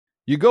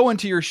You go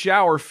into your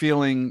shower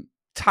feeling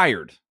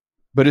tired,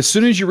 but as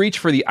soon as you reach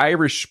for the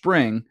Irish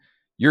Spring,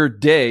 your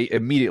day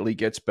immediately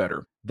gets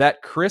better.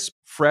 That crisp,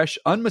 fresh,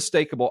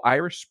 unmistakable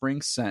Irish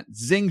Spring scent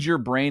zings your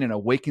brain and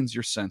awakens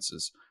your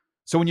senses.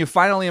 So when you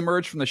finally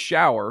emerge from the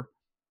shower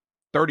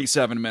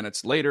 37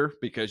 minutes later,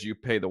 because you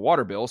pay the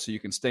water bill so you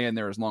can stay in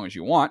there as long as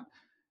you want,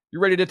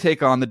 you're ready to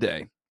take on the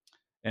day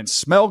and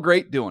smell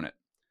great doing it.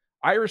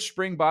 Irish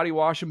Spring Body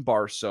Wash and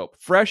Bar Soap.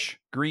 Fresh,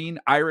 green,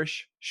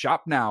 Irish.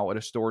 Shop now at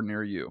a store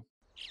near you.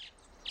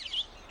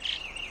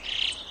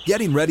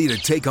 Getting ready to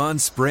take on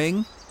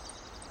spring?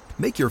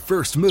 Make your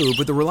first move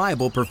with the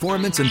reliable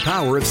performance and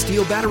power of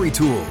Steel battery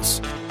tools.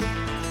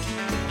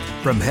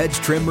 From hedge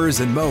trimmers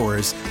and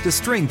mowers to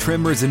string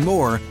trimmers and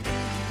more,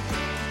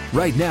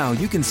 right now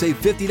you can save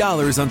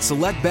 $50 on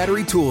select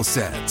battery tool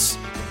sets.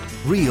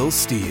 Real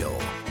Steel.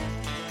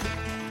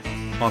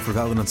 Offer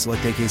valid on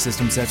select AK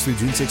system sets through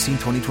June 16,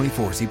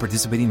 2024. See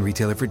participating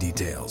retailer for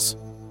details.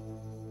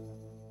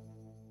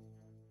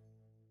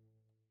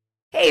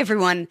 Hey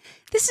everyone,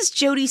 this is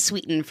Jodie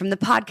Sweetin from the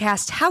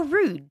podcast How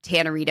Rude,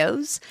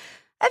 Tanneritos.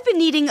 I've been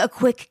needing a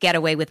quick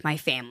getaway with my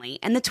family,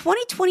 and the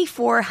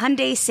 2024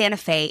 Hyundai Santa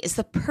Fe is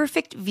the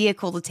perfect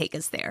vehicle to take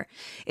us there.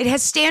 It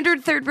has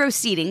standard third-row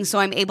seating, so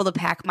I'm able to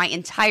pack my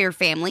entire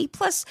family,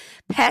 plus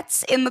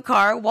pets, in the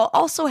car, while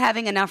also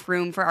having enough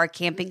room for our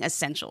camping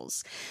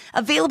essentials.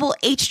 Available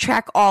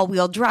H-Track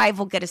all-wheel drive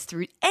will get us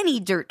through any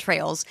dirt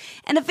trails,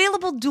 and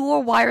available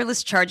dual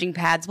wireless charging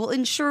pads will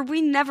ensure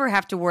we never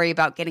have to worry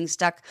about getting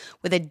stuck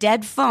with a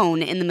dead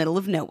phone in the middle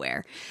of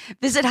nowhere.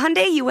 Visit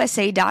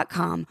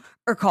HyundaiUSA.com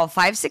or call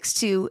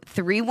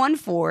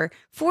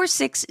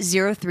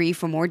 562-314-4603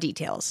 for more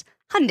details.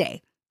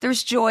 Hyundai,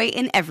 there's joy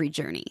in every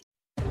journey.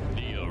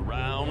 The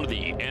Around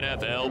the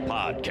NFL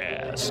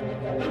podcast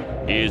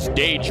is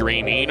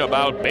daydreaming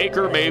about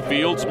Baker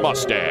Mayfield's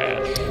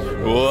mustache.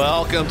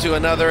 Welcome to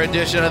another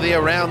edition of the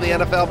Around the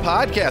NFL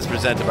podcast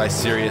presented by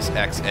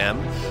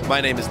SiriusXM. My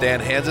name is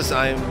Dan Hanzus.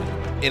 I'm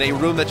in a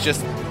room that's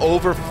just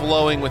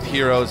overflowing with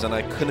heroes, and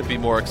I couldn't be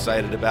more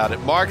excited about it.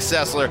 Mark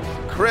Sessler,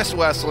 Chris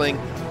Wessling,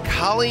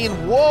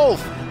 Colleen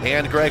Wolfe,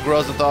 and Greg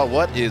Rosenthal.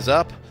 What is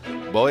up,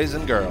 boys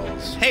and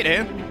girls? Hey,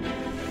 Dan.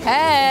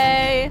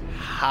 Hey.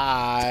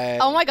 Hi.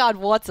 Oh my God,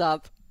 what's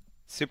up?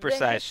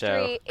 Supersize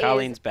show.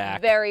 Colleen's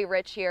back. Very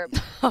rich here.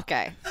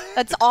 Okay.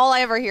 That's all I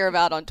ever hear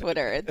about on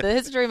Twitter. The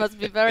history must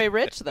be very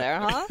rich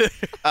there, huh?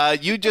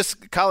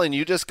 Colleen,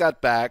 you just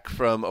got back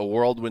from a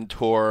whirlwind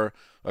tour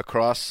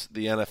across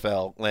the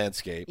NFL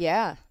landscape.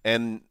 Yeah.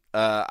 And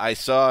I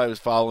was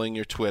following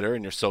your Twitter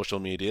and your social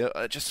media.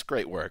 Just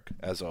great work,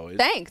 as always.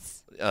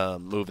 Thanks.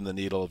 Moving the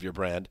needle of your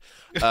brand.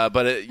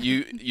 But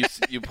you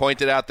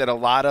pointed out that a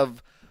lot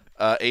of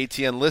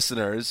ATN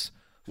listeners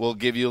will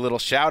give you little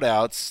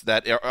shout-outs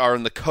that are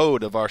in the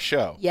code of our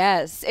show.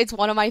 Yes. It's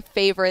one of my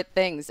favorite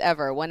things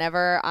ever.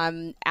 Whenever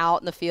I'm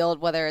out in the field,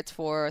 whether it's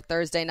for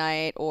Thursday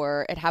night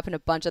or it happened a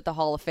bunch at the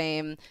Hall of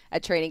Fame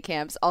at training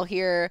camps, I'll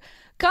hear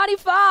Connie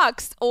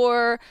Fox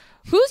or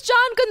who's John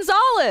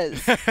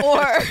Gonzalez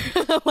or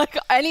like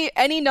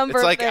any number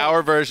it's of like things.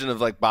 Our version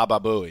of like Baba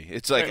Booey.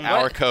 It's like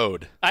our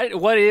code.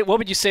 What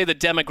would you say the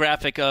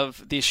demographic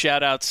of these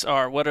shout-outs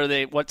are?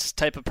 What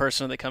type of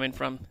person are they coming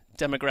from?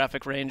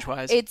 Demographic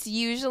range-wise? It's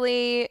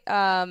usually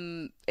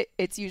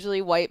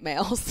white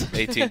males.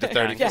 18 to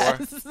 34?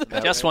 Yes.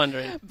 Just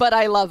wondering. But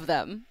I love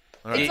them.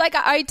 Right. It's like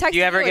I text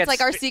you, it's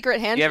like our secret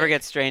handshake. Do you ever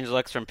get strange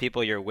looks from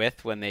people you're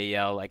with when they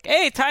yell like,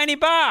 "Hey, Tiny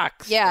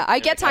Box"? Yeah, I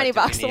get Tiny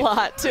Box a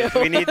lot too.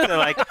 We need to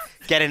like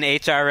get an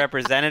HR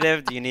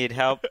representative. Do you need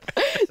help?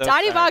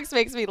 Tiny Box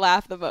makes me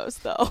laugh the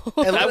most though.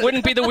 That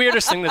wouldn't be the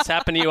weirdest thing that's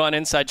happened to you on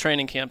Inside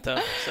Training Camp though.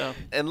 So.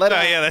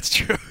 Yeah, that's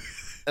true.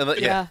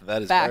 Yeah,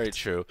 that is fact. very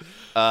true.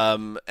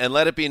 And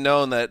let it be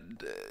known that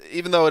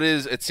even though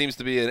it seems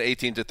to be an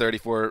 18 to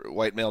 34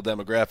 white male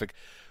demographic,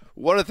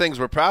 one of the things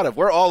we're proud of,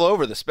 we're all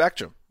over the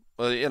spectrum.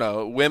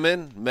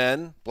 Women,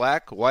 men,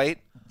 black, white,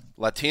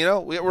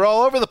 Latino, we're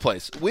all over the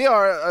place. We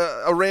are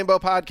a rainbow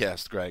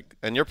podcast, Greg,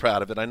 and you're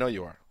proud of it. I know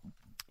you are.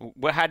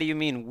 How do you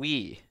mean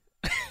we?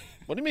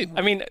 What do you mean?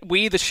 I mean,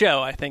 we, the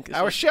show, I think. Is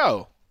our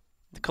show.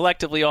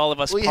 Collectively, all of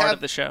us part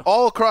of the show.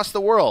 All across the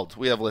world,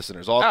 we have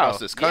listeners. All across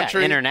this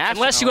country. Yeah,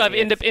 international. Unless you have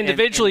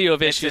individually you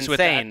have issues with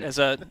that.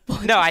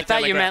 No, I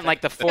thought you meant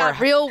like the four.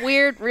 Got real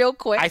weird, real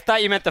quick. I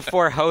thought you meant the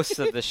four hosts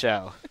of the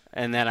show.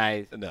 And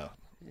then No.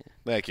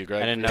 Thank you,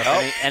 Greg. I didn't know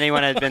if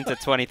anyone had been to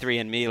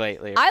 23andMe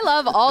lately. I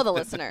love all the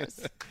listeners.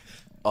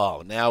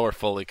 Oh, now we're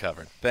fully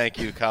covered. Thank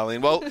you,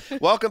 Colleen. Well,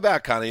 welcome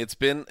back, Connie. It's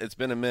been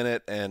a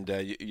minute, and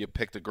you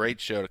picked a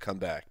great show to come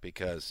back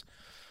because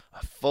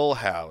a full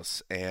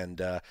house and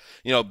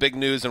big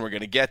news, and we're going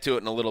to get to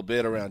it in a little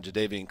bit around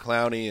Jadeveon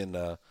Clowney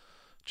and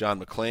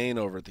John McClain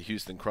over at the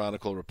Houston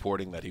Chronicle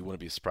reporting that he wouldn't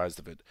be surprised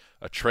if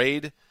a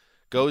trade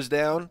goes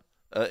down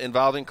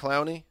involving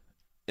Clowney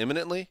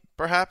imminently,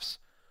 perhaps.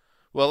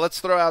 Well, let's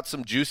throw out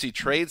some juicy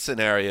trade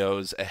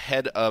scenarios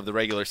ahead of the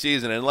regular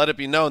season and let it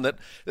be known that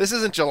this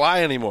isn't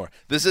July anymore.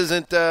 This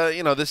isn't,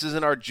 this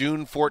isn't our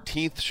June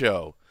 14th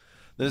show.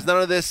 There's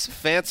none of this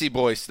fancy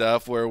boy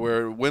stuff where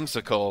we're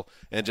whimsical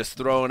and just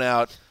throwing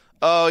out,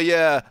 oh,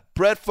 yeah,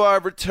 Brett Favre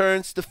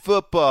returns to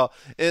football,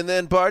 and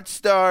then Bart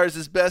Starr is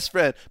his best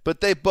friend,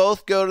 but they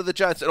both go to the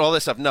Giants and all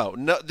this stuff. No,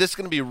 this is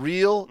going to be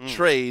real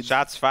trades.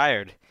 Shots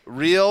fired.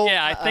 Real.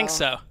 Yeah, I think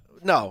so.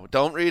 No,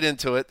 don't read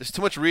into it. There's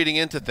too much reading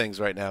into things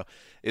right now.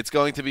 It's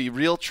going to be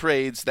real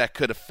trades that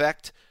could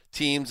affect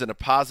teams in a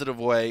positive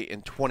way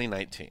in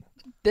 2019.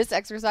 This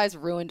exercise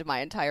ruined my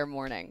entire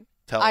morning.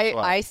 Tell us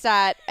why. I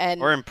sat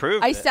and Or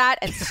improved I it. sat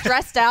and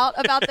stressed out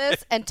about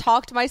this and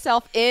talked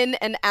myself in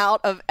and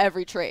out of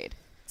every trade.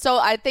 So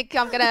I think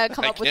I'm gonna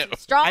come up with some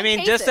strong. I mean,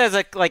 cases. just as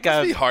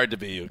It'd be hard to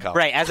be you, Colin.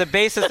 right as a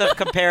basis of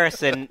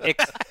comparison.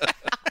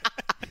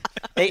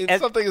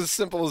 Something as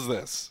simple as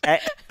this.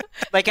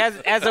 Like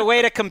as a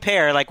way to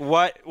compare, like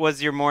what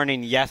was your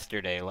morning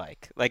yesterday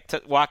like? Like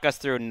to walk us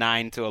through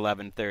 9 to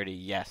 11:30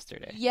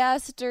 yesterday.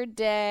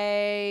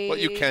 Yesterday, What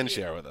you can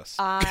share with us.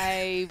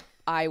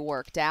 I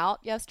worked out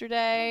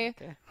yesterday.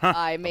 Okay.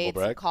 I made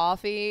some brag.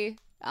 coffee.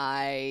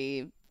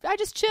 I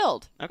just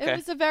chilled. Okay. It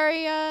was a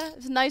very it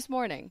was a nice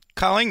morning.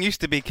 Colleen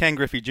used to be Ken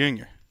Griffey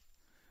Jr.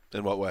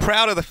 In what way?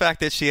 Proud of the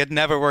fact that she had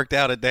never worked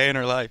out a day in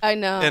her life. I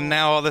know. And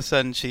now all of a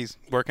sudden she's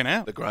working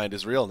out. The grind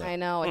is real now. I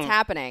know it's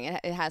happening.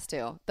 It has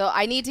to. Though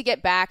I need to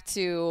get back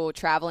to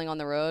traveling on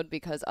the road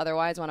because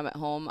otherwise, when I'm at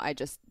home, I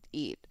just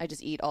eat. I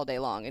just eat all day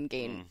long and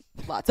gain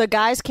lots. The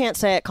guys can't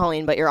say it,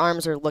 Colleen, but your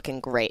arms are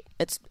looking great.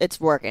 It's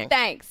working.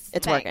 Thanks.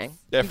 It's Thanks. working.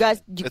 They're You guys,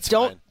 fine. you It's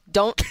don't fine.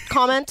 don't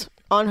comment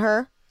on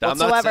her I'm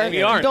not whatsoever. saying it.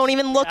 You don't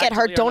even look at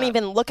her. Actually, Don't you're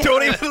even look at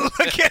Don't her. even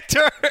look at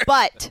her.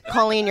 But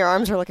Colleen, your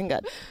arms are looking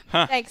good.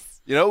 Thanks.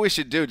 You know what we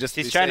should do? Just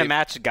He's be trying to safe?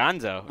 match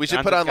Gonzo. We should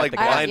Gonzo's put on got like the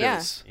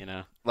blinders, You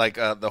know. like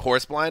the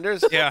horse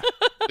blinders. Yeah.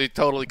 Be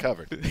totally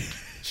covered.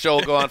 Show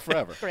will go on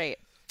forever. Great.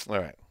 All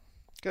right.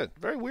 Good.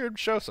 Very weird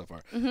show so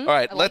far. All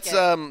right. I like Let's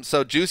it.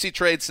 so juicy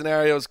trade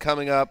scenarios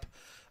coming up.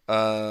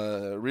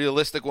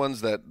 Realistic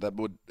ones that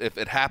would, if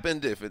it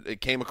happened, if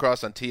it came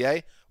across on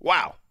TA.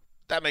 Wow.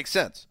 That makes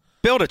sense.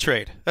 Build a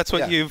trade. That's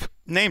what Yeah. you've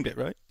named it,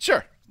 right?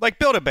 Sure. Like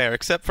Build-A-Bear,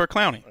 except for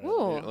Clowney.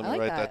 Ooh, Let me I like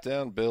write that.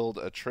 down. Build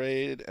a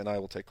trade, and I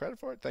will take credit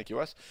for it. Thank you,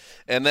 Wes.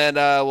 And then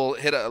we'll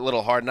hit a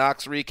little Hard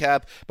Knocks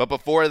recap. But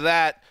before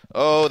that,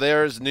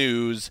 there's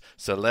news.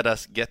 So let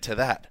us get to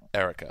that.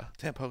 Erica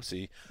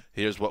Tamposi,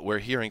 here's what we're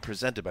hearing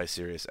presented by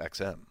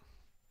SiriusXM.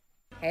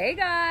 Hey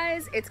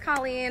guys, it's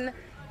Colleen.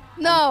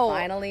 No.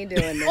 I'm finally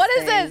doing this. What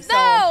is thing. this? So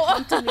No. I'm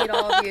pumped to meet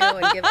all of you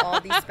and give all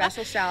these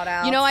special shout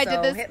outs. You know, I so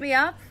did this- Hit me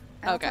up.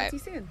 And Okay. I'll talk to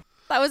you soon.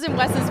 That was in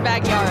Wes's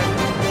backyard.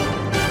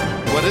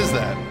 What is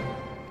that?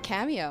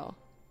 Cameo.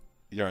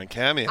 You're on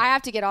Cameo. I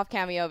have to get off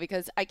Cameo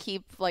because I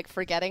keep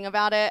forgetting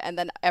about it, and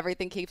then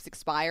everything keeps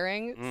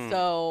expiring.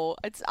 So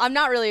I'm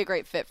not really a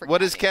great fit for.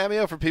 What is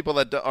Cameo for people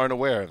that aren't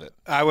aware of it?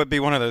 I would be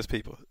one of those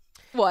people.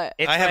 What?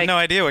 It's I have no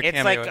idea what it's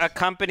Cameo like is. a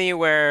company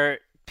where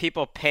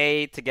people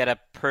pay to get a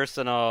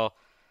personal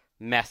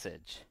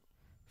message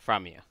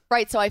from you.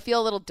 Right. So I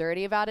feel a little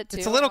dirty about it too.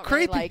 It's a little I don't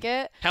really creepy. like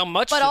it. How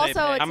much But do also they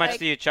pay? it's How much like-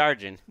 do you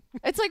charging?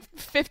 It's like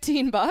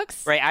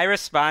 $15. Right, I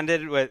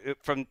responded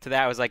to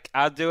that. I was like,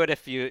 I'll do it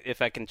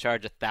if I can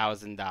charge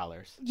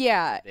 $1,000.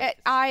 Yeah.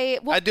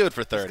 I'd do it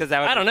for 30. Because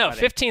that would I don't be know.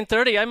 funny.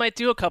 15:30. I might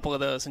do a couple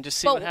of those and just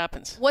see But what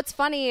happens. What's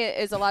funny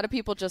is a lot of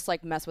people just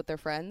mess with their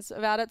friends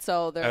about it.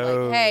 So they're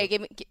Oh. like,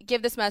 "Hey,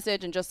 give this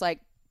message and just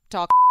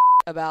talk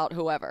about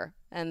whoever."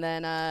 And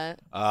then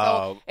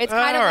so it's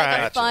kind of all like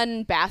right. a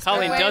fun bastard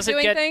Colleen, way does of it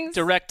doing get things.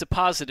 direct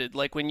deposited?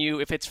 Like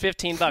if it's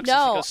 $15, does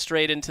No. it go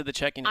straight into the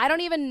checking? I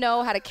don't even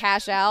know how to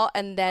cash out,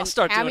 and then I'll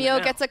start doing it Cameo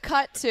now. gets a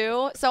cut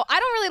too. So I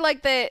don't really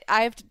like that.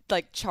 I have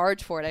to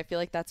charge for it. I feel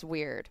like that's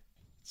weird.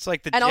 It's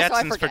like the And also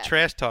I Jetsons for forget.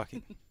 trash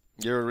talking.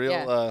 You're a real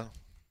Yeah.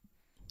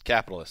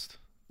 capitalist,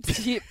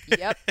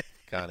 Yep,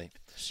 Connie.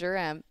 sure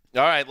am.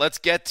 All right, let's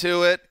get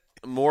to it.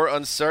 More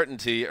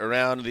uncertainty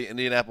around the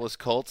Indianapolis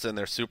Colts and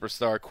their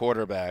superstar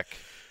quarterback.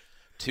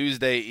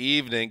 Tuesday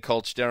evening,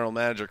 Colts general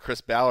manager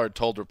Chris Ballard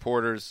told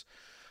reporters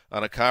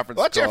on a conference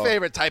What's call. your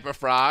favorite type of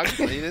frog?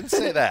 Well, he didn't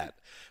say that.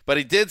 But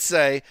he did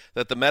say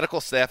that the medical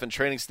staff and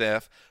training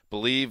staff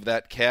believe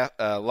that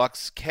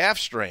Luck's calf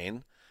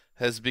strain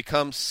has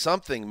become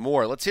something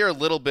more. Let's hear a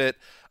little bit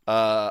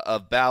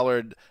of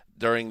Ballard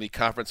during the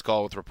conference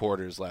call with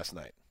reporters last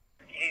night.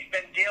 He's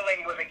been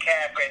dealing with a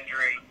calf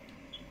injury,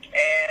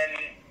 and,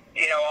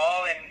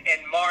 all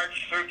in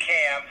March through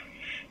camp,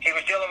 he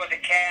was dealing with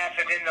a calf,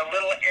 and then the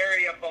little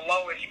area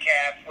below his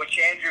calf, which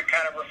Andrew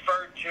kind of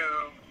referred to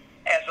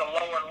as a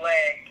lower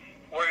leg,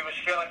 where he was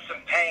feeling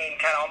some pain,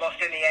 kind of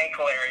almost in the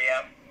ankle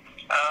area.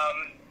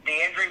 The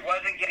injury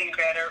wasn't getting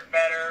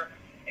better,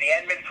 and he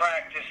hadn't been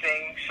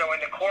practicing. So in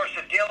the course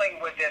of dealing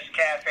with this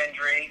calf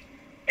injury,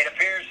 it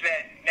appears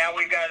that now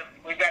we've got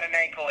an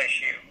ankle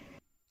issue.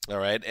 All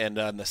right, and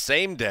on the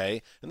same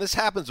day, and this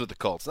happens with the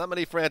Colts. Not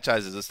many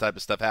franchises this type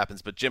of stuff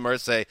happens, but Jim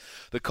Irsay,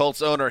 the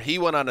Colts owner, he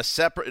went on a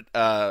separate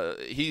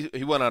he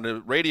went on a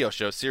radio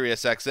show,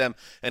 SiriusXM,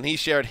 and he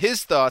shared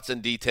his thoughts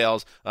and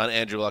details on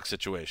Andrew Luck's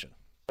situation.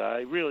 I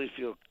really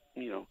feel,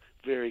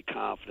 very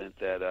confident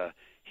that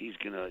he's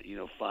going to,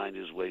 find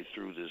his way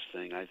through this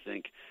thing. I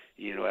think,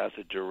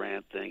 after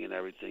Durant thing and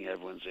everything,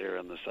 everyone's there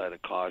on the side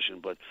of caution.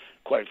 But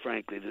quite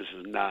frankly, this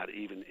is not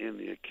even in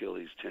the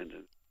Achilles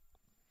tendon.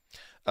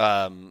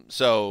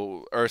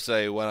 So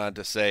Irsay went on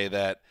to say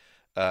that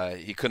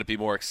he couldn't be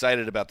more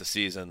excited about the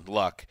season,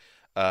 Luck,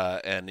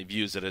 and he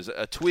views it as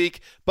a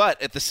tweak.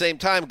 But at the same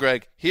time,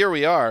 Greg, here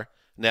we are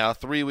now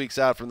 3 weeks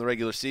out from the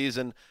regular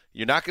season.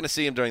 You're not going to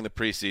see him during the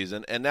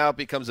preseason, and now it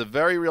becomes a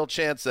very real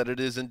chance that it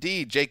is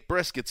indeed Jake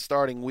Brisket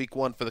starting week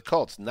 1 for the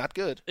Colts. Not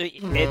good.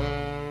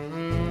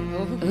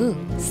 Ooh,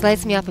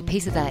 slice me off a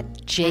piece of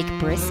that Jake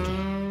Brisket.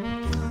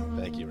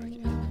 Thank you,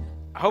 Ricky.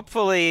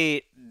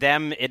 Hopefully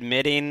them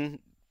admitting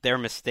their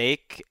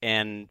mistake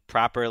and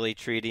properly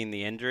treating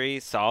the injury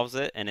solves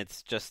it, and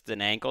it's just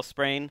an ankle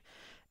sprain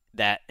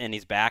and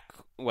he's back,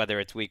 whether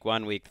it's week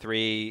 1, week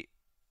 3,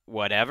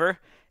 whatever.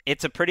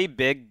 It's a pretty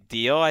big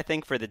deal, I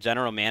think, for the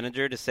general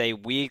manager to say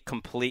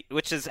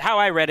which is how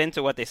I read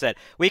into what they said.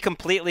 We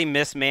completely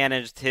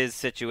mismanaged his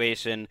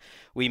situation.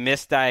 We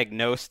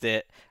misdiagnosed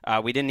it.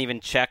 We didn't even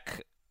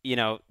check,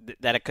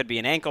 that it could be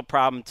an ankle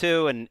problem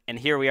too. And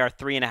here we are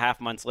 3.5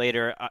 months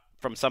later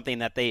from something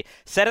that they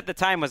said at the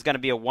time was going to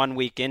be a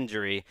 1-week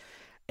injury.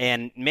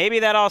 And maybe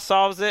that all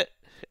solves it.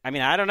 I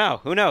mean, I don't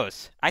know. Who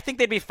knows? I think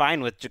they'd be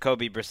fine with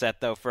Jacoby Brissett,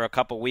 though, for a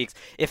couple weeks.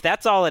 If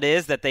that's all it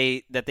is, that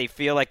they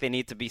feel like they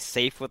need to be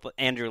safe with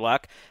Andrew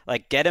Luck,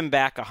 like get him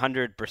back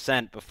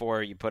 100%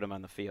 before you put him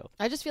on the field.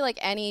 I just feel like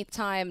any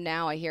time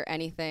now I hear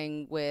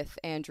anything with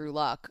Andrew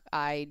Luck,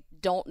 I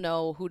don't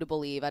know who to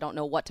believe. I don't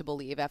know what to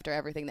believe after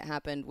everything that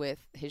happened with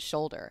his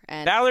shoulder.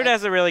 And Ballard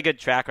has a really good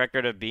track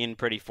record of being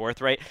pretty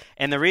forthright.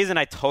 And the reason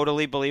I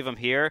totally believe him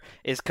here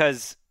is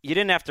because you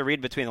didn't have to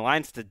read between the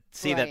lines to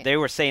see that they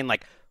were saying,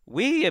 like,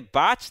 we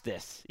botched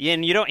this.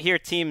 And you don't hear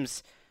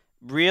teams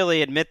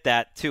really admit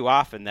that too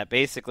often, that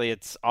basically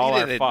it's all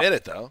our fault. He didn't admit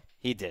it, though.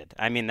 He did.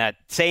 I mean, that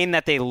saying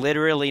that they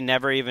literally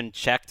never even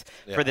checked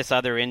for this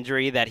other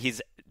injury that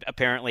he's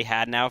apparently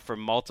had now for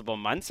multiple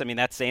months. I mean,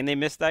 that's saying they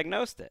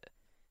misdiagnosed it.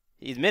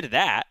 He admitted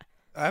that.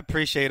 I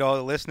appreciate all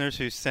the listeners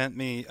who sent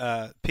me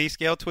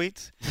P-scale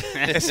tweets,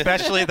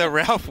 especially the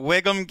Ralph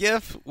Wiggum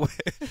gif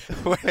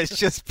where it's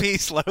just P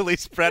slowly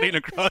spreading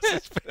across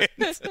his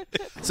face.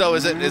 So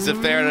is it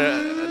fair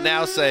to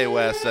now say,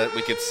 Wes, that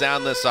we could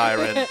sound the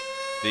siren,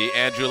 the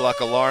Andrew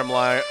Luck alarm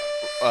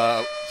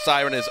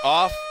siren is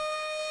off,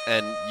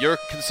 and you're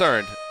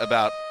concerned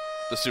about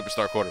the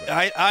superstar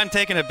quarterback? I'm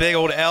taking a big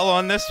old L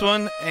on this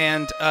one,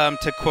 and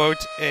to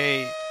quote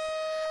a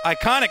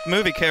iconic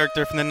movie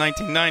character from the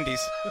 1990s.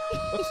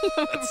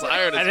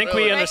 I think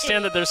we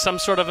understand that there's some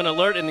sort of an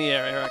alert in the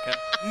air, Erica.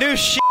 New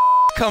shit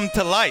come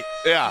to light,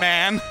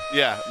 man.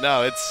 Yeah,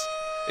 no, it's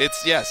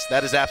yes,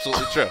 that is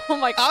absolutely true. Oh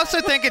my God. I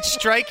also think it's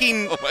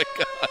striking. Oh my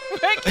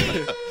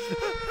God.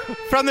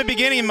 From the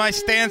beginning, my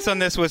stance on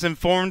this was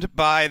informed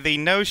by the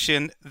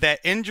notion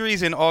that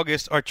injuries in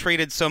August are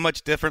treated so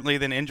much differently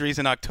than injuries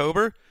in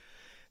October,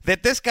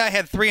 that this guy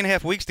had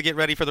 3.5 weeks to get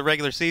ready for the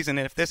regular season,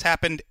 and if this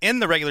happened in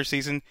the regular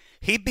season,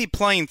 he'd be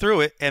playing through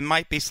it and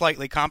might be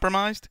slightly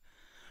compromised.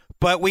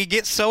 But we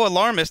get so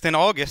alarmist in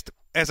August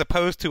as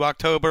opposed to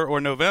October or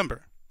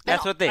November.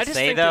 That's what they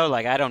say, though.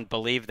 Like, I don't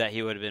believe that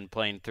he would have been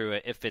playing through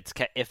it if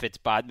it's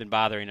been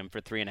bothering him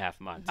for 3.5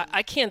 months.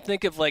 I can't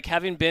think of, like,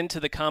 having been to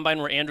the combine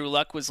where Andrew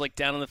Luck was, like,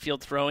 down on the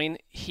field throwing.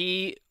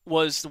 He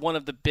was one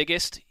of the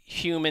biggest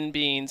human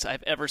beings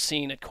I've ever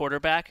seen at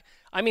quarterback.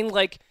 I mean,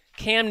 like,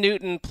 Cam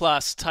Newton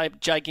plus type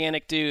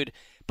gigantic dude.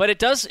 But it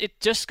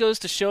just goes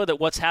to show that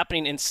what's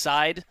happening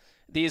inside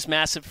these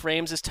massive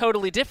frames is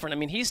totally different. I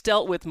mean, he's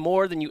dealt with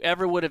more than you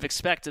ever would have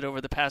expected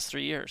over the past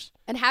 3 years.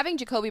 And having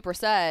Jacoby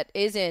Brissett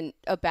isn't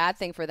a bad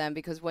thing for them,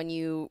 because when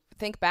you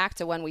think back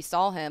to when we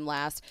saw him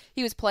last,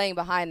 he was playing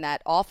behind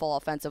that awful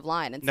offensive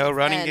line. And no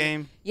running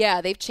game. Yeah,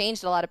 they've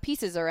changed a lot of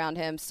pieces around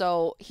him,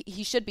 so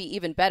he should be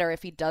even better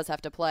if he does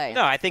have to play.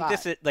 No, I think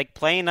this is like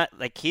playing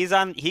like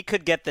he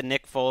could get the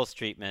Nick Foles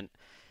treatment,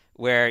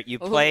 where you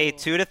play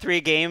 2 to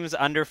 3 games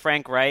under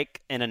Frank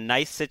Reich in a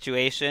nice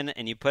situation,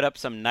 and you put up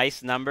some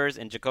nice numbers,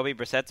 and Jacoby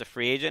Brissett's a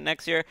free agent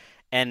next year,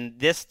 and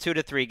this 2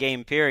 to 3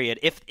 game period,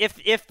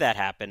 if that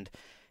happened,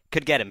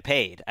 could get him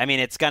paid. I mean,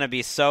 it's going to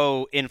be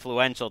so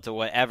influential to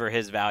whatever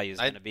his value is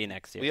going to be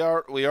next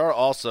year. We are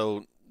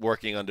also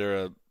working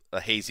under a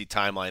hazy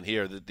timeline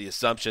here. The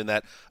assumption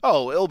that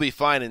it'll be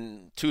fine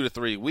in 2 to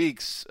 3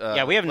 weeks. We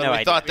have no idea.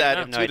 We thought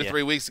that 2 to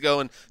 3 weeks ago,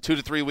 and 2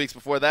 to 3 weeks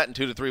before that, and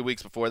 2 to 3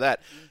 weeks before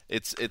that.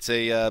 It's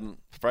a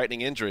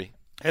frightening injury.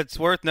 It's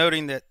worth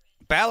noting that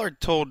Ballard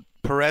told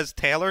Perez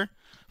Taylor,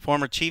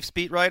 former Chiefs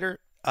beat writer,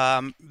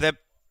 that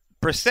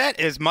Brissett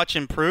is much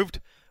improved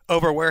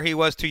over where he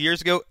was 2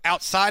 years ago,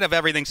 outside of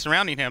everything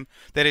surrounding him,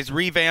 that has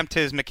revamped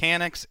his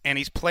mechanics, and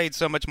he's played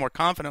so much more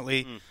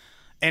confidently.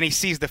 And he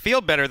sees the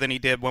field better than he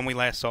did when we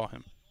last saw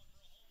him.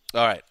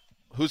 All right.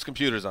 Whose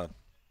computer's on?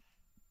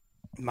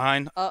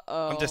 Mine.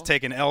 Uh-oh. I'm just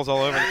taking L's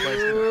all over the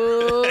place.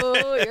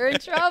 Ooh, you're in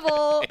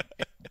trouble.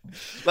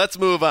 Let's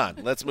move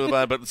on.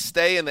 But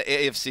stay in the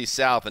AFC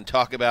South and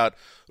talk about,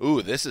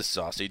 this is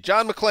saucy.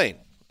 John McClain,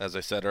 as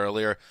I said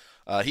earlier,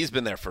 he's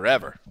been there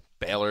forever.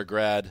 Baylor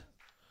grad,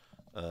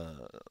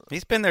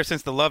 He's been there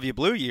since the Love You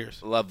Blue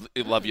years. Love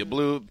You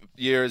Blue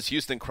years.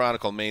 Houston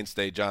Chronicle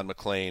mainstay John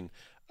McClain,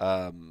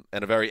 and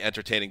a very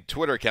entertaining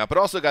Twitter account, but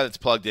also a guy that's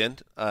plugged in,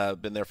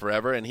 been there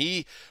forever. And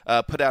he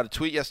put out a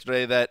tweet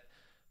yesterday that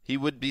he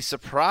would be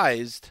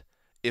surprised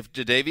if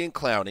Jadeveon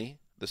Clowney,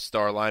 the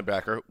star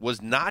linebacker,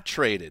 was not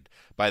traded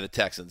by the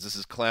Texans. This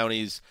is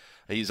Clowney's.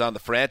 He's on the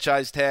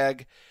franchise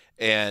tag,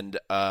 and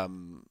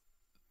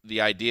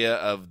the idea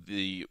of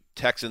the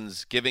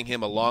Texans giving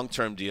him a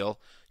long-term deal.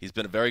 He's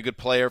been a very good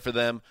player for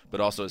them, but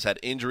also has had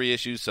injury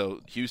issues, so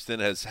Houston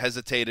has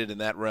hesitated in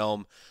that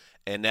realm.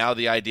 And now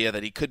the idea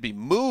that he could be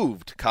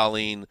moved,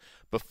 Colleen,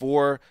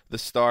 before the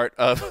start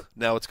of –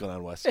 now what's going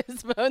on, Wes?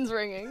 His phone's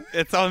ringing.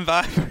 It's on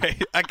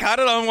vibrate. I got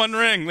it on one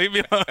ring. Leave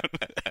me alone.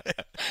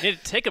 You need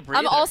to take a breather.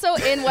 I'm also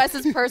in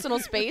Wes's personal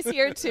space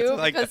here, too,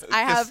 like because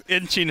I have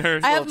inching her.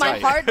 I have my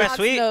hard knocks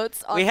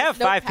notes on we have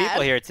this 5 notepad.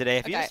 people here today.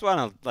 If you Okay. just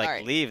want to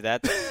Sorry. leave,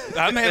 that's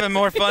I'm having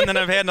more fun than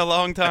I've had in a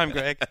long time,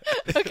 Greg.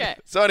 Okay.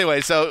 So anyway,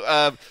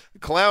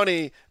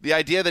 Clowney, the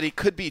idea that he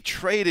could be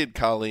traded,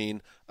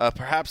 Colleen,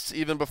 perhaps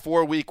even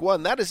before week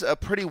 1, that is a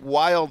pretty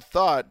wild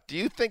thought. Do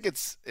you think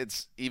it's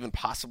even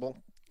possible?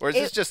 Or is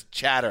this just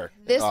chatter?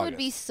 This would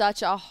be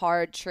such a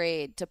hard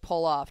trade to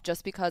pull off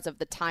just because of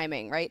the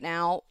timing right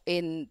now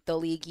in the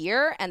league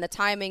year and the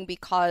timing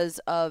because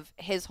of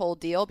his whole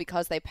deal,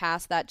 because they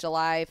passed that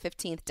July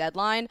 15th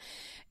deadline.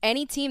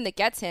 Any team that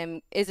gets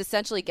him is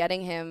essentially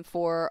getting him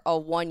for a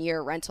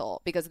 1-year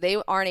rental because they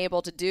aren't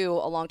able to do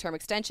a long-term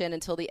extension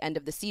until the end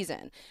of the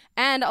season.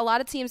 And a lot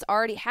of teams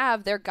already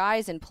have their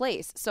guys in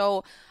place.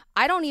 So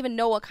I don't even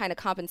know what kind of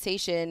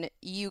compensation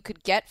you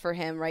could get for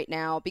him right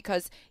now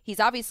because he's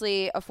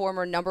obviously a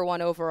former number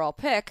 1 overall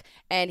pick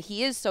and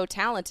he is so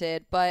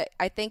talented, but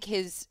I think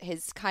his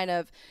kind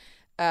of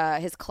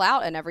his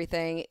clout and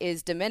everything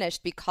is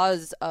diminished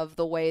because of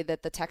the way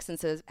that the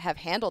Texans have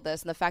handled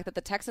this and the fact that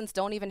the Texans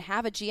don't even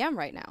have a GM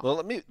right now. Well,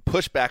 let me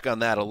push back on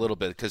that a little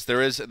bit because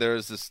there is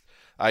this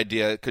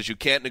idea because you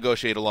can't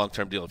negotiate a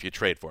long-term deal if you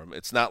trade for him.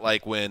 It's not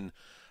like when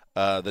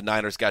the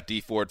Niners got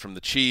Dee Ford from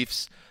the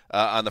Chiefs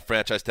on the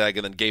franchise tag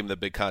and then gave him the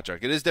big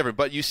contract. It is different,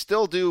 but you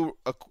still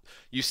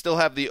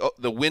have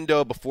the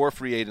window before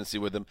free agency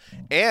with him.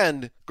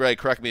 And Greg,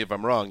 correct me if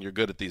I'm wrong. You're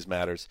good at these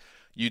matters.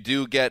 You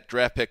do get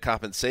draft pick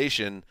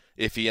compensation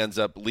if he ends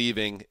up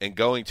leaving and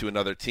going to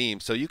another team.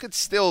 So you could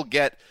still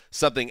get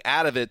something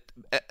out of it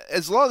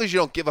as long as you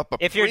don't give up a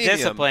if you're premium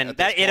disciplined. at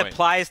That this it point.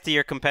 applies to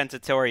your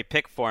compensatory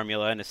pick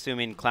formula, and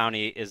assuming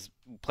Clowney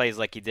plays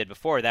like he did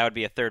before, that would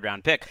be a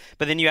 3rd-round pick.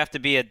 But then you have to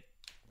be a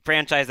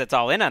franchise that's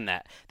all in on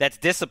that. That's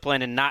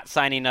disciplined and not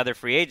signing other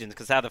free agents,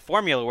 because how the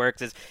formula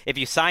works is if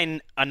you sign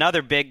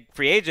another big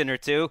free agent or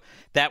two,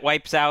 that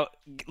wipes out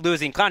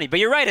losing Clowney. But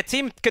you're right, a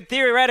team could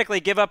theoretically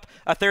give up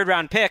a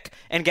 3rd-round pick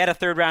and get a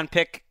 3rd-round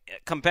pick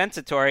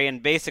compensatory,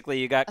 and basically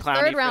you got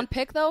Clowney. A 3rd-round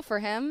pick, though, for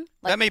him?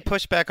 Let me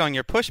push back on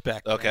your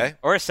pushback. Okay.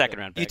 Or a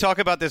 2nd-round pick. You talk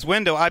about this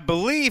window. I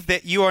believe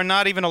that you are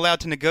not even allowed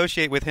to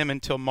negotiate with him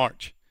until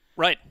March.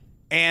 Right.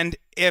 And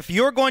if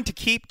you're going to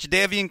keep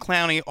Jadeveon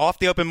Clowney off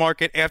the open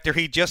market after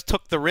he just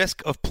took the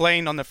risk of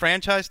playing on the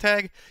franchise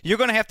tag, you're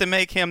going to have to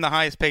make him the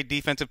highest paid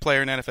defensive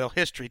player in NFL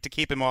history to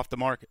keep him off the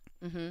market.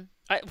 Mm-hmm.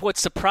 What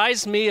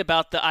surprised me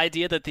about the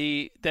idea that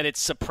it's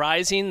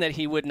surprising that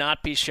he would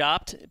not be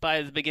shopped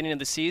by the beginning of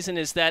the season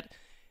is that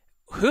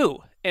who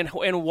and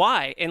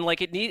why, and like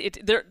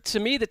to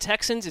me the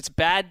Texans, it's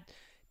bad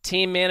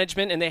team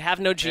management and they have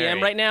no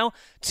GM right now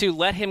to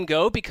let him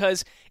go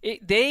because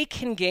they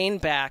can gain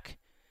back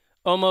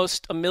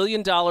almost $1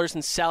 million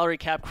in salary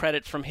cap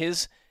credit from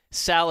his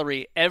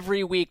salary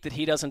every week that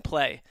he doesn't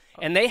play.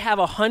 And they have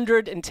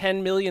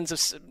 $110 million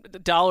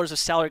of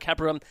salary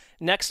cap room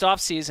next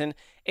offseason,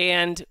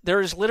 and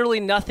there's literally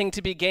nothing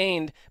to be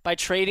gained by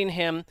trading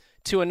him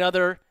to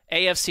another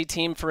AFC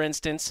team, for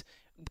instance,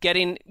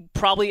 getting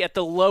probably at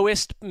the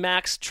lowest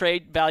max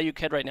trade value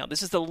kid right now.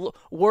 This is the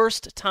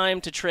worst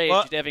time to trade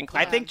Jadeveon Clowney.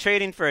 I think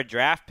trading for a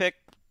draft pick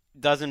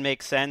doesn't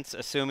make sense,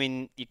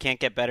 assuming you can't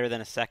get better than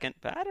a second.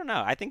 But I don't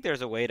know. I think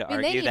there's a way to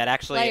argue that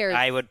actually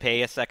I would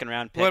pay a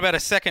 2nd-round pick. What about a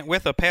second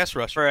with a pass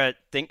rusher? For a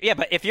thing? Yeah,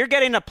 but if you're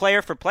getting a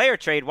player-for-player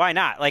trade, why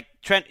not? Like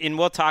Trent, and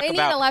we'll talk They need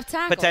about a left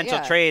tackle, potential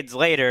yeah. trades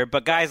later.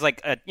 But guys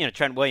like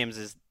Trent Williams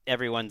is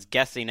everyone's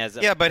guessing as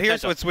a but here's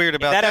potential. what's weird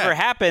about if that that. ever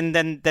happened,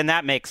 then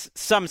that makes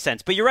some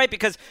sense. But you're right,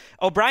 because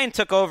O'Brien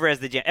took over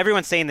as the GM.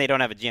 Everyone's saying they don't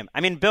have a GM.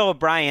 I mean, Bill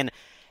O'Brien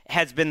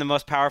has been the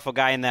most powerful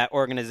guy in that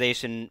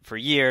organization for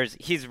years.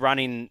 He's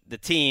running the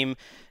team.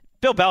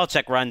 Bill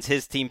Belichick runs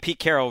his team. Pete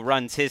Carroll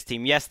runs his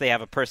team. Yes, they have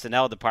a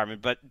personnel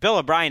department, but Bill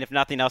O'Brien, if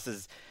nothing else,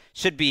 it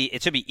should be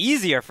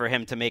easier for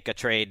him to make a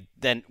trade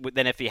than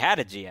if he had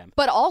a GM.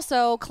 But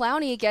also,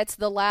 Clowney gets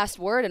the last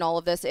word in all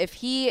of this. If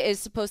he is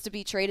supposed to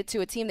be traded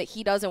to a team that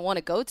he doesn't want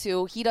to go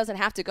to, he doesn't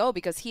have to go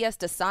because he has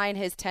to sign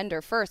his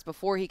tender first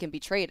before he can be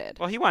traded.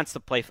 Well, he wants to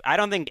play. I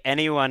don't think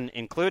anyone,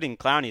 including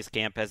Clowney's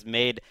camp, has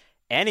made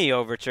any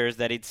overtures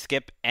that he'd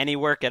skip any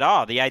work at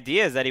all. The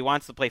idea is that he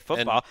wants to play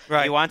football.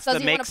 He wants Does to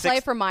he make want to play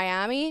for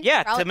Miami?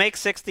 to make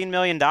 $16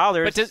 million.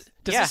 But does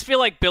this feel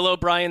like Bill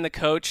O'Brien, the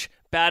coach,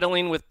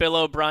 battling with Bill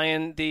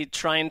O'Brien,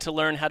 trying to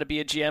learn how to be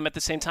a GM at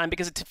the same time?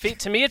 Because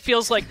to me, it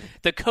feels like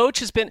the coach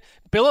has been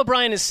 – Bill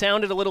O'Brien has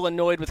sounded a little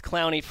annoyed with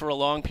Clowney for a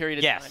long period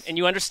of time, and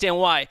you understand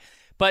why.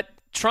 But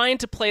trying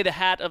to play the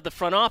hat of the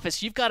front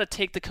office, you've got to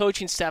take the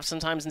coaching staff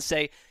sometimes and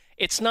say,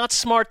 it's not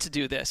smart to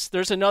do this.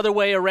 There's another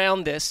way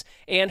around this,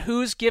 and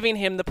who's giving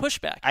him the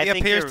pushback? He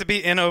appears to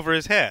be in over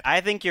his head. I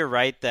think you're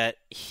right that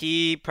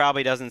he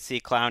probably doesn't see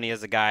Clowney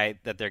as a guy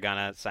that they're going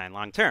to sign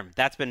long-term.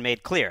 That's been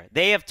made clear.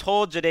 They have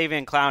told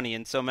Jadeveon Clowney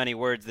in so many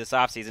words this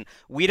offseason,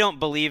 we don't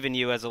believe in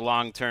you as a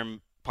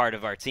long-term part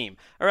of our team,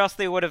 or else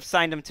they would have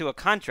signed him to a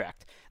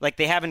contract. Like,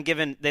 they haven't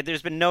given –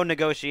 there's been no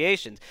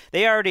negotiations.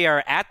 They already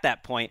are at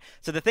that point.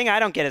 So the thing I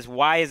don't get is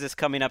why is this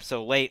coming up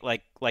so late,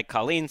 like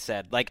Colleen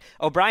said? Like,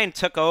 O'Brien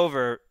took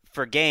over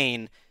for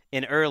Gain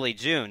in early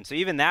June. So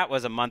even that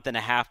was a month and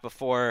a half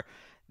before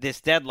this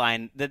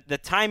deadline. The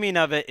timing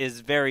of it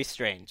is very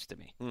strange to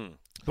me.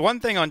 The one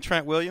thing on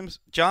Trent Williams,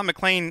 John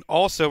McClain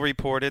also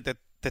reported that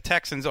the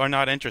Texans are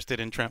not interested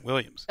in Trent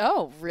Williams.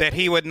 Oh, really? That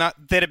he would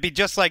not. That it'd be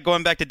just like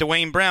going back to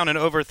Dwayne Brown, an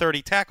over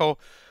 30 tackle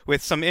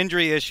with some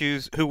injury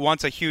issues, who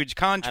wants a huge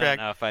contract. I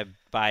don't know if I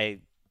buy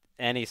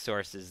any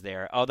sources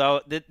there.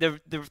 Although the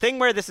thing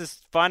where this is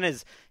fun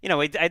is,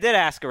 I did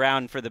ask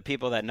around for the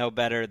people that know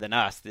better than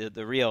us,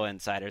 the real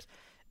insiders,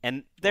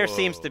 and there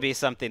seems to be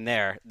something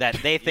there that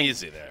they think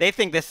Easy there. they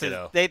think this is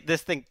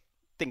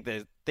think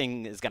the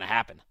thing is going to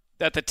happen.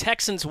 That the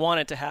Texans want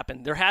it to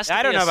happen. There has to be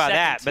I don't know a about second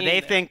that, but team they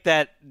there. think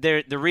that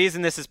the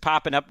reason this is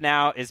popping up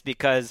now is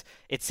because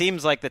it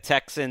seems like the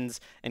Texans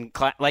and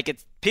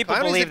people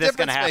Clowney's believe a this is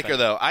going to difference happen. maker,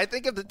 though. I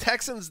think if the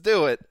Texans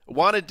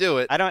want to do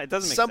it, it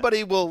doesn't make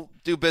somebody will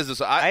do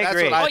business. I that's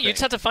agree. What I Well, think. you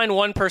just have to find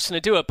one person to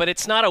do it, but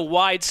it's not a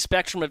wide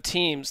spectrum of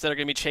teams that are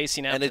going to be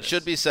chasing after And it this.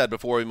 should be said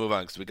before we move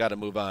on, because we got to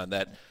move on,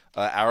 that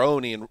our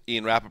own Ian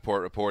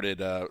Rappaport reported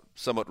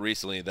somewhat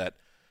recently that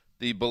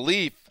the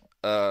belief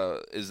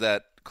is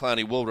that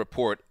Clowney will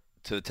report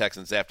to the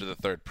Texans after the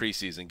third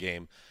preseason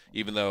game,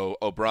 even though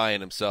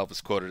O'Brien himself is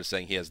quoted as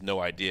saying he has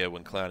no idea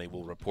when Clowney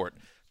will report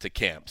to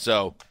camp.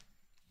 So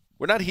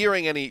we're not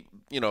hearing any,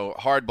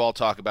 hardball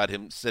talk about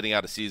him sitting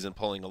out a season,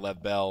 pulling a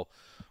Lev Bell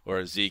or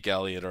a Zeke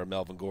Elliott or a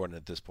Melvin Gordon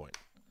at this point.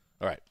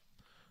 All right,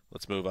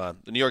 let's move on.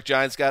 The New York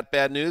Giants got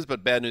bad news,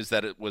 but bad news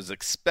that it was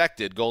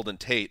expected. Golden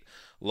Tate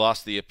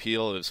lost the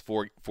appeal of his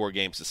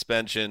four-game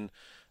suspension.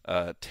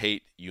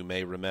 Tate, you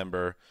may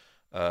remember,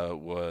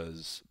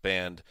 was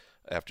banned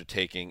after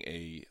taking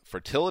a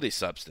fertility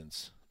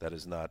substance that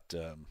is not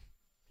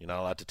you're not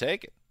allowed to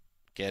take it.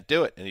 Can't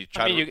do it. And he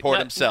tried to report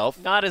himself.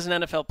 Not as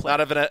an NFL player.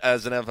 Not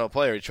as an NFL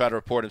player. He tried to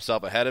report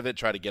himself ahead of it,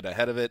 try to get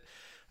ahead of it,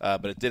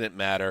 but it didn't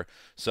matter.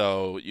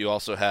 So you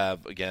also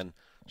have, again,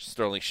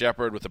 Sterling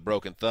Shepard with a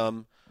broken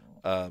thumb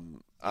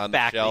on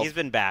back. the shelf. He's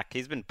been back.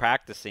 He's been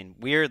practicing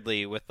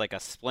weirdly with like a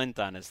splint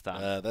on his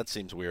thumb. That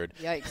seems weird.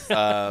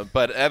 Yikes.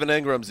 But Evan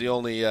Ingram's the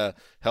only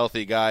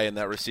healthy guy in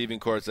that receiving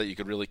corps that you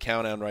could really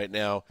count on right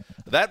now.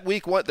 That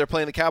week one, they're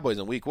playing the Cowboys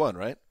in week one,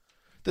 right?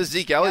 This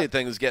Zeke Elliott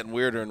thing is getting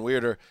weirder and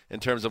weirder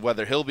in terms of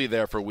whether he'll be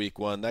there for week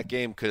one. That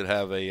game could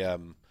have a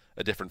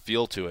different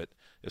feel to it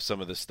if some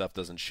of this stuff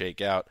doesn't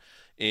shake out.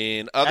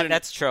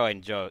 That's Troy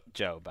and Joe,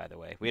 by the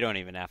way. We don't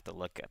even have to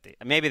look at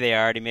maybe they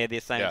already made the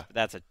assignments, but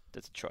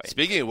that's a Troy.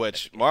 Speaking of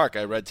which, Mark,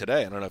 I read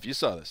today, I don't know if you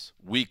saw this,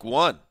 week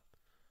one,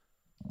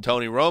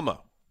 Tony Romo.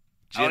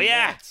 Jim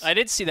Nantz. I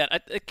did see that.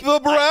 The I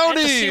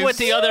Brownies! had to see what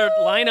the other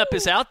lineup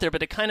is out there,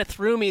 but it kind of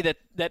threw me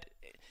that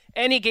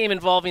any game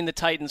involving the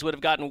Titans would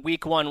have gotten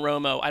week one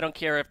Romo. I don't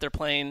care if they're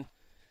playing.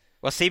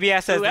 Well, CBS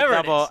has the Whoever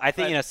it double. is, I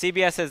think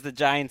CBS has the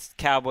Giants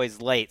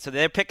Cowboys late, so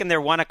they're picking their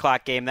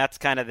 1:00 game. That's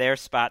kind of their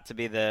spot to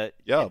be the.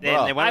 Yo,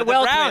 bro. They went I with the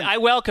welcome Browns. it. I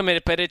welcome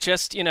it, but it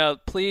just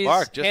please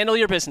Mark, just handle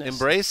your business.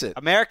 Embrace it.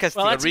 America's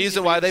Well, team. that's The easy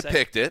reason for why you to they say.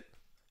 picked it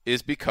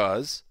is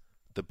because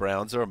the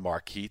Browns are a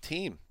marquee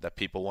team that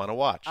people want to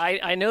watch.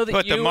 I know that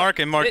Put you the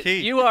mark in marquee.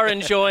 You are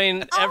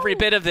enjoying every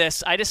bit of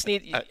this. I just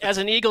need, as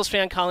an Eagles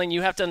fan, Colin,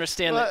 you have to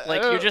understand that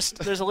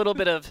there's a little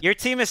bit of Your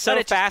team is so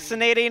But it just-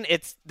 fascinating.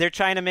 They're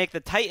trying to make the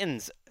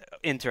Titans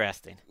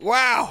interesting.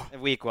 Wow.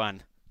 Week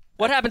one.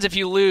 What happens if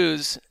you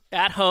lose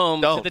at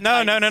home to the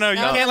No. Titans?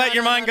 You can't let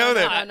your mind go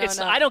there.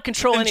 I don't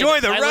control any Enjoy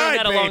of this. the I learned ride,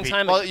 that a long baby.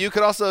 time ago. Well, you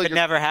could also Could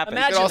never happen. You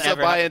Imagine could also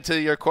never buy happen.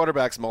 into your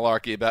quarterback's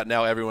malarkey about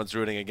now everyone's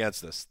rooting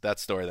against this. That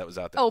story that was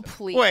out there. Oh,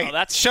 please. Wait,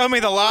 that's- show me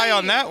the lie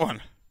on that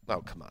one.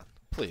 Oh, come on.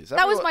 Please.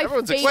 That was my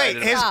Everyone's favorite.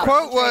 excited Wait, his about it.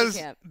 quote Training was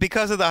camp.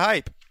 because of the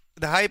hype.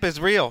 The hype is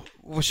real.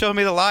 Well, show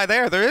me the lie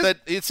there. There is.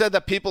 He said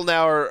that people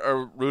now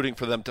are rooting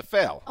for them to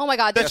fail. Oh my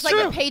God, that's That's like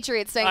true. the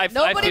Patriots saying I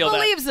nody feel that.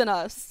 believes in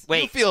us.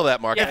 You feel that,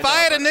 Mark. If I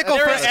had a nickel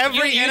for There is-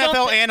 every you don't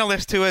NFL think-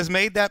 analyst who has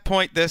made that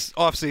point this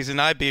offseason,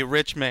 I'd be a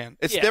rich man.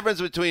 It's Yeah. the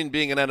difference between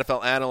being an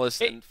NFL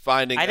analyst and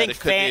finding I that think it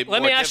could be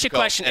Let more me ask you a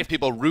difficult question. and If-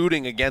 people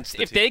rooting against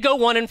the If team. they go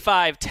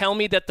 1-5, tell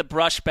me that the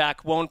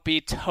brushback won't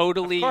be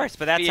totally. Of course,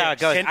 but that's how it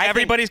fierce. goes. And I think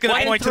everybody's going to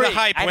 1 point and to the 3.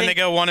 hype I when they think-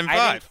 go 1 and I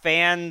 5. think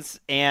fans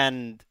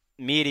and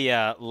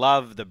media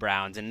love the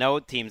Browns, and no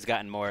team's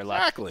gotten more love.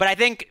 Exactly. But I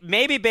think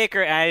maybe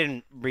Baker, I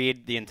didn't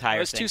read the entire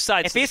There's thing. two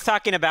sides If to he's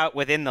talking about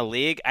within the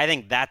league, I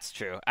think that's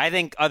true. I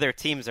think other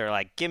teams are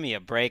like, give me a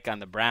break on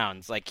the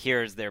Browns. Like,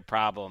 here's their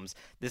problems.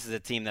 This is a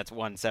team that's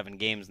won 7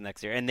 games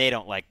next year, and they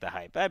don't like the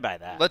hype. I buy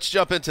that. Let's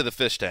jump into the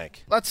fish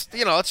tank. Let's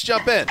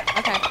jump in.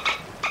 Okay.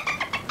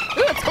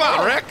 Come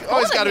on, Rick.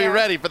 Always got to be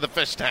ready for the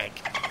fish tank.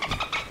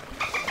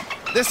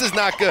 This is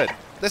not good.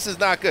 This is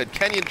not good.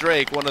 Kenyon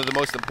Drake, one of the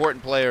most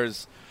important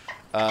players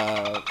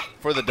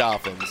for the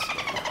Dolphins.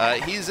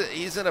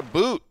 He's in a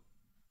boot,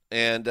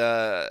 and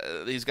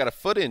he's got a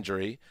foot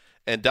injury.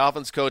 And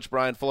Dolphins coach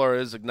Brian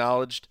Flores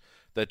acknowledged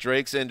that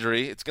Drake's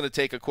injury, it's going to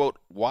take a, quote,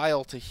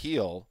 while to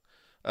heal.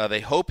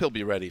 They hope he'll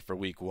be ready for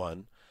week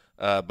 1.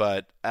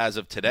 But as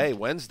of today,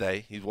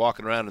 Wednesday, he's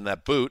walking around in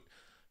that boot.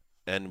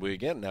 And we're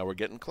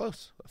getting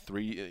close.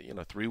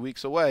 3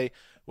 weeks away.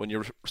 When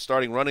your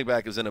starting running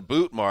back is in a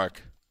boot,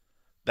 Mark,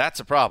 that's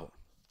a problem.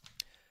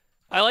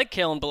 I like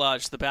Kalen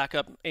Ballage, the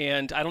backup,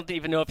 and I don't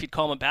even know if you'd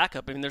call him a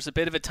backup. I mean, there's a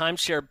bit of a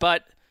timeshare,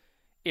 but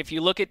if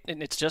you look at,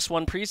 and it's just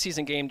one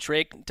preseason game,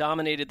 Drake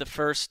dominated the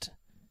first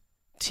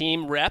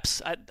team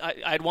reps.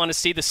 I'd want to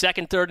see the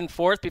second, third, and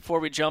fourth before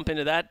we jump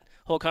into that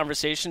whole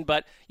conversation,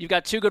 but you've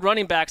got 2 good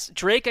running backs.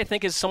 Drake, I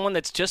think, is someone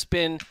that's just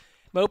been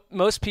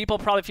most people,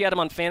 probably if you had him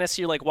on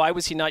fantasy, you're like, why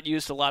was he not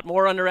used a lot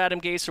more under Adam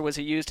Gase, or was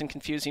he used in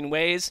confusing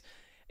ways?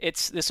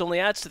 This only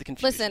adds to the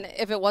confusion. Listen,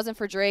 if it wasn't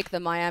for Drake,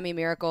 the Miami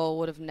Miracle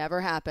would have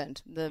never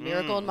happened. The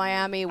Miracle in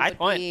Miami would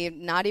be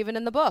not even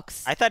in the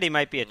books. I thought he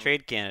might be a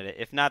trade candidate,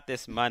 if not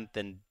this month,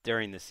 then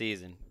during the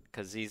season,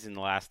 because he's in the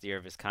last year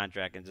of his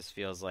contract and just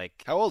feels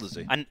like. How old is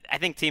he? I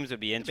think teams would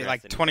be interested.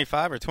 Like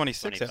 25 or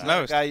 26 at Not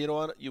a most. guy you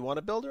want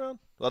to build around?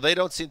 Well, they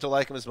don't seem to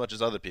like him as much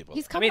as other people.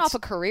 He's coming off a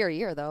career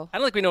year, though. I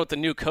don't think we know what the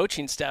new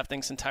coaching staff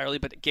thinks entirely,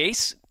 but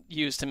Gase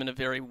used him in a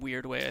very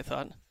weird way, I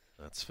thought.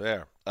 That's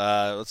fair.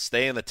 Let's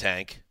stay in the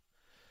tank.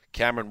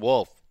 Cameron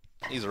Wolfe,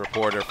 he's a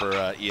reporter for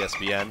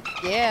ESPN.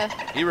 Yeah.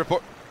 He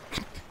report.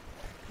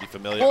 You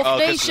familiar? Wolf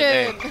This is the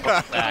Nation. name.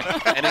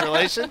 Wolfpack. Any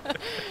relation?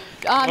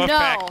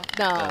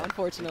 No,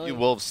 unfortunately. You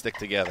wolves stick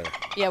together.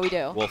 Yeah, we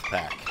do.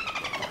 Wolfpack.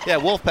 Yeah,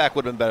 Wolfpack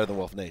would have been better than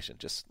Wolf Nation.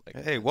 Just like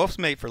Hey, Wolf's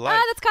mate for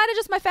life. That's kind of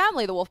just my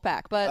family, the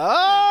Wolfpack. But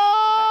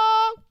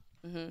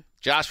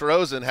Josh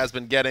Rosen has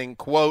been getting,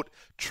 quote,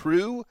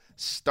 true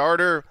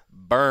starter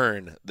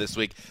burn this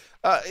week.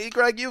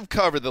 Greg, you've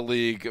covered the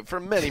league for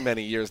many,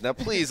 many years now.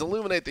 Please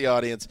illuminate the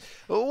audience.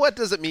 What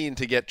does it mean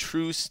to get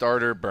true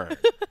starter burn?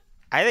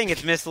 I think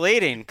it's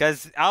misleading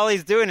because all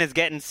he's doing is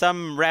getting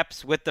some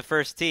reps with the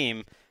first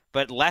team,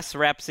 but less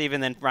reps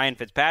even than Ryan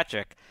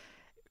Fitzpatrick.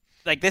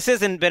 Like, this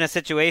hasn't been a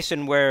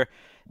situation where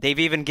they've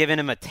even given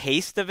him a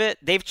taste of it.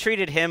 They've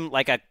treated him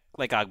like a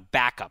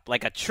backup,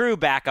 like a true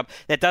backup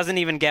that doesn't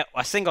even get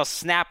a single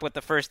snap with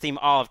the first team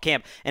all of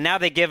camp. And now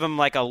they give him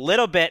like a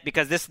little bit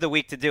because this is the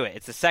week to do it.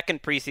 It's the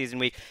second preseason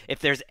week. If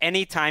there's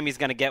any time he's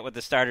going to get with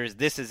the starters,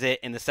 this is it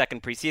in the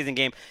second preseason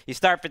game. You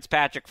start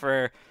Fitzpatrick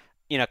for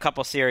a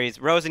couple series.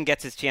 Rosen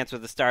gets his chance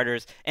with the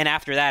starters. And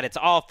after that, it's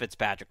all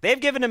Fitzpatrick. They've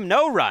given him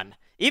no run.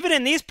 Even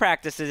in these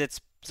practices, it's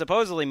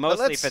supposedly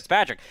mostly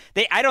Fitzpatrick.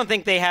 I don't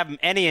think they have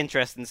any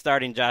interest in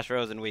starting Josh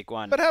Rosen week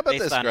 1. But how about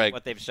based this, on Greg?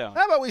 what they've shown.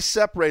 How about we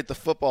separate the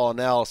football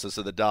analysis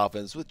of the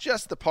Dolphins with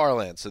just the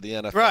parlance of the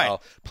NFL? Right.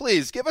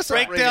 Please give us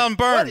Break a rating. down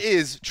burn. What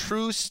is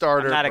true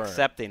starter I'm not burn?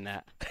 accepting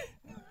that.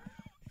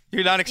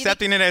 You're not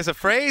accepting it as a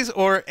phrase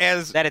or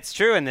as that it's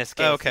true in this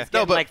case. Okay. He's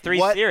getting like 3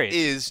 what series.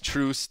 is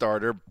true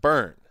starter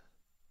burn?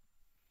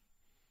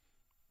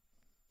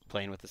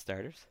 Playing with the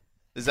starters.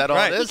 Is that all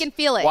Right. it is? he can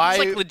feel it. Why?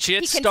 It's like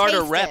legit He can starter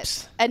taste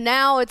reps. it. And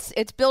now it's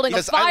building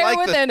Because a fire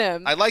within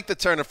him. I like the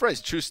turn of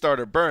phrase, true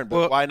starter burn, but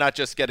Well- why not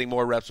just getting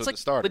more reps It's with like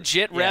the starters?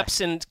 legit Yeah.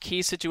 reps in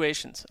key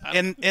situations.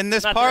 in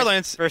this Not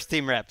parlance, First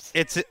team reps.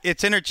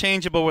 it's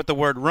interchangeable with the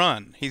word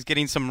run. He's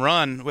getting some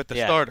run with the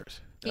Yeah. starters.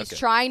 He's Okay.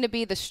 trying to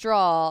be the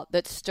straw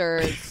that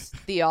stirs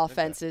the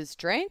offense's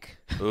drink.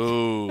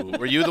 Ooh,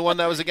 were you the one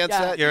that was against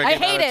that? You're I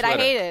against hate it. on I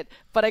Twitter. hate it.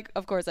 But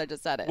of course, I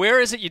just said it. Where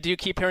is it you do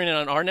keep hearing it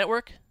on our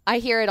network? I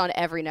hear it on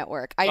every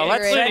network. I Well, hear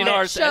let's it send on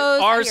ours-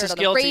 shows. ours I hear is it on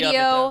the guilty of it,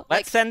 radio. though.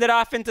 Let's send it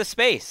off into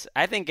space.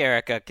 I think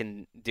Erica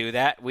can do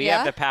that. We Yeah?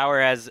 have the power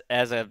as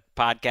a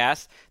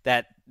podcast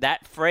that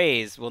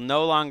phrase will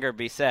no longer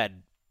be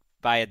said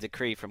by a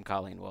decree from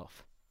Colleen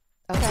Wolfe.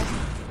 Okay.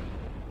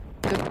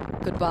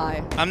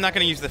 Goodbye. I'm not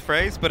going to use the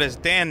phrase, but as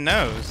Dan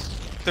knows,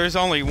 there's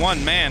only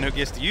one man who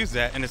gets to use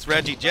that, and it's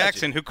Reggie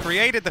Jackson, who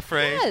created the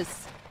phrase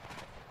Yes.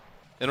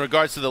 In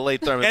regards to the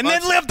late Thurman and then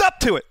Munson, lived up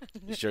to it.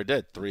 he sure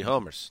did. 3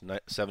 homers,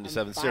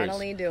 77 series.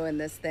 Finally doing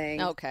this thing.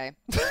 Okay.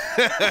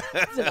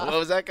 What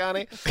was that,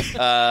 Connie?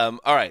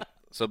 All right.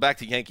 So back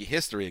to Yankee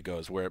history it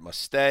goes, where it must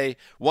stay.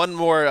 One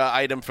more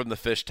item from the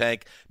fish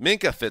tank.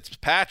 Minkah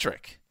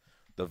Fitzpatrick,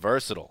 the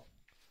versatile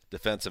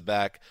defensive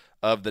back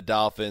of the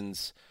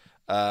Dolphins.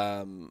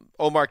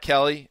 Omar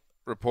Kelly,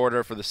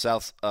 reporter for the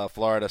South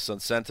Florida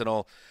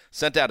Sun-Sentinel,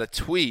 sent out a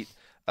tweet.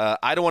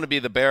 I don't want to be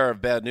the bearer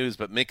of bad news,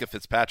 but Minkah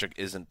Fitzpatrick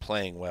isn't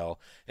playing well.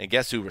 And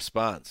guess who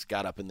responds?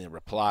 Got up in the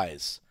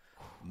replies.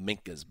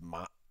 Minkah's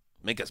mom.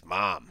 Minka's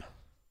mom.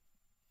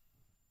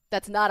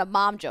 That's not a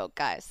mom joke,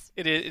 guys.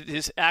 It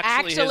is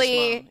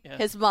actually his mom.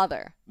 His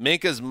mother.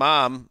 Minka's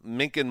mom,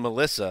 Minka and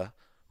Melissa,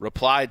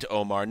 replied to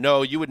Omar,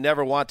 "No, you would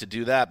never want to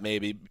do that,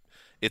 maybe.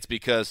 It's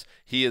because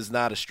he is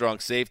not a strong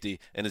safety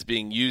and is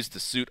being used to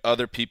suit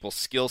other people's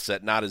skill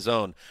set, not his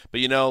own. But,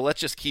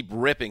 let's just keep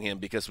ripping him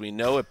because we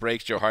know it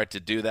breaks your heart to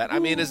do that." I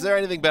mean, is there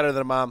anything better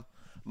than a mom?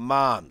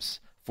 Moms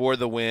for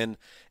the win.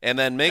 And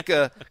then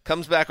Minka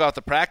comes back off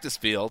the practice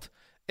field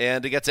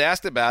and gets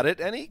asked about it,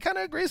 and he kind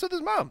of agrees with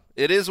his mom.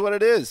 "It is what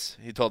it is,"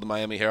 he told the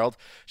Miami Herald.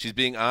 "She's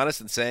being honest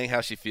and saying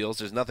how she feels.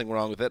 There's nothing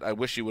wrong with it. I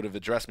wish she would have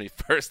addressed me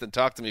first and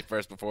talked to me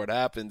first before it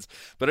happens.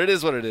 But it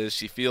is what it is.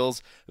 She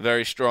feels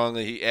very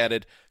strongly." He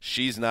added,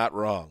 "She's not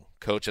wrong.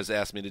 Coach has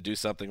asked me to do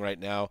something right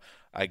now.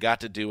 I got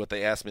to do what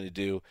they asked me to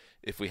do.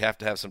 If we have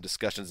to have some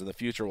discussions in the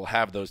future, we'll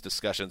have those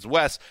discussions."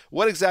 Wes,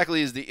 what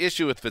exactly is the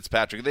issue with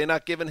Fitzpatrick? Are they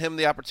not giving him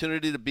the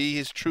opportunity to be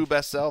his true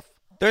best self?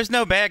 There's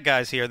no bad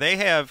guys here. They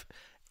have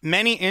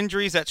many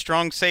injuries at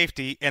strong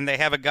safety, and they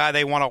have a guy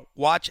they want to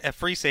watch at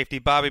free safety,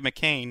 Bobby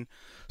McCain.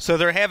 So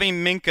they're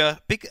having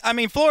Minka. I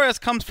mean, Flores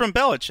comes from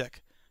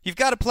Belichick. You've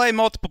got to play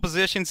multiple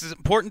positions. It's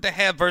important to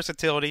have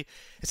versatility.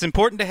 It's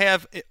important to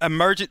have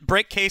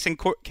break case in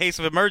case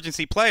of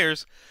emergency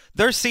players.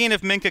 They're seeing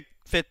if Minka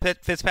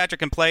Fitzpatrick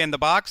can play in the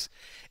box,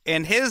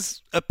 and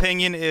his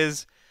opinion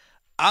is,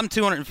 "I'm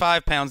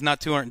 205 pounds, not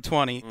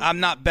 220.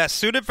 I'm not best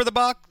suited for the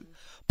box,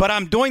 but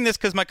I'm doing this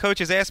because my coach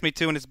has asked me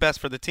to, and it's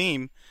best for the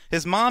team."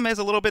 His mom has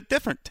a little bit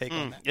different take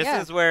on that.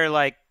 This is where,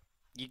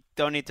 you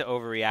don't need to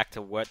overreact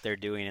to what they're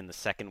doing in the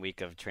second week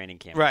of training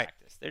camp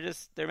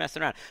practice. They're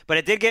messing around. But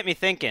it did get me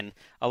thinking,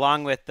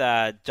 along with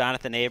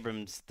Jonathan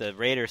Abrams, the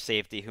Raiders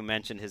safety, who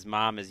mentioned his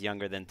mom is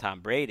younger than Tom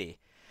Brady.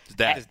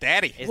 His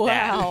daddy.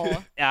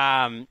 Wow.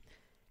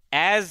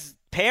 As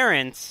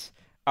parents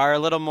are a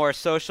little more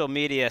social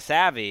media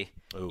savvy,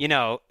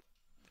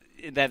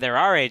 that they're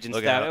our age and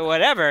stuff,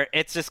 whatever,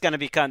 it's just going to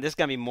become, there's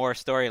going to be more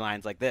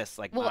storylines like this,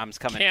 mom's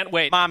coming. Can't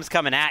wait. Mom's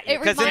coming at you.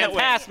 Because in the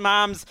past,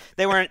 moms,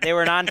 they weren't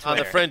on Twitter. On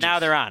the fringes. Now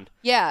they're on.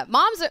 Yeah,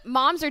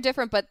 moms are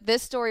different, but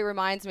this story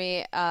reminds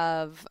me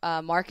of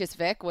Marcus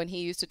Vick when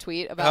he used to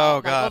tweet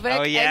about Michael Vick.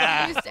 Oh,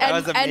 yeah. That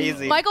was amazing.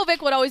 And Michael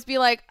Vick would always be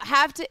like,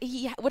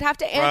 he would have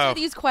to answer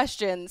these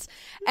questions.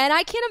 And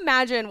I can't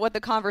imagine what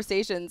the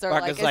conversations are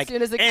Marcus as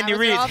soon as the Andy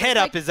cameras Reid's are off. head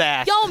up his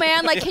ass. Yo,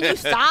 man, can you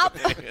stop?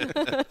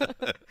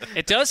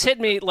 It does hit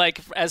me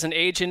as an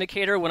age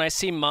indicator when I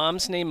see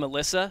moms named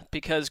Melissa,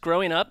 because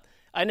growing up,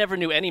 I never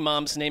knew any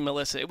moms named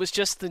Melissa. It was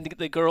just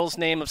the girl's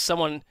name of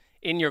someone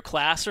in your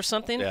class or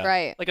something. Yeah.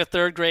 Right. Like a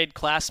third grade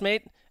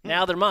classmate.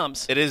 Now they're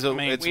moms. It is.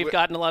 We've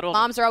gotten a lot older.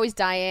 Moms are always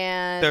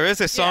Diane. There is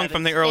a song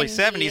from the early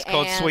Cindy, 70s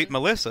called Ann. "Sweet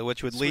Melissa,"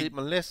 which would lead you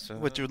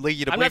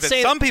to believe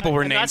that some people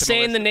were named. I'm not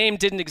saying the name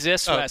didn't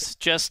exist, Oh. Wes.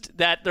 Just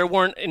that there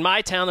weren't, in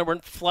my town, there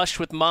weren't flush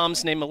with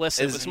moms named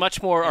Melissa. It was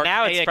much more archaic.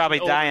 Now it's probably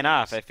and dying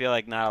older. off. I feel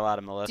like not a lot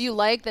of Melissa. Do you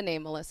like the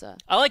name Melissa?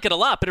 I like it a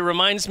lot, but it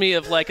reminds me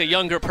of a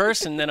younger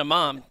person than a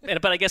mom.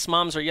 But I guess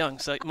moms are young,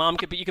 so you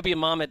could be a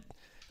mom at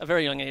a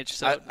very young age.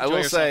 So I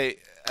will say,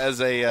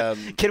 as a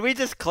can we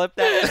just clip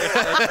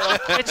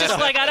that? it's just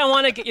I don't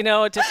want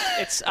to,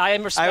 I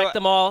respect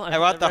them all. I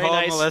want the They're whole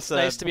very nice. Melissa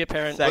Nice to be a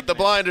parent. With the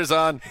blinders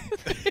on.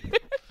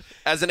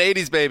 As an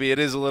 80s baby, it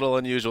is a little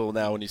unusual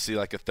now when you see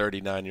a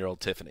 39-year-old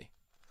Tiffany.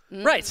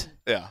 Right.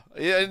 Yeah.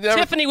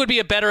 Tiffany would be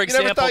a better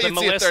example thought than you'd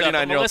see a Melissa.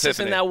 39-year-old Melissa's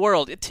Tiffany. in that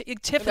world.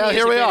 Tiffany is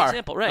here a we good are.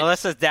 example. Right.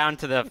 Melissa's down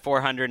to the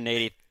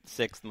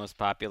 486th most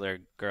popular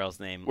girl's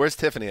name. Where's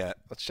Tiffany at?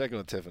 Let's check in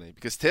with Tiffany,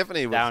 because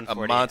Tiffany was Down a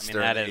 40.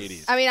 monster I mean, in the that 80s.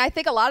 is- I mean, I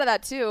think a lot of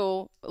that,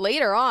 too,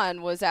 later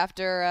on was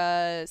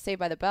after Saved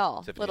by the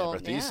Bell. Tiffany Amber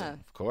Thiessen,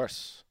 of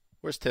course.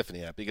 Where's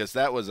Tiffany at? Because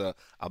that was a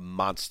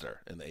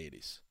monster in the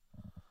 80s.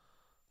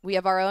 We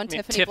have our own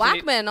Tiffany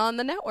Blackman on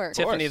the network.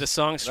 Tiffany, the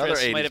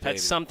songstress, might have had baby.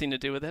 something to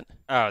do with it.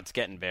 Oh, it's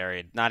getting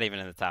buried. Not even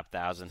in the top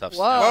 1,000.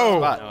 Whoa.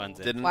 No one's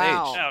in. Didn't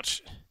Wow. age.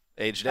 Ouch.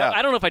 Aged out.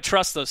 I don't know if I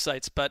trust those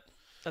sites, but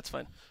that's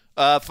fine.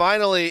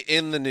 Finally,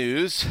 in the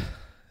news.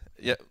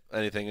 Yeah.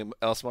 Anything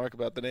else, Mark,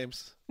 about the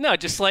names? No,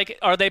 just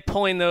are they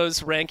pulling those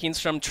rankings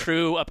from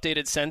true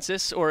updated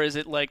census, or is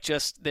it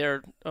just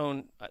their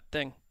own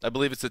thing? I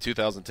believe it's the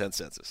 2010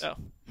 census. Oh,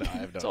 no, I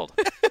have no. It's old.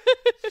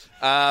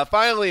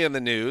 Finally, in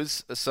the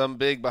news, some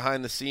big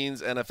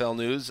behind-the-scenes NFL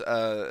news.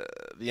 The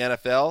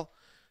NFL,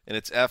 in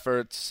its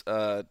efforts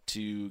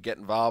to get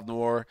involved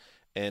more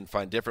and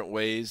find different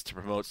ways to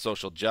promote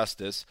social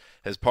justice,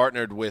 has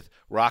partnered with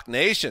Rock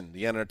Nation,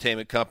 the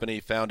entertainment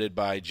company founded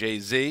by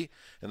Jay-Z,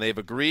 and they've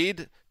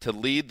agreed to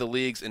lead the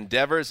league's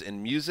endeavors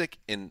in music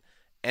and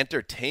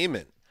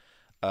entertainment.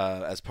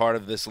 As part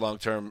of this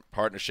long-term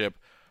partnership,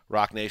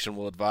 Rock Nation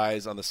will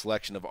advise on the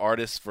selection of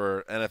artists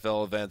for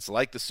NFL events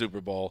like the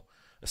Super Bowl,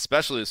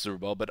 especially the Super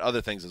Bowl, but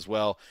other things as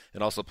well,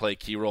 and also play a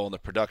key role in the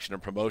production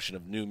and promotion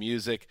of new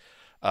music.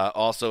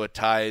 Also, it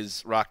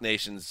ties Rock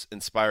Nation's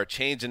Inspire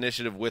Change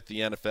initiative with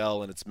the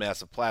NFL and its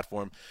massive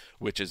platform,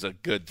 which is a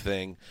good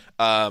thing.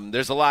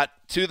 There's a lot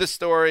to the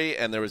story,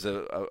 and there was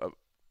a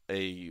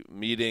a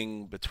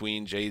meeting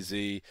between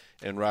Jay-Z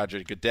and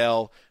Roger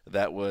Goodell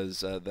that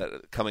was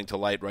coming to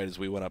light right as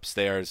we went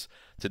upstairs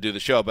to do the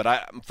show.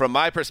 But from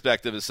my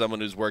perspective, as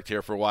someone who's worked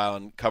here for a while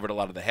and covered a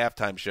lot of the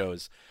halftime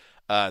shows,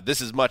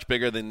 this is much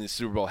bigger than the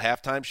Super Bowl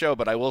halftime show.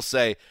 But I will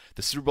say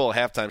the Super Bowl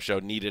halftime show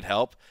needed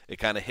help. It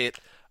kind of hit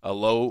a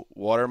low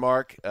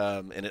watermark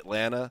in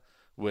Atlanta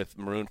with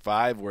Maroon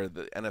 5, where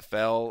the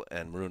NFL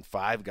and Maroon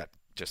 5 got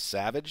just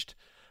savaged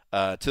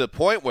to the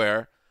point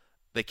where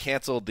they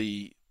canceled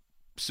the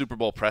Super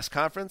Bowl press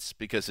conference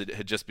because it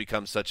had just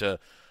become such a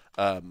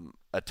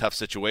tough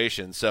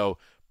situation. So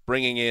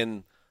bringing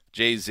in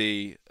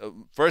Jay-Z,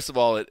 first of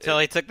all, until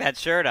he took that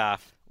shirt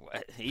off.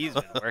 He's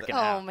been working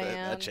out. Oh,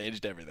 man. That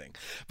changed everything.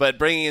 But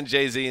bringing in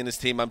Jay-Z and his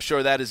team, I'm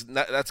sure that's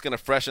going to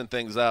freshen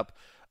things up.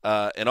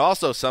 And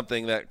also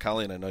something that,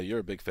 Colleen, I know you're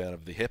a big fan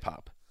of the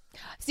hip-hop.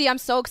 See, I'm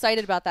so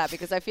excited about that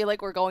because I feel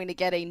like we're going to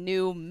get a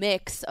new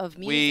mix of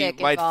music.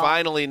 We might involved.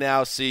 finally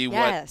now see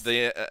Yes. what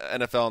the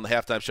NFL and the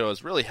halftime show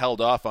has really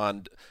held off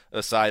on,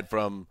 aside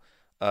from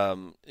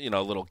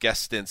little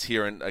guest stints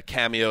here, and a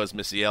cameo as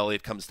Missy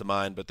Elliott comes to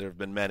mind, but there have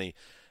been many,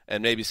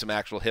 and maybe some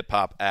actual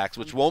hip-hop acts,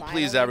 which won't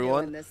please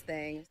everyone. Doing this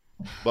thing.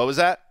 What was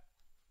that?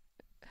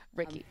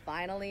 Ricky. I'm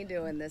finally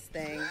doing this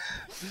thing.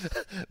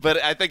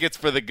 But I think it's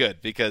for the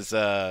good because what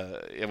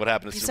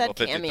happened to You Super Bowl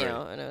said 53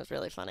 cameo, and it was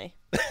really funny.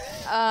 Oh,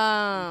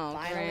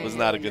 Finally was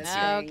not a doing good this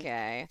scene. thing.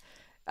 okay.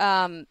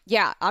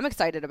 Yeah, I'm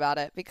excited about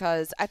it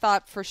because I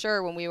thought for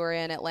sure when we were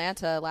in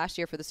Atlanta last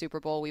year for the Super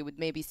Bowl, we would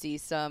maybe see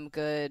some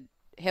good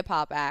hip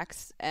hop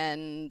acts.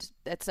 And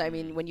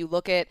when you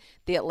look at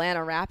the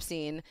Atlanta rap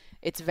scene,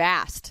 it's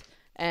vast.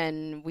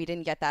 And we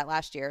didn't get that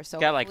last year. So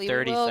Got like hopefully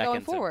we 30 will going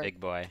seconds of forward. Big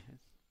Boy.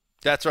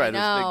 That's right. It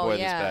was Big No, Boy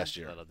yeah. this past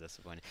year. A little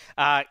disappointing.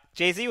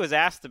 Jay-Z was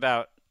asked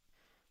about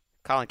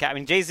Colin Kaepernick. I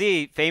mean,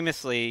 Jay-Z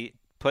famously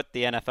put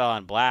the NFL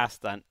on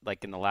blast on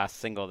in the last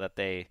single that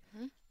they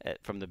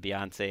from the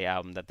Beyonce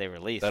album that they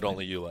released. That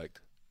only you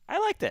liked. I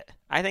liked it.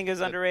 I think it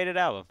was an underrated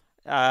album.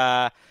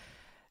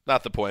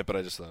 Not the point, but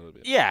I just thought it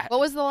would be. Yeah. What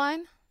was the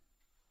line?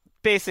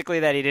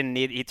 Basically that he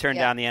turned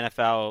Yeah. down the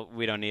NFL.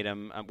 We don't need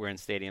him. We're in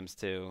stadiums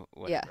too.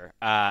 Yeah.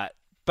 Whatever.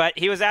 But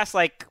he was asked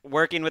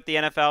working with the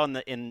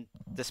NFL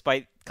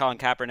despite Colin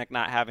Kaepernick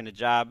not having a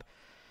job,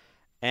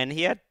 and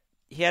he had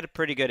a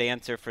pretty good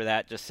answer for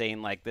that. Just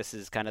saying this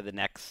is kind of the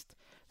next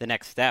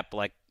step.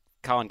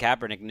 Colin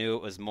Kaepernick knew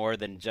it was more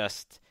than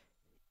just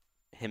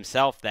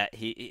himself. That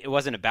it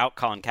wasn't about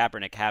Colin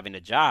Kaepernick having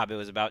a job. It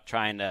was about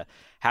trying to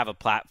have a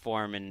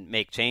platform and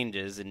make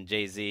changes. And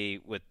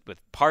Jay-Z with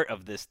part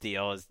of this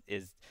deal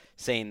is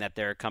saying that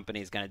their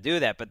company is going to do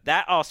that. But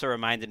that also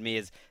reminded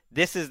me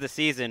this is the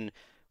season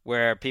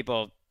where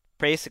people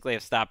basically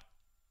have stopped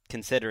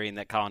considering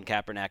that Colin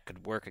Kaepernick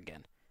could work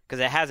again because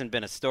it hasn't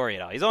been a story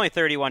at all. He's only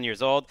 31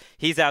 years old.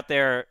 He's out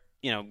there,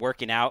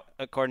 working out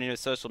according to his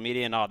social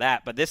media and all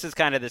that. But this is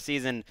kind of the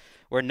season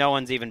where no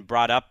one's even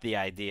brought up the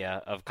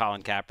idea of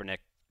Colin Kaepernick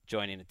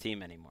joining a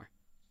team anymore.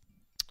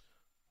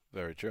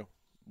 Very true.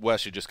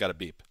 Wes, you just got a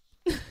beep.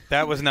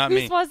 That was not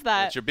me. Whose was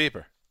that? That's your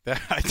beeper.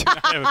 I do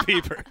not have a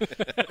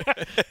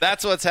beeper.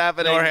 That's what's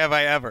happening. Nor have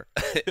I ever.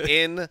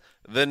 In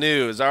the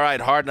news. All right,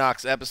 Hard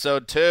Knocks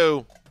Episode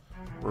 2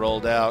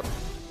 rolled out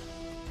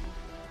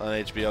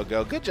on HBO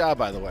Go. Good job,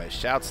 by the way.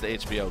 Shouts to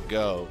HBO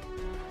Go.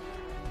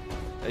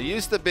 It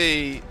used to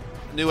be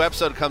new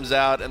episode comes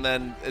out, and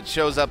then it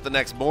shows up the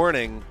next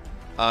morning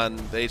on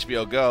the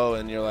HBO Go,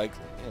 and you're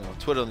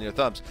twiddling your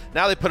thumbs.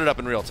 Now they put it up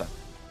in real time.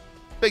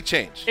 Big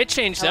change. It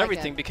changed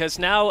everything because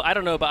now I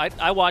don't know, but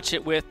I watch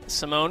it with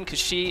Simone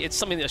because it's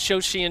something a show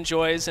she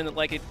enjoys, and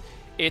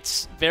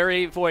it's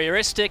very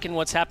voyeuristic in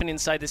what's happening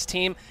inside this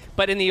team.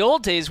 But in the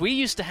old days, we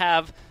used to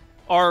have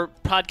our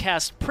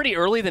podcast pretty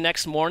early the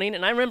next morning,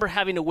 and I remember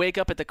having to wake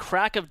up at the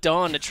crack of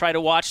dawn to try to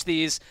watch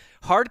these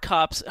Hard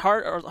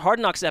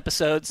Knocks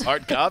episodes.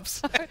 Hard Cops?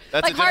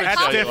 That's a different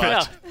That's show. different. You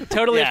watch. Yeah,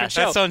 totally different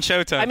show. That's on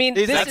Showtime. I mean,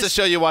 That's a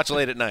show you watch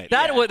late at night.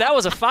 That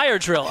was a fire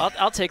drill.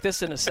 I'll take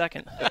this in a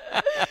second.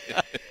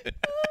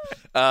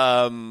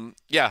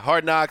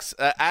 Hard Knocks.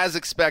 As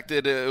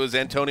expected, it was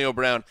Antonio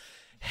Brown.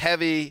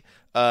 Heavy.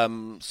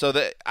 So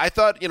that I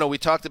thought, we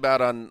talked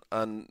about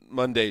on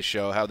Monday's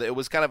show how it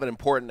was kind of an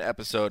important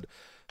episode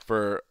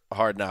for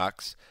Hard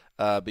Knocks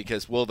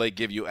because will they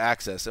give you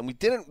access? And we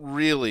didn't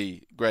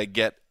really, Greg,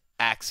 get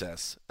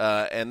access.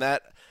 And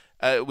that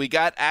we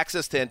got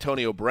access to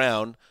Antonio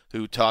Brown,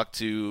 who talked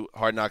to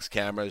Hard Knocks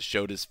cameras,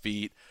 showed his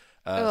feet.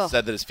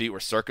 Said that his feet were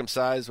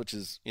circumcised, which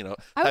is,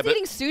 I was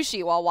eating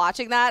sushi while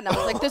watching that, and I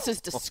was like, this is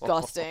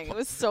disgusting. It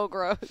was so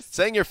gross.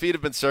 Saying your feet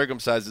have been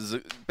circumcised is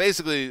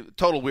basically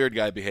total weird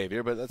guy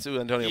behavior, but that's who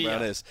Antonio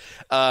Brown is.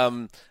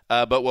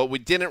 But what we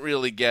didn't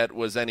really get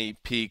was any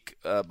peek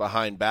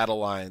behind battle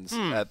lines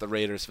at the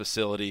Raiders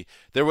facility.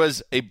 There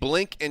was a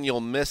blink and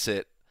you'll miss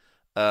it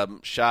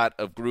shot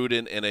of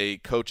Gruden in a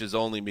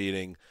coaches-only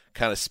meeting,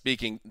 kind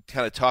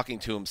of talking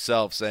to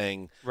himself,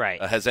 saying,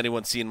 right. Has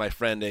anyone seen my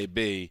friend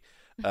AB?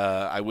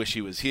 I wish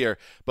he was here.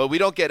 But we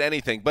don't get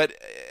anything. But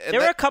there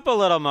were a couple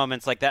little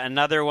moments like that.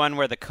 Another one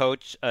where the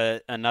coach,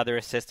 another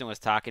assistant was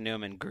talking to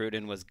him, and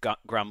Gruden was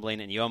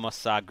grumbling, and you almost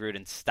saw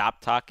Gruden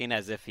stop talking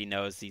as if he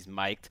knows he's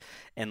mic'd.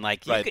 And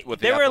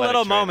there were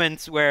little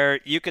moments where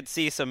you could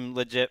see some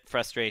legit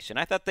frustration.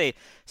 I thought they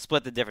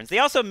split the difference. They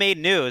also made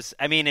news.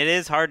 I mean, it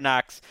is Hard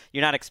Knocks.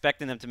 You're not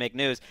expecting them to make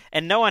news.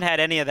 And no one had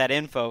any of that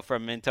info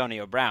from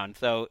Antonio Brown.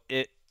 So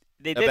they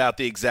did. About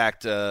the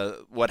exact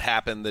what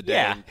happened the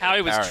day in how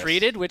he was Paris.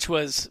 treated, which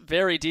was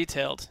very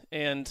detailed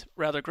and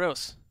rather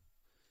gross.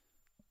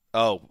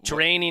 Oh,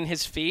 draining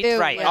his feet. Ew,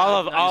 right, yeah.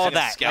 all of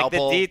that. Like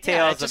the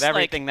details of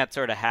everything that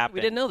sort of happened.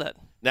 We didn't know that.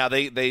 Now,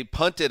 they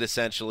punted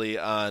essentially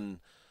on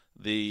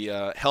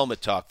the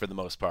helmet talk for the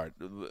most part.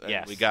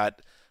 Yes. We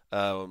got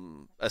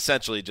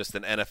essentially just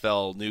an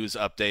NFL news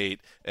update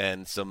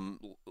and some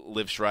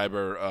Liv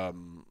Schreiber,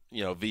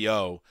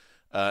 VO,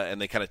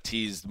 and they kind of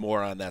teased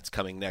more on that's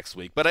coming next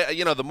week. But,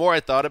 the more I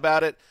thought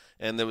about it,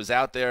 and it was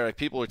out there,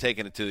 people were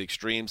taking it to the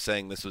extreme,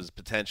 saying this was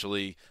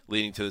potentially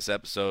leading to this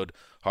episode,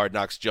 Hard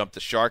Knocks jump the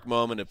shark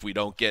moment if we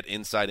don't get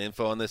inside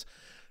info on this.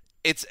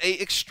 It's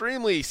a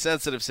extremely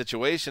sensitive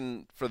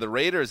situation for the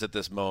Raiders at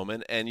this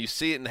moment, and you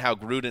see it in how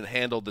Gruden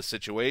handled the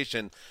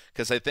situation,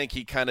 because I think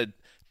he kind of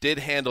did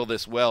handle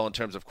this well in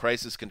terms of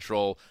crisis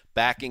control,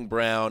 backing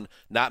Brown,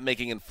 not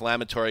making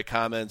inflammatory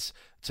comments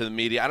to the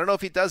media. I don't know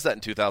if he does that in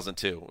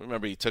 2002.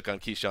 Remember, he took on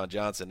Keyshawn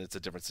Johnson. It's a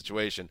different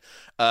situation.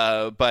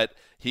 But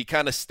he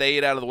kind of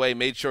stayed out of the way,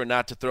 made sure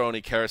not to throw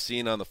any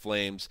kerosene on the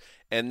flames.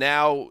 And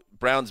now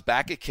Brown's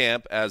back at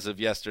camp as of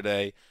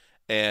yesterday,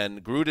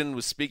 and Gruden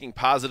was speaking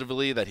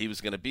positively that he was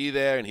going to be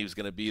there and he was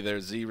going to be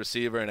their Z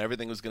receiver and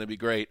everything was going to be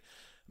great.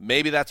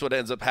 Maybe that's what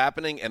ends up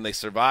happening, and they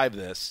survive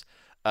this.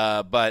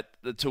 But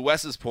to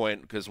Wes's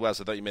point, because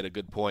Wes, I thought you made a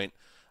good point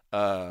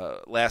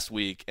last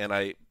week, and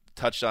I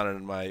touched on it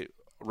in my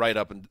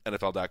write-up in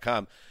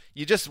NFL.com,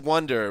 you just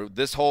wonder,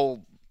 this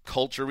whole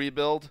culture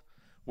rebuild,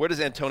 where does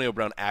Antonio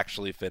Brown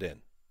actually fit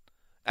in?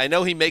 I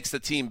know he makes the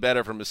team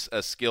better from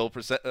a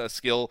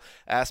skill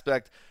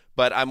aspect,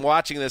 but I'm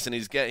watching this, and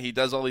he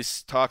does all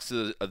these talks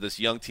to this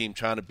young team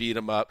trying to beat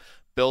him up,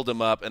 build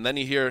him up, and then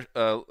you hear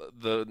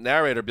the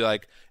narrator be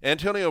like,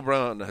 Antonio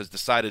Brown has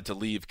decided to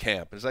leave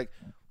camp. It's like,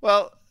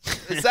 well,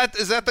 is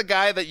that the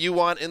guy that you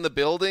want in the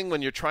building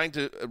when you're trying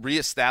to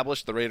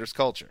reestablish the Raiders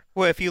culture?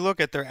 Well, if you look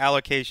at their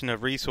allocation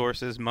of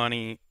resources,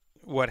 money,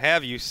 what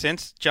have you,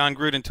 since John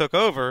Gruden took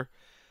over,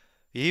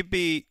 you'd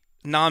be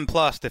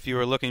nonplussed if you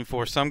were looking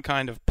for some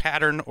kind of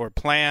pattern or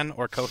plan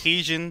or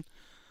cohesion.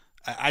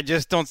 I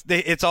just don't –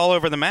 it's all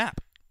over the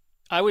map.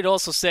 I would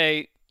also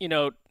say,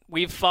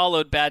 we've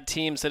followed bad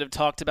teams that have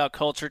talked about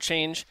culture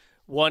change,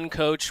 one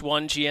coach,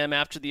 one GM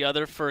after the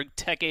other for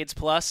decades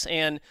plus,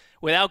 and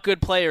without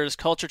good players,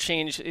 culture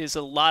change is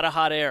a lot of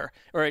hot air,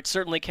 or it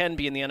certainly can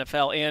be in the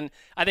NFL. And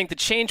I think the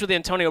change with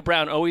Antonio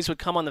Brown always would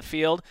come on the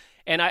field.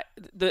 And I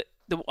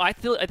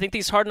think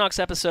these Hard Knocks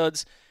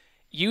episodes,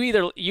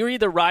 you're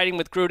either riding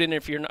with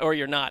Gruden or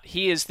you're not.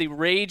 He is the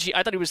raging.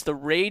 I thought he was the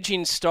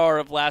raging star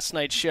of last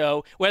night's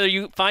show, whether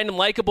you find him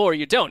likable or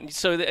you don't.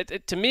 So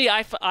to me,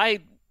 I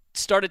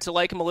started to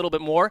like him a little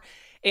bit more.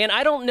 And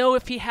I don't know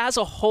if he has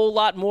a whole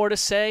lot more to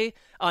say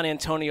on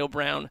Antonio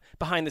Brown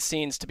behind the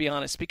scenes, to be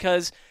honest,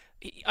 because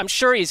I'm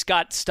sure he's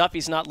got stuff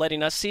he's not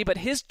letting us see, but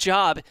his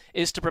job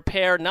is to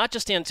prepare not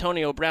just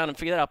Antonio Brown and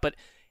figure that out, but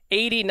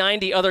 80,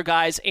 90 other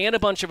guys and a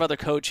bunch of other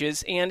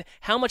coaches. And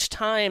how much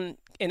time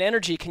and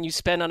energy can you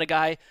spend on a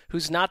guy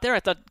who's not there? I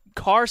thought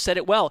Carr said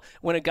it well.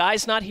 When a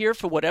guy's not here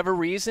for whatever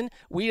reason,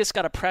 we just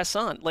got to press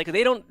on. Like,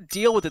 they don't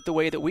deal with it the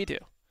way that we do.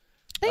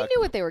 They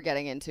knew what they were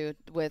getting into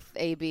with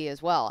AB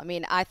as well. I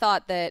mean, I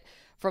thought that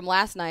from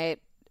last night,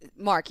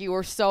 Mark, you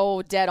were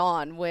so dead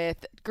on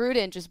with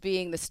Gruden just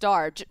being the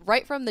star.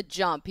 Right from the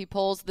jump, he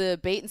pulls the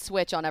bait and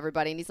switch on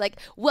everybody, and he's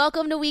like,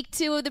 welcome to week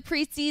 2 of the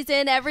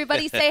preseason.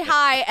 Everybody say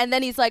hi. And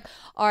then he's like,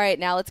 all right,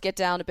 now let's get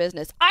down to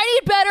business.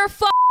 I need better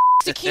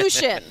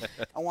execution.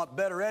 I want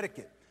better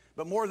etiquette.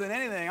 But more than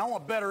anything, I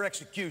want better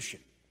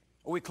execution.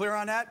 Are we clear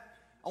on that?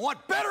 I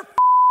want better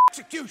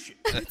execution.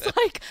 It's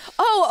like,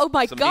 oh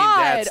my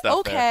God.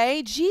 Okay,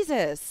 there.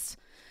 Jesus.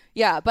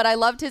 Yeah, but I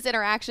loved his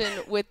interaction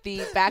with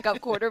the backup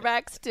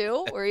quarterbacks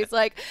too, where he's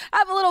like, I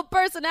have a little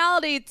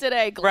personality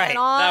today, Glenn. Right,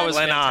 that was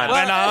Glenn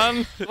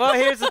on. Well,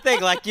 here's the thing,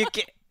 like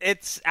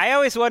I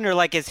always wonder,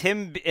 like, is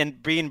him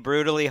being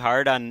brutally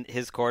hard on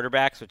his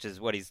quarterbacks, which is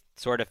what he's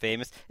sort of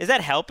famous, is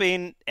that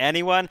helping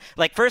anyone?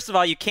 Like, first of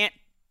all, you can't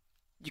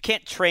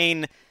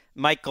train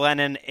Mike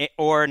Glennon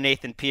or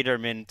Nathan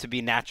Peterman to be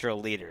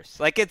natural leaders.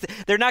 Like,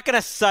 they're not going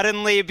to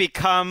suddenly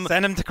become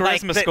send them to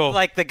charisma school,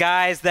 like the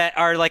guys that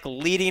are like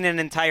leading an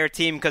entire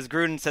team because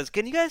Gruden says,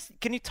 "Can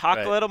you talk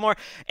a little more?"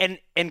 And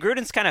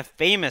Gruden's kind of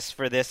famous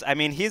for this. I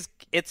mean,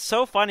 it's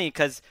so funny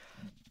because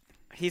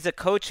he's a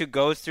coach who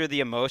goes through the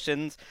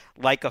emotions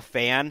like a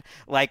fan.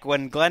 Like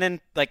when Glennon,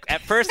 like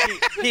at first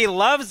he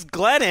loves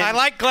Glennon. I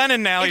like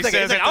Glennon now. He's like,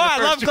 oh,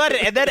 I love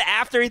Glennon. And then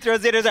after he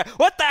throws it, he's like,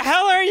 what the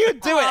hell are you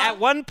doing? At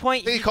one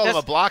point, he called him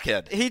a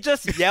blockhead. He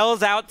just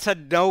yells out to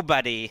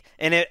nobody.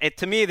 And it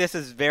to me, this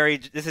is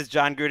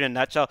John Gruden in a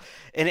nutshell.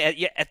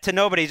 And to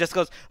nobody, he just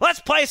goes, let's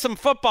play some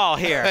football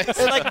here. It's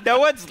like no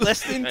one's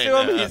listening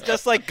to him. He's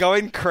just like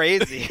going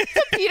crazy.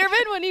 Peterman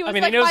when he was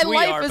he like, knows my we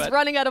life are, is but-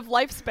 running out of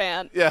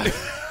lifespan. Yeah.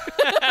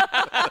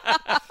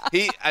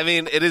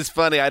 It is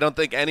funny. I don't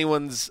think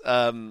anyone's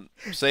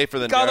safer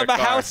than Call Derek him a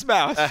Carr. house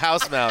mouse. A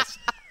house mouse.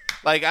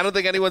 Like, I don't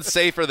think anyone's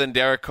safer than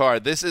Derek Carr.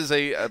 This is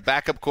a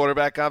backup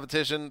quarterback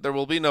competition. There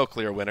will be no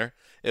clear winner.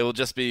 It will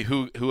just be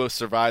who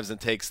survives and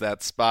takes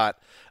that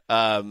spot.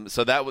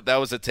 So that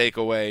was a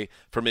takeaway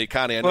for me.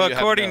 Connie, I know you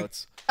have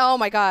notes. Oh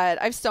my God,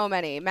 I have so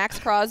many. Max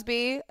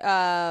Crosby,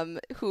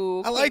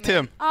 who I liked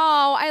him.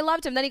 Oh, I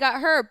loved him. Then he got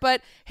hurt,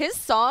 but his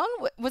song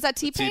was that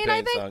T-Pain,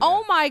 I think. Song,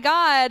 Oh my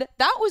God,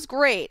 that was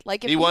great.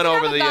 Like if He you won have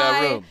over a the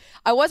guy, room.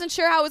 I wasn't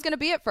sure how it was going to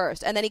be at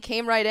first, and then he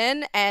came right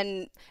in,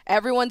 and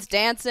everyone's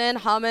dancing,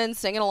 humming,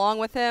 singing along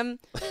with him.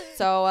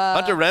 So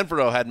Hunter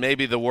Renfrow had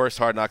maybe the worst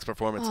Hard Knocks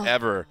performance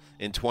ever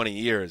in 20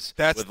 years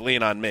with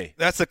Lean on Me.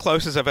 That's the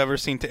closest I've ever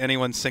seen to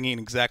anyone singing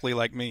exactly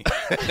like me.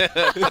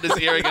 Put his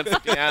ear against the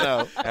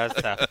piano. That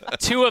was tough.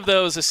 2 of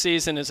those a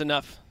season is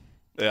enough.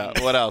 Yeah.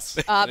 What else?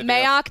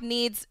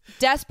 Mayock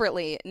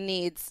desperately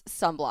needs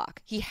sunblock.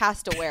 He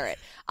has to wear it.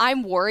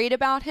 I'm worried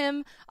about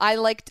him. I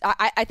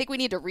think we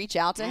need to reach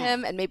out to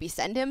him and maybe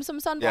send him some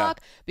sunblock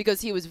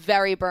because he was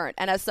very burnt.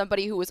 And as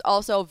somebody who was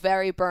also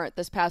very burnt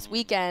this past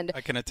weekend,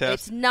 I can attest.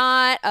 It's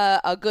not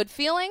a good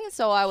feeling.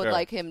 So I would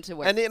like him to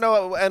wear. And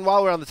and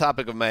while we're on the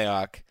topic of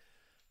Mayock,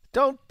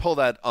 don't pull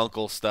that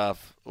uncle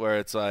stuff where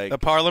it's like The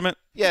Parliament?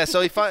 Yeah,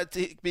 so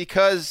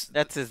because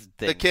that's his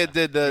thing. The kid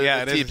did the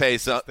it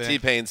is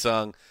T-Pain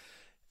song.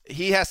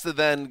 He has to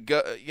then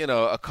go,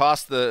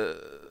 accost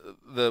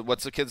the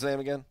what's the kid's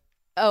name again?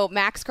 Oh,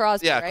 Max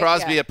Crosby. Yeah, right?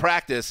 Crosby at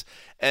practice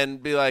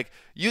and be like,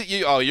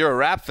 you're a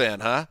rap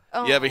fan, huh?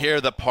 Oh. You ever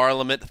hear the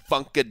Parliament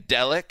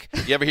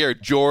Funkadelic? You ever hear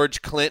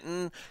George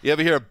Clinton? You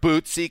ever hear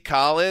Bootsy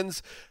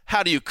Collins?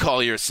 How do you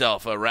call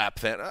yourself a rap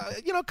fan?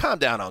 Calm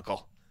down,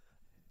 uncle.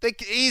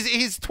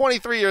 He's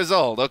 23 years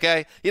old,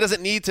 okay? He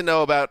doesn't need to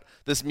know about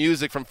this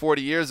music from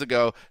 40 years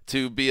ago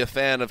to be a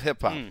fan of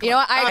hip-hop. You know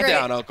what? I Calm agree.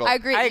 down, uncle. I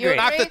agree. I You agree.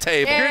 Knock the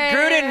table.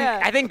 Gruden,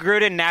 I think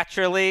Gruden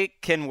naturally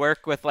can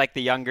work with like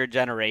the younger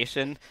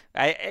generation.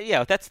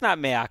 That's not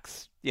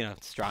Mayock's,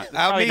 strong. It's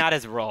probably not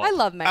his role. I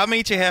love Max. I'll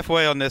meet you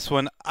halfway on this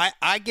one.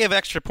 I give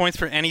extra points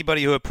for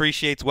anybody who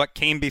appreciates what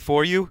came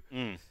before you.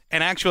 An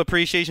actual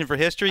appreciation for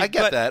history. I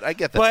get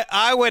that. But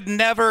I would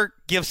never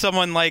give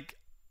someone like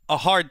a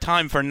hard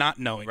time for not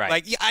knowing. Right.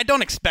 Like, I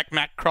don't expect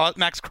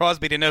Max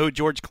Crosby to know who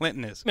George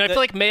Clinton is. I feel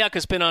like Mayock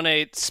has been on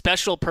a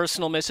special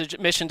personal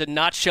mission to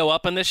not show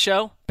up on this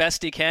show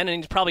best he can, and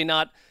he's probably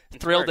not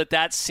thrilled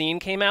that scene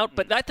came out.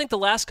 But I think the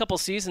last couple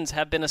seasons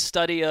have been a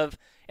study of,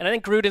 and I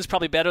think Gruden's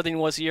probably better than he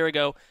was a year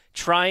ago,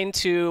 trying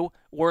to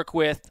work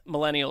with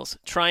millennials,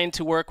 trying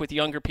to work with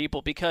younger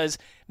people, because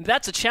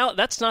that's a challenge.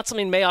 That's not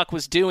something Mayock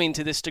was doing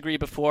to this degree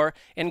before.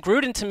 And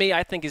Gruden, to me,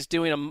 I think is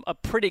doing a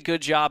pretty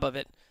good job of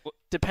it,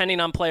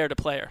 depending on player to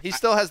player. He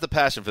still has the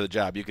passion for the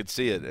job. You could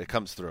see it. It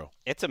comes through.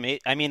 It's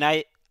amazing. I mean,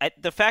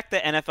 the fact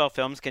that NFL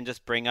Films can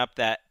just bring up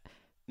that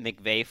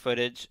McVay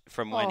footage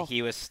from when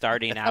he was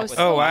starting out. With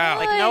wow.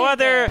 Like no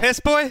other Piss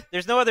boy?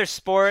 There's no other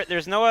sport.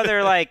 There's no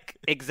other like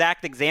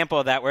exact example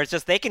of that where it's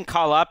just they can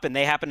call up and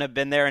they happen to have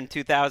been there in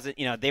 2000.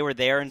 They were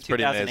there in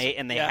 2008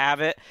 and they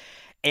have it.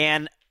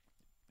 And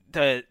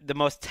the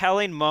most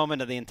telling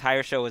moment of the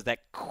entire show was that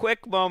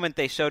quick moment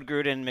they showed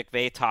Gruden and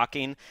McVay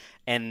talking,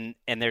 and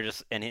they're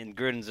just and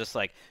Gruden's just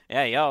like,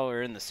 yeah, y'all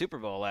were in the Super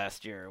Bowl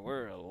last year.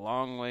 We're a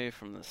long way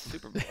from the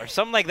Super Bowl or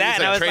something like that.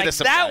 And I was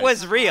like, that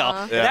was real.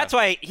 Yeah. That's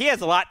why he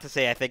has a lot to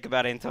say, I think,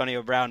 about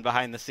Antonio Brown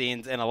behind the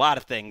scenes and a lot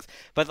of things.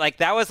 But like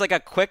that was like a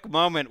quick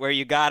moment where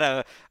you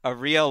got a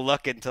real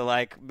look into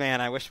like,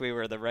 man, I wish we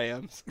were the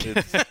Rams.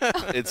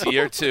 It's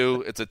year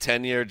 2. It's a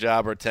 10-year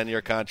job or a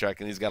 10-year contract,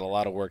 and he's got a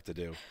lot of work to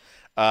do.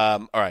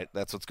 All right,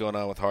 that's what's going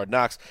on with Hard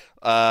Knocks.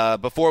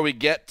 Before we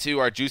get to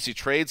our juicy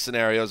trade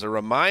scenarios, a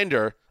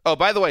reminder. Oh,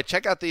 by the way,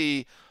 check out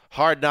the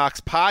Hard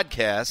Knocks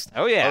podcast.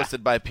 Oh, yeah.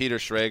 Hosted by Peter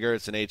Schrager.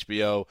 It's an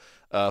HBO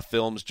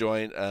Films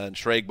joint, and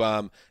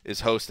Schragbom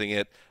is hosting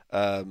it.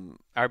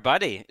 Our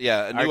buddy.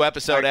 Yeah, a new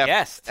episode our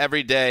guest.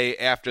 every day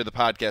after the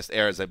podcast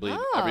airs, I believe,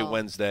 every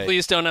Wednesday.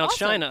 Please don't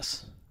outshine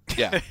us.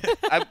 Yeah.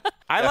 I'm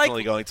I definitely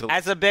like, going to.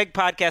 as a big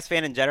podcast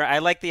fan in general, I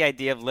like the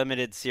idea of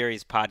limited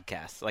series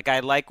podcasts. Like I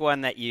like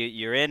one that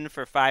you're in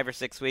for 5 or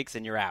 6 weeks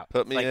and you're out.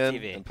 Put me like in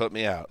TV. and put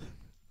me out.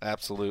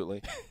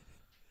 Absolutely.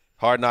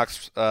 Hard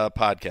Knocks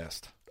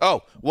podcast.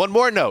 Oh, one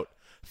more note.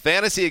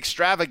 Fantasy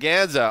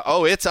Extravaganza.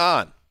 Oh, it's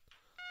on.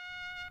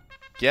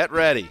 Get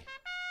ready.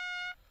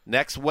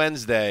 Next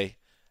Wednesday.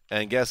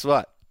 And guess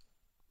what?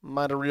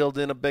 might have reeled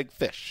in a big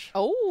fish.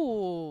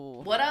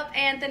 Oh. What up,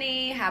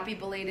 Anthony? Happy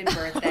belated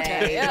birthday.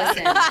 Okay.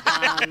 Listen,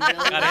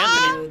 really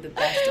Anthony. you the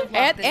best of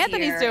luck this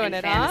Anthony's year doing in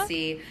it,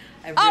 fantasy.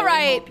 I really All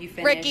right, hope you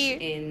finish Ricky.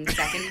 in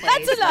second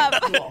place. That's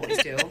enough. Like you always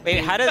do.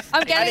 Wait, how does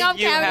I'm getting how off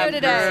do you camera have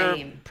today.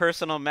 your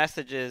personal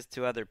messages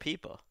to other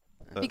people?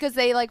 Because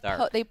they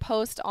Dark. they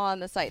post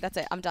on the site. That's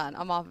it. I'm done.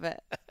 I'm off of it.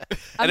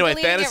 I'm Anyway, deleting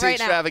it Fantasy right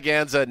now.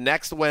 Extravaganza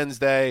next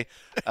Wednesday.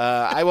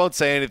 I won't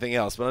say anything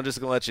else, but I'm just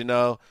going to let you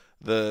know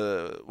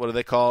what do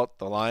they call it?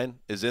 The line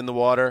is in the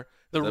water.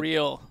 The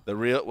reel. The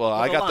reel. Well,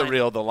 I the got the line.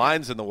 reel. The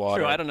line's in the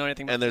water. True, I don't know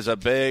anything about And there's a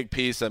big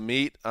piece of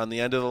meat on the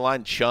end of the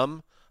line,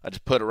 chum. I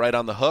just put it right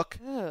on the hook.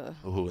 Ugh.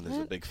 Ooh, and there's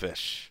a big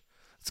fish.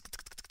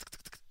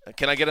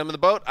 Can I get him in the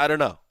boat? I don't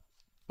know.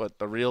 But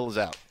the reel is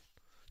out.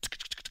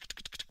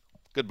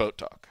 Good boat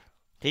talk.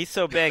 He's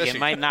so big, it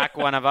might knock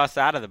one of us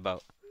out of the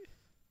boat.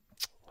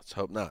 Let's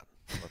hope not.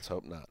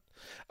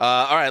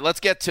 All right,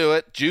 let's get to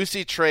it.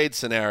 Juicy trade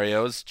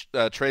scenarios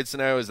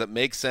that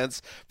make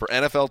sense for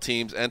NFL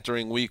teams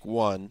entering Week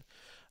 1.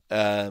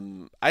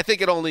 I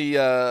think it only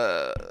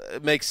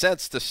makes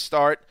sense to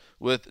start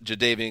with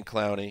Jadeveon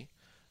Clowney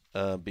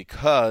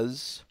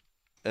because,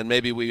 and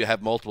maybe we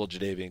have multiple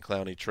Jadeveon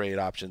Clowney trade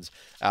options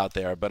out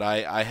there, but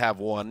I have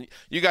one.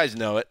 You guys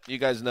know it. You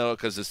guys know it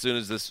because as soon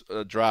as this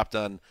dropped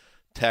on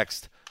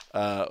text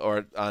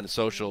or on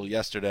social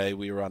yesterday,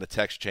 we were on a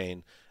text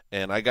chain,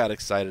 and I got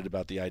excited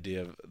about the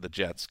idea of the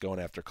Jets going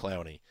after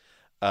Clowney.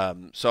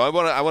 So I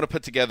want to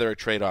put together a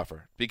trade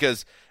offer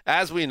because,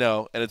 as we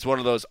know, and it's one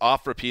of those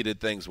oft-repeated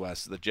things,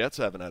 Wes, the Jets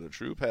haven't had a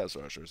true pass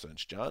rusher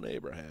since John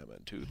Abraham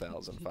in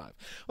 2005.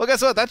 Well,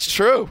 guess what? That's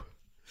true.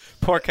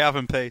 Poor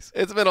Calvin Pace.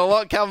 It's been a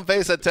long. Calvin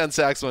Pace had 10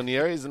 sacks one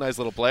year. He's a nice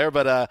little player,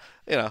 but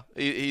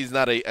he's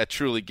not a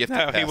truly gifted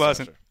pass rusher. No, he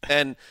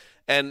wasn't.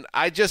 And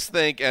I just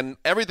think, and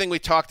everything we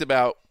talked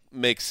about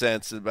makes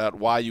sense about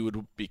why you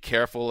would be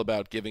careful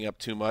about giving up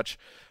too much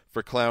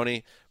for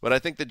Clowney. But I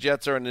think the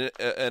Jets are in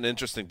an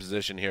interesting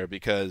position here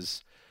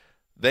because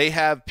they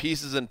have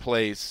pieces in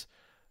place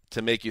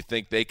to make you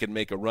think they can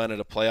make a run at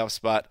a playoff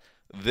spot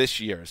this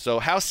year. So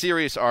how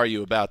serious are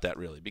you about that,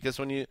 really? Because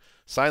when you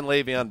sign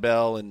Le'Veon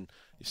Bell and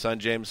you sign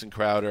Jamison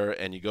Crowder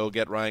and you go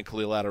get Ryan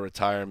Khalil out of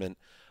retirement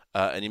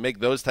and you make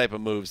those type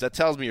of moves, that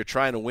tells me you're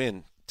trying to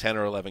win 10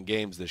 or 11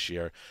 games this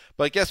year.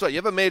 But guess what? You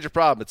have a major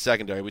problem at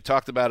secondary. We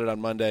talked about it on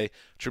Monday.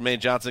 Tremaine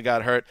Johnson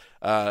got hurt.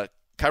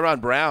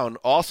 Kyron Brown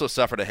also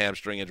suffered a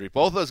hamstring injury.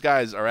 Both of those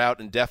guys are out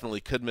and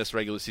definitely could miss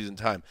regular season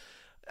time.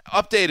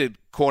 Updated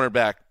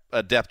cornerback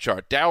depth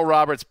chart. Darryl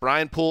Roberts,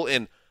 Brian Poole,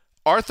 and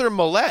Arthur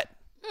Millette.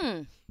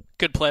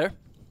 Good player.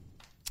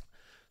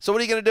 So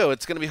what are you going to do?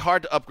 It's going to be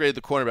hard to upgrade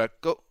the cornerback.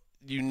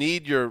 You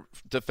need your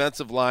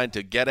defensive line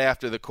to get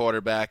after the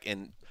quarterback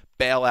and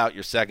bail out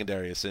your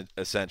secondary,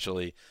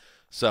 essentially.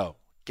 So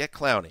get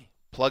Clowney.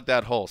 Plug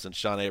that hole since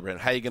Sean Abraham.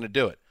 How are you going to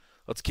do it?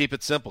 Let's keep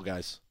it simple,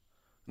 guys.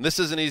 And this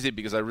isn't easy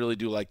because I really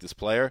do like this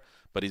player,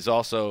 but he's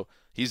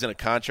in a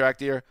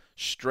contract year.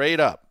 Straight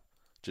up,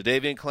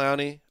 Jadeveon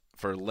Clowney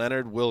for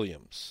Leonard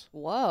Williams.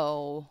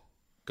 Whoa.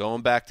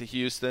 Going back to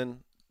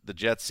Houston, the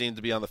Jets seem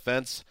to be on the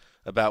fence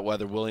about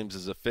whether Williams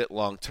is a fit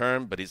long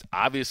term, but he's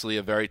obviously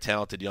a very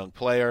talented young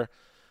player.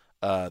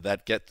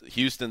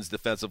 Houston's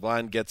defensive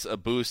line gets a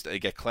boost. They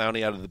get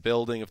Clowney out of the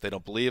building if they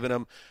don't believe in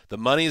him. The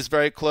money is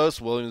very close.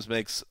 Williams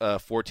makes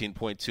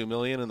 $14.2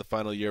 million in the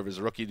final year of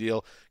his rookie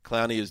deal.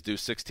 Clowney is due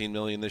 $16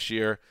 million this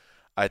year.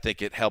 I think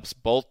it helps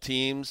both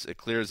teams. It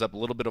clears up a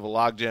little bit of a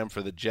logjam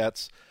for the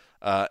Jets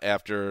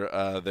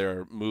after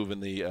their move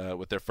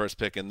with their first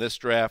pick in this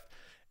draft,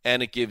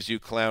 and it gives you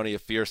Clowney, a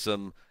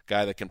fearsome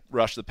guy that can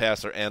rush the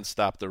passer and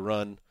stop the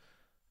run.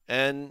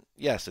 And,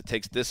 yes, it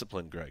takes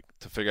discipline, Greg,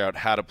 to figure out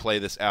how to play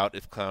this out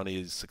if Clowney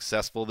is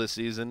successful this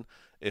season,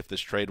 if this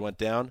trade went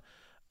down.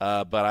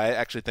 But I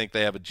actually think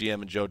they have a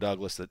GM in Joe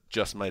Douglas that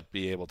just might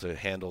be able to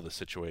handle the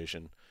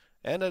situation.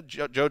 And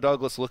Joe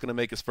Douglas looking to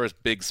make his first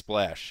big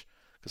splash,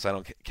 because I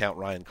don't count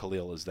Ryan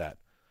Khalil as that.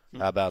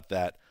 How about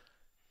that?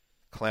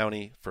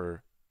 Clowney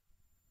for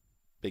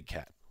Big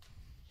Cat.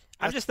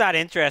 I'm just not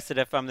interested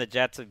if I'm the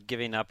Jets of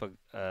giving up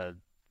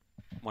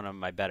one of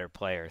my better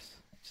players.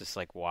 It's just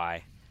like,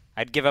 why?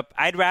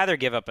 I'd rather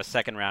give up a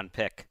second-round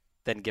pick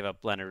than give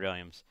up Leonard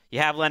Williams. You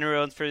have Leonard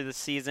Williams for the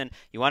season.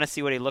 You want to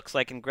see what he looks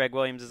like in Greg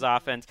Williams'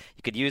 offense.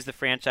 You could use the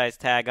franchise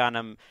tag on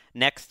him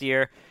next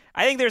year.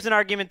 I think there's an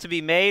argument to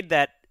be made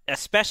that,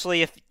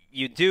 especially if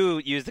you do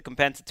use the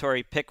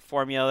compensatory pick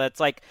formula, that's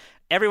like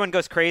everyone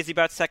goes crazy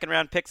about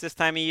second-round picks this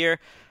time of year.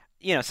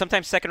 You know,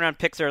 sometimes second-round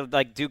picks are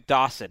like Duke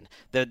Dawson,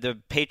 the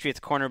Patriots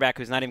cornerback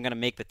who's not even going to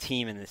make the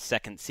team in his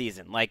second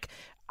season. Like,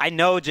 I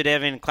know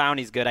Jadeveon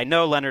Clowney's good. I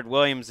know Leonard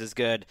Williams is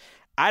good.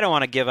 I don't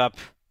want to give up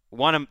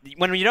one.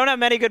 When you don't have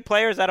many good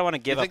players, I don't want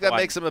to give up one. You think that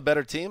makes them a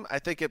better team? I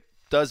think it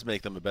does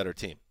make them a better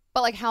team.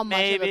 But, like, how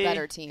much of a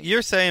better team?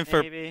 You're saying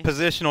for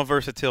positional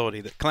versatility,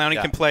 that Clowney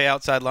can play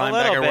outside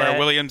linebacker where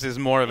Williams is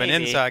more of an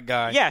inside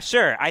guy. Yeah,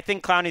 sure. I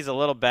think Clowney's a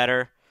little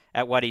better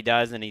at what he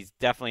does, and he's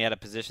definitely at a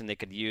position they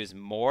could use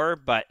more.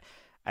 But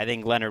I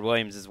think Leonard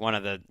Williams is one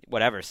of the,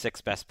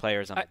 6 best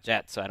players on the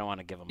Jets, so I don't want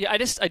to give him. Yeah,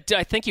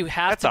 I think you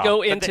have That's to all. go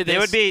But into they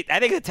this. would be. I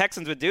think the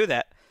Texans would do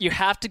that. You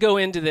have to go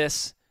into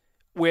this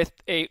with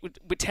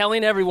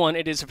telling everyone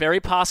it is very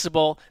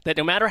possible that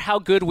no matter how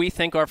good we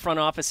think our front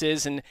office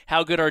is and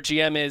how good our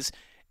GM is,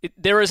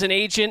 there is an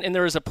agent and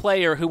there is a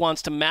player who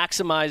wants to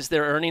maximize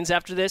their earnings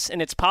after this,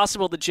 and it's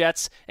possible the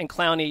Jets and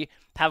Clowney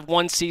have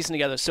one season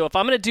together. So if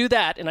I'm going to do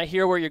that, and I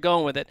hear where you're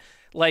going with it,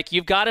 like,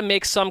 you've got to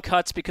make some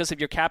cuts because of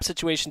your cap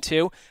situation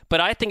too, but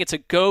I think it's a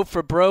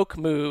go-for-broke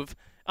move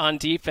on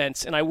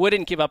defense, and I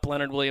wouldn't give up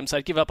Leonard Williams.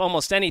 I'd give up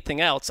almost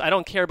anything else. I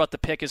don't care about the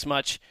pick as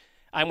much.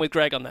 I'm with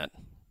Greg on that.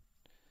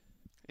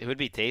 It would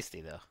be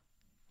tasty, though.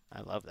 I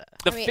love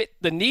that.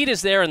 The need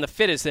is there and the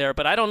fit is there,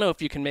 but I don't know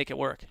if you can make it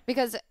work.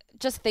 Because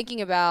just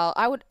thinking about,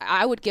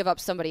 I would give up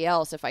somebody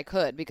else if I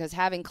could, because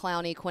having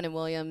Clowney, Quinnen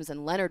Williams,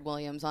 and Leonard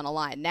Williams on a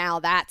line,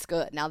 now that's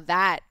good. Now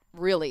that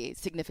really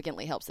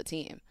significantly helps the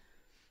team.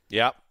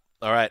 Yep.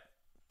 All right.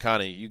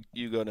 Connie,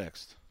 you go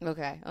next.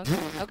 Okay.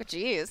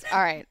 Geez.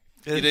 All right.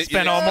 You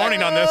spent all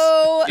morning on this.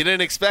 You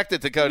didn't expect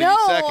it to go to you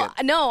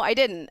second. No, I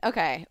didn't.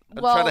 Okay. I'm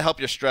trying to help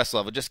your stress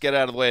level. Just get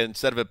out of the way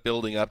instead of it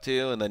building up to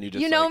you, and then you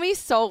just know me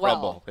so well.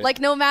 rumble. Like,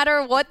 no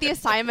matter what the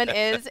assignment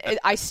is,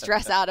 I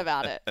stress out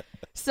about it.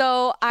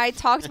 So I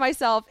talked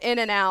myself in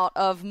and out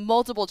of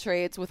multiple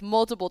trades with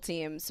multiple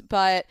teams,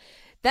 but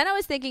then I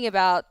was thinking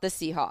about the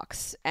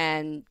Seahawks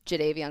and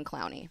Jadeveon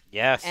Clowney.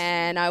 Yes.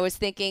 And I was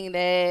thinking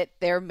that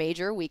their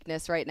major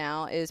weakness right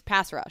now is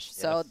pass rush.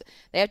 So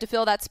they have to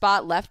fill that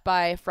spot left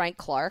by Frank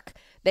Clark.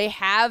 They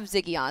have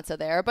Ziggy Ansah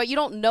there, but you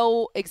don't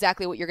know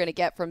exactly what you're going to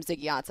get from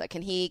Ziggy Ansah.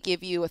 Can he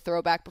give you a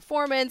throwback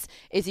performance?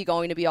 Is he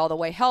going to be all the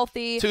way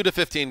healthy? 2 to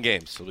 15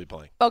 games he'll be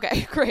playing.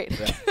 Okay, great.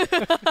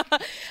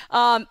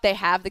 Yeah. They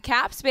have the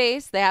cap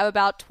space. They have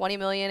about $20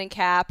 million in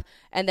cap.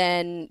 And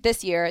then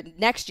next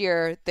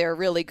year, they're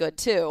really good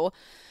too.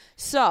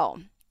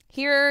 So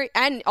here,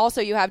 and also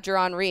you have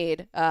Jerron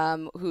Reed,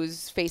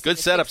 who's facing good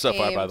setup so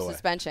far, by the way.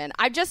 Suspension.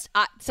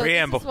 So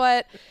Preamble.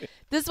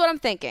 this is what I'm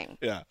thinking.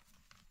 Yeah.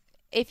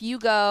 If you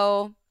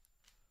go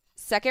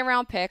second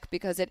round pick,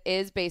 because it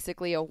is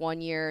basically a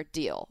 1-year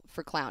deal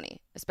for Clowney,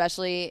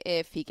 especially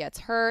if he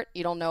gets hurt,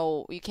 you don't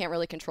know, you can't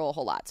really control a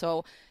whole lot.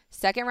 So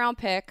second round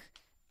pick,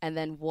 and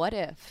then what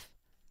if?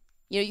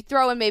 You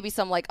throw in maybe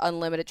some like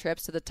unlimited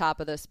trips to the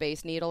top of the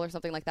Space Needle or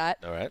something like that.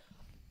 All right.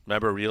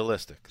 Remember,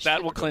 realistic.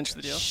 That will clinch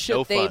the deal.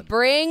 Should they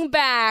bring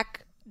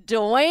back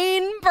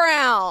Dwayne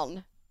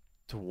Brown?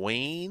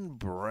 Dwayne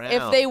Brown.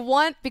 If they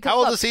want, because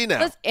how old is he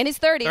now? In his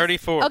 30s.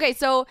 34. Okay,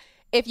 so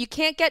if you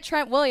can't get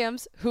Trent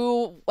Williams,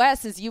 who,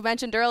 Wes, as you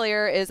mentioned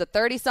earlier, is a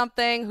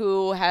 30-something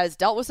who has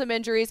dealt with some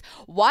injuries,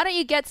 why don't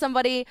you get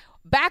somebody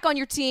back on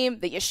your team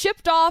that you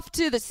shipped off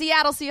to the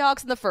Seattle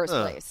Seahawks in the first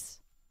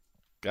place?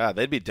 God,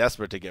 they'd be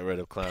desperate to get rid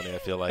of Clowney, I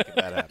feel like, if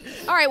that happened.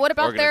 All right, what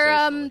about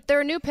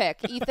their new pick,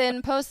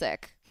 Ethan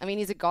Posick? I mean,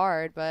 he's a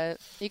guard,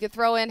 but you could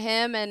throw in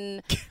him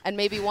and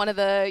maybe one of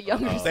the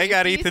younger They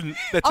got Ethan.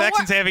 The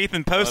Texans have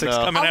Ethan Posick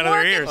coming out of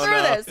their ears.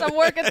 I'm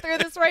working through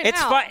this right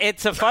now.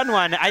 It's a fun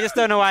one. I just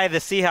don't know why the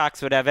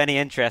Seahawks would have any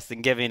interest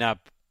in giving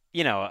up,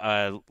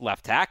 a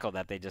left tackle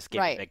that they just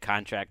gave a big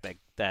contract that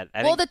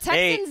I think the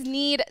Texans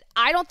need.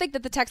 I don't think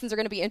that the Texans are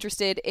going to be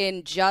interested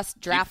in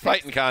just draft Keep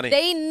picks. fighting, Connie.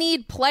 They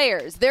need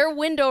players. Their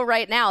window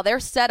right now, they're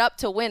set up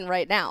to win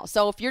right now.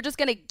 So if you're just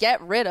going to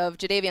get rid of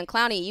Jadeveon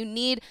Clowney, you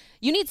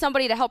need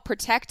somebody to help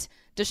protect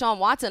Deshaun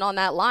Watson on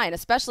that line,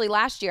 especially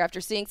last year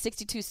after seeing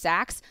 62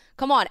 sacks.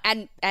 Come on,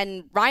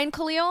 and Ryan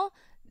Khalil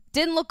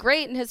didn't look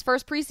great in his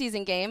first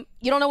preseason game.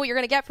 You don't know what you're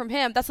going to get from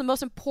him. That's the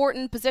most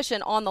important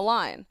position on the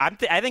line. I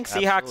think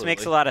Seahawks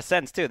makes a lot of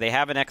sense, too. They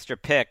have an extra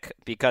pick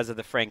because of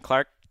the Frank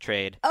Clark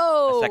trade.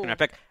 Oh. A second-round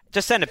pick.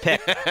 Just send a pick.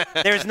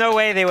 There's no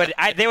way they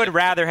would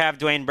rather have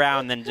Dwayne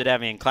Brown than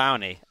Jadeveon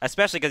Clowney,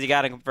 especially because you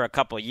got him for a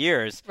couple of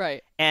years.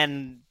 Right.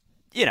 And,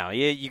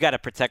 you got to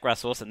protect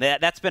Russ Wilson.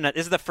 This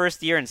is the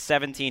first year in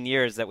 17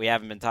 years that we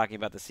haven't been talking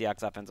about the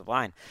Seahawks offensive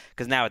line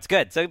because now it's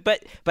good. So,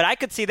 but I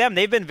could see them.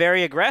 They've been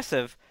very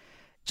aggressive.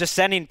 Just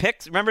sending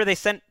picks. Remember, they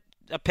sent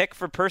a pick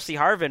for Percy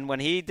Harvin when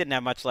he didn't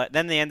have much left.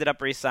 Then they ended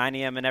up re-signing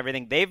him and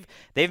everything.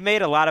 They've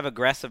made a lot of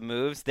aggressive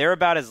moves. They're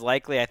about as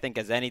likely, I think,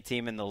 as any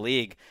team in the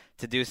league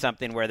to do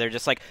something where they're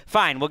just like,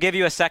 fine, we'll give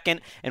you a second,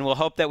 and we'll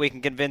hope that we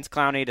can convince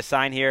Clowney to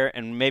sign here,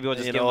 and maybe we'll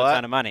just give him a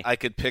ton of money. I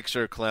could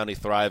picture Clowney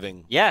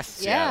thriving.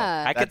 Yes.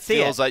 Yeah. I could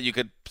see it. Feels like you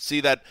could see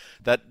that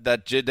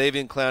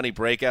Jadeveon Clowney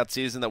breakout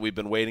season that we've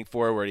been waiting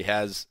for, where he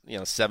has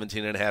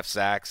 17.5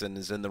 sacks and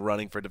is in the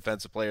running for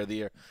Defensive Player of the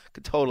Year.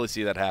 Could totally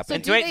see that happen.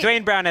 And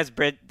Dwayne Brown has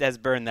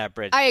burned that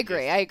bridge. I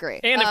agree.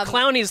 And if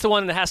Clowney's the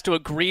one that has to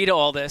agree to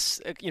all this,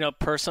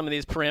 per some of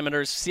these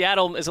parameters,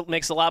 Seattle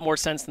makes a lot more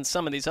sense than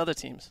some of these other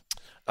teams.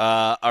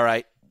 All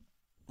right,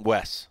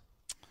 Wes.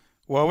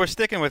 Well, we're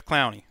sticking with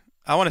Clowney.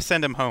 I want to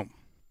send him home.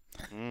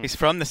 He's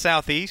from the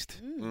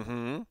Southeast.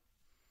 Mm-hmm.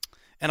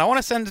 And I want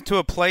to send him to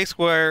a place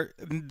where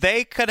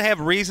they could have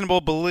reasonable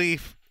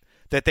belief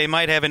that they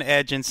might have an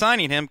edge in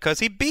signing him because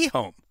he'd be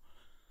home.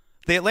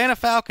 The Atlanta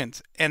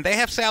Falcons, and they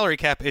have salary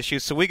cap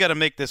issues, so we got to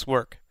make this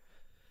work.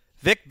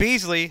 Vic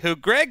Beasley, who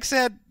Greg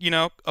said,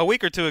 a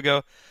week or two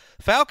ago,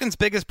 Falcons'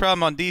 biggest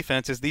problem on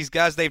defense is these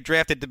guys they've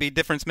drafted to be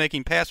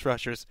difference-making pass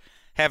rushers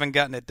haven't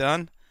gotten it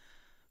done.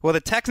 Well, the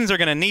Texans are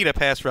going to need a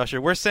pass rusher.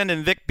 We're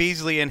sending Vic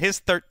Beasley and his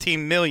 $13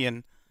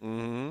 million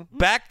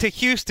back to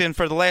Houston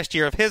for the last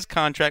year of his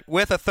contract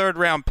with a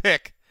third-round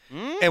pick,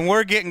 and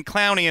we're getting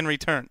Clowney in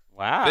return.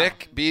 Wow.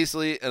 Vic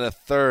Beasley and a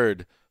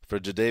third for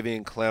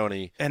Jadeveon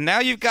Clowney. And now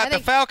you've got the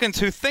Falcons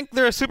who think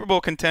they're a Super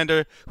Bowl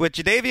contender with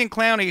Jadeveon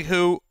Clowney,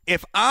 who,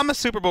 if I'm a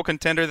Super Bowl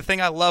contender, the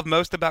thing I love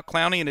most about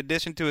Clowney, in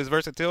addition to his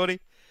versatility,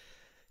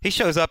 he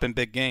shows up in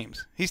big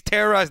games. He's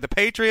terrorized the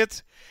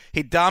Patriots.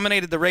 He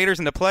dominated the Raiders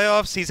in the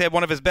playoffs. He's had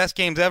one of his best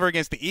games ever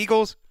against the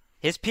Eagles.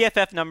 His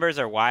PFF numbers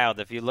are wild.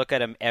 If you look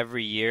at him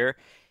every year,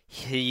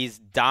 he's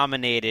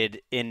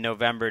dominated in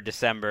November,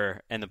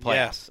 December in the playoffs.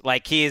 Yes.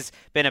 Like, he's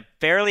been a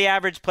fairly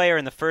average player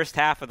in the first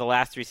half of the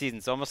last 3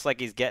 seasons, almost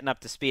like he's getting up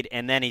to speed,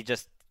 and then he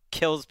just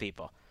kills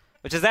people.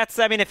 If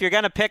you're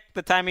going to pick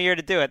the time of year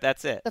to do it,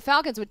 that's it. The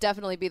Falcons would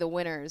definitely be the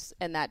winners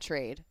in that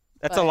trade.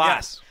 That's a lot.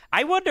 Yes.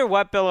 I wonder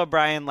what Bill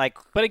O'Brien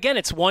But again,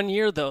 it's 1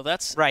 year though.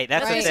 That's right.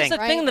 That's the thing. This is the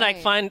thing that I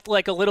find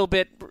like a little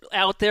bit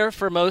out there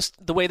for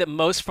the way that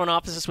most front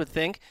offices would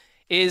think.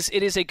 Is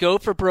it is a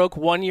go-for-broke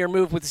 1 year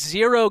move with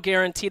zero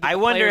guarantee that I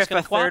wonder if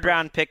a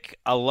third-round pick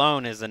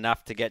alone is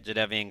enough to get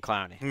Jadeveon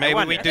Clowney. Maybe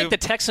we do. I think the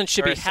Texans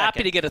should be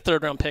happy to get a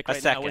third-round pick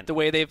right now with the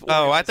way they've.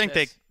 I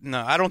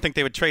don't think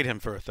they would trade him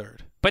for a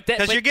third.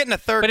 Because you're getting a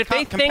third. But if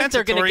they think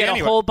they're going to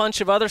get a whole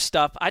bunch of other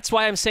stuff, that's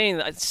why I'm saying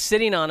that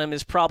sitting on him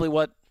is probably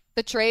what.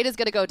 The trade is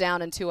going to go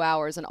down in 2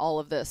 hours, and all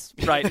of this.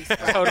 Right.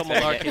 Total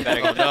malarkey.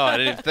 Oh, no, I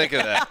didn't even think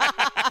of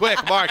that.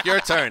 Quick, Mark, your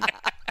turn.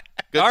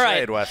 Good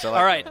trade, Wes. All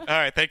right. All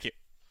right, thank you.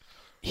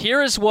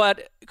 Here is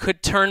what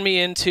could turn me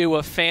into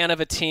a fan of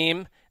a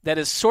team that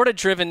has sort of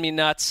driven me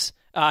nuts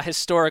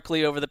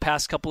historically over the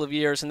past couple of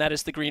years, and that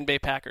is the Green Bay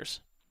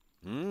Packers.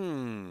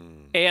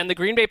 And the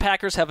Green Bay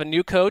Packers have a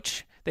new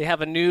coach. They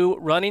have a new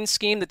running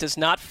scheme that does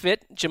not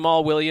fit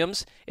Jamal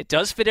Williams. It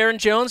does fit Aaron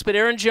Jones, but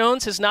Aaron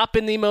Jones has not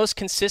been the most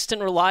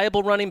consistent,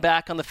 reliable running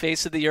back on the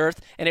face of the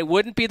earth, and it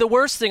wouldn't be the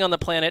worst thing on the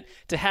planet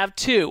to have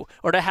two,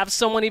 or to have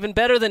someone even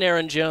better than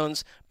Aaron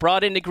Jones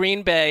brought into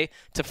Green Bay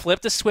to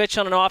flip the switch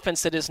on an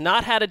offense that has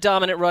not had a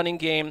dominant running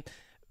game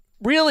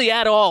really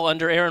at all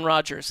under Aaron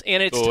Rodgers,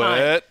 and it's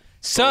time.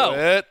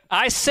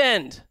 I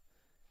send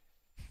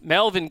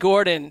Melvin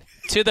Gordon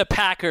to the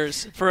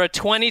Packers for a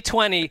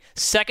 2020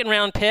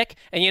 second-round pick.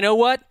 And you know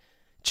what?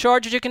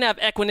 Chargers, you can have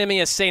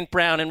Equanimous St.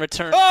 Brown in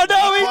return. Oh,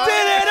 no, he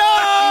did it!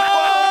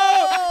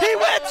 Oh! He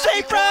went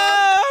St.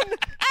 Brown!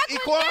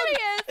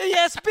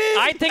 Yes, B.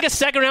 I think a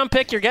second-round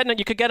pick, you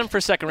could get him for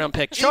a second-round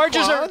pick.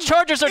 Chargers are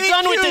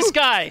done with this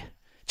guy.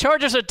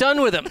 Chargers are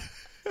done with him.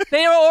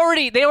 They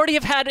already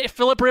have had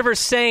Phillip Rivers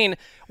saying,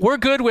 we're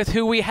good with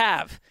who we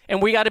have,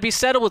 and we got to be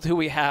settled with who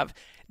we have.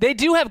 They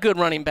do have good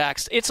running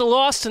backs. It's a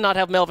loss to not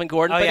have Melvin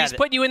Gordon, but he's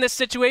put you in this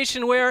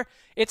situation where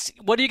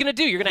what are you going to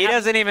do? He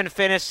doesn't even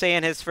finish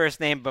saying his first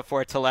name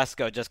before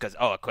Telesco just because,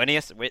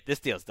 Equanius, this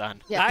deal's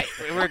done. Yeah.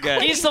 We're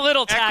good. He's the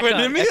little tack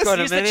on.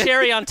 He's the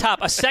cherry on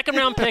top. A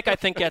second-round pick, I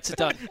think, gets it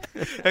done.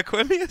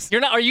 Equanius?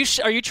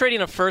 Are you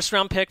trading a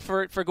first-round pick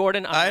for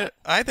Gordon?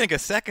 I think a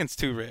second's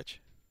too rich.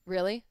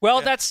 Really?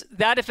 Well,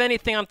 that if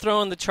anything, I'm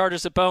throwing the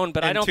Chargers a bone,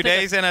 but I don't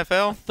today's think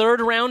NFL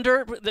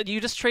third-rounder. You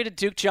just traded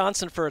Duke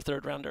Johnson for a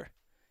third-rounder.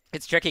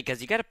 It's tricky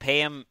because you got to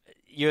pay him.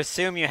 You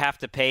assume you have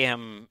to pay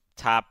him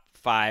top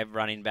 5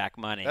 running back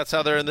money. That's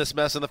how they're in this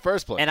mess in the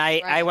first place. And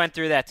I went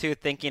through that too,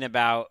 thinking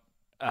about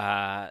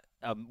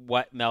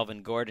what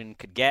Melvin Gordon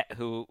could get,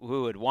 who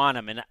would want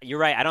him. And you're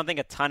right. I don't think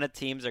a ton of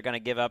teams are going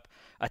to give up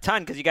a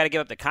ton because you got to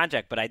give up the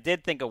contract. But I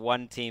did think of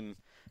one team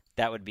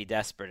that would be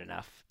desperate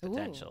enough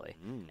potentially,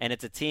 and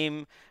it's a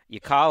team you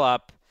call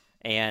up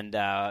and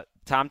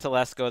Tom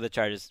Telesco, the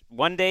Chargers.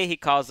 One day he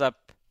calls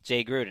up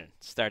Jay Gruden,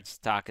 starts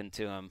talking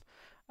to him.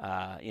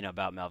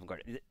 About Melvin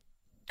Gordon.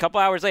 A couple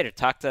hours later,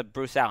 talk to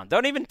Bruce Allen.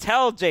 Don't even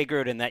tell Jay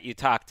Gruden that you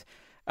talked.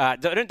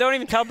 Don't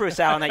even tell Bruce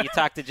Allen that you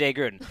talked to Jay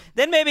Gruden.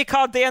 Then maybe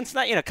call Dan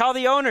Snyder. Call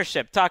the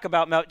ownership. Talk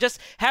about Mel. Just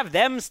have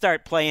them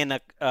start playing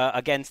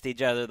against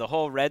each other. The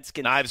whole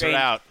Redskins knives are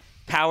out.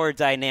 Power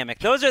dynamic.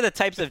 Those are the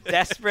types of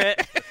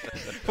desperate.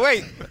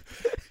 Wait.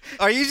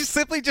 Are you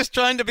simply just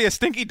trying to be a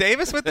Stinky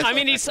Davis with this? I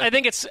mean, I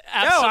think it's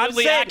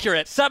absolutely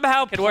accurate.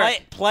 Somehow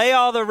play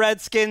all the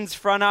Redskins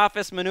front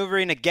office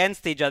maneuvering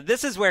against each other.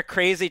 This is where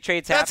crazy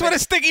trades happen. That's what a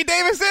Stinky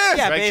Davis is.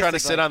 Yeah, Greg trying to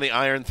sit on the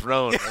Iron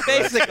Throne.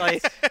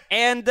 Basically.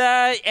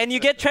 And you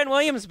get Trent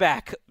Williams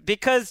back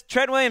because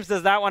Trent Williams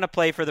does not want to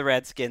play for the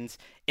Redskins.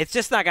 It's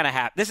just not going to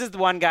happen. This is the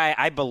one guy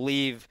I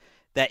believe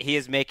that he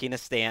is making a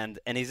stand,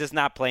 and he's just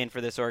not playing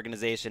for this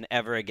organization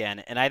ever again.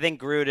 And I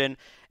think Gruden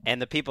and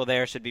the people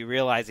there should be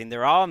realizing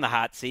they're all in the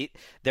hot seat.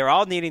 They're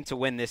all needing to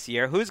win this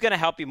year. Who's going to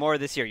help you more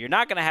this year? You're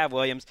not going to have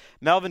Williams,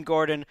 Melvin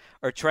Gordon,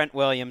 or Trent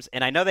Williams.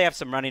 And I know they have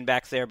some running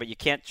backs there, but you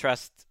can't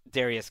trust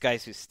Darius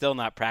Geis, who's still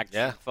not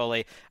practicing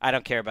fully. I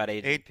don't care about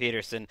Adrian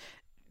Peterson.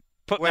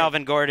 Put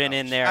Melvin Gordon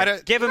in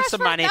there. Give him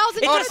some money.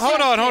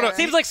 Hold on.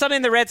 Seems like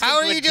something the Redskins How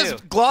are would you just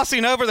do.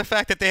 glossing over the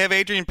fact that they have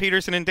Adrian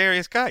Peterson and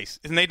Darius Geis,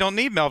 and they don't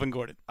need Melvin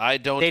Gordon? I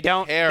don't They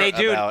don't. care They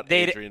do. about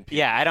They, Adrian Peterson.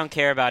 yeah, I don't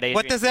care about Adrian.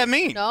 What does that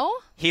mean? No?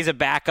 He's a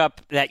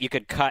backup that you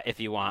could cut if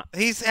you want.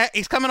 He's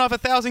coming off a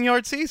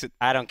 1,000-yard season.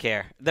 I don't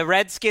care. The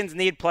Redskins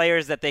need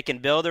players that they can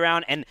build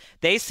around, and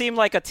they seem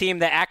like a team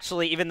that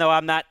actually, even though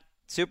I'm not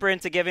super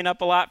into giving up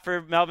a lot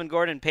for Melvin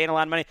Gordon and paying a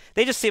lot of money,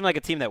 they just seem like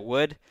a team that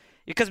would.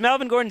 Because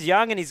Melvin Gordon's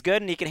young and he's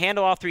good and he can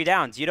handle all 3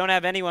 downs. You don't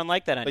have anyone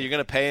like that anymore. But you're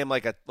going to pay him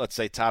like a, let's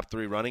say, top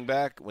 3 running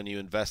back when you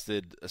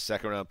invested a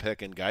second-round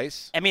pick in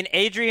Geis? I mean,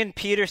 Adrian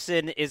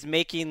Peterson is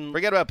making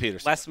Forget about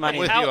Peterson. less money.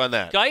 I'm with you on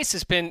that.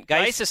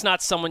 Geis is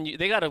not someone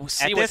they got to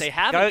see what they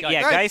have. in Geis.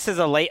 Yeah, Geis is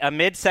a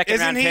mid-second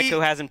round Isn't pick he- who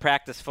hasn't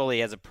practiced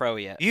fully as a pro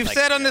yet. You've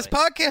said on this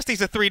podcast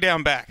he's a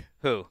 3-down back.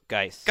 Who?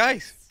 Geis.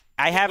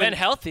 I haven't been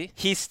healthy.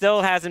 He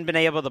still hasn't been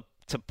able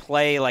to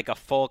play like a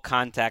full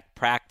contact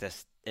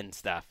practice and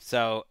stuff.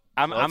 So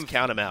Let's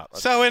count him out.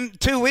 So in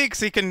 2 weeks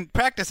he can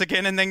practice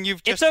again, and then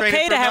you've just it's traded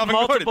okay for to have Melvin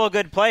multiple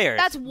Gordon. good players.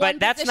 That's one but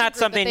that's position not group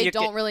something that they you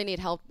don't can, really need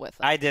help with.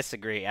 I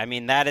disagree. I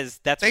mean, that's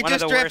They one of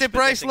just the drafted worst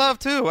Bryce position Love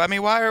too. I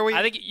mean, why are we?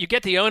 I think you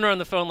get the owner on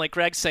the phone, like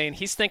Greg's saying.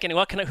 He's thinking,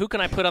 who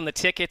can I put on the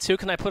tickets? Who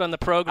can I put on the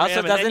program? Also,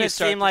 And then doesn't you it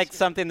start seem like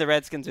something the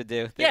Redskins would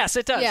do? Yes,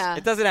 it does. Yeah.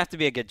 It doesn't have to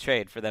be a good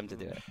trade for them to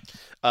do it.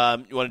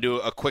 You want to do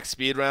a quick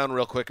speed round,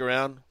 real quick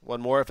around?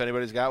 One more if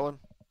anybody's got one?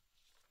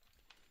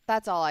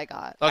 That's all I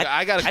got. Okay,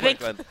 I got a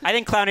quick one. I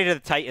think Clowney to the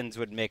Titans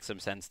would make some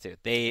sense, too.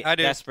 They I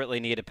do.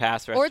 desperately need a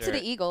pass rusher. Or to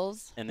the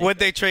Eagles. and Would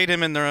they trade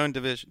him in their own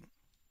division?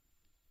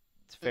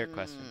 It's a fair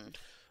question.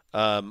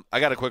 I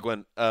got a quick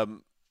one.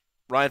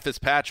 Ryan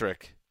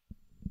Fitzpatrick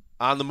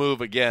on the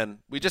move again.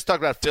 We just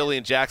talked about Philly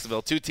and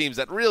Jacksonville, 2 teams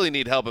that really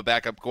need help at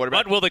backup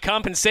quarterback. What will the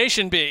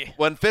compensation be?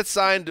 When Fitz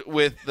signed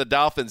with the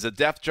Dolphins, the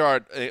depth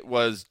chart it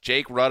was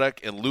Jake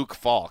Ruddock and Luke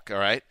Falk, all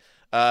right?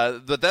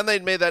 But then they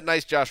made that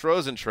nice Josh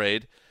Rosen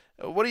trade.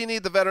 What do you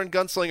need the veteran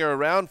gunslinger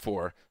around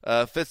for?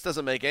 Fitz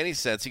doesn't make any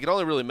sense. He can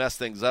only really mess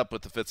things up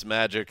with the Fitz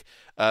magic.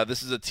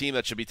 This is a team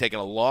that should be taking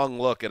a long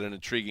look at an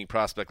intriguing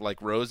prospect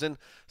like Rosen.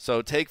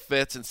 So take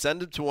Fitz and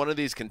send him to one of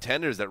these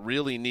contenders that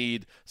really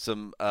need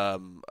some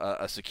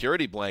a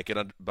security blanket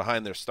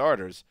behind their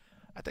starters.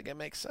 I think it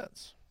makes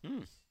sense.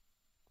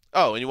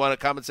 Oh, and you want a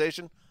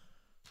compensation?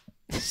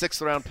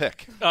 6th round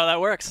pick. Oh,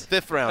 that works.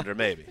 5th rounder,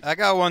 maybe. I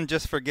got one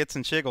just for Gits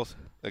and Shiggles.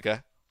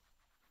 Okay.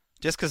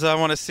 Just because I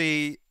want to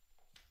see.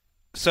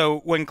 So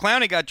when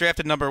Clowney got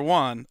drafted number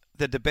 1,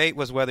 the debate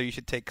was whether you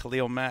should take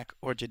Khalil Mack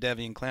or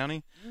Jadeveon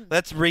Clowney.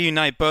 Let's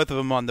reunite both of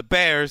them on the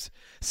Bears,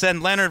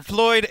 send Leonard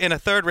Floyd and a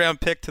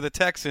 3rd-round pick to the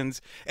Texans,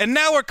 and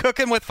now we're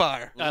cooking with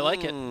fire. I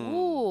like it.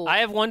 Ooh. I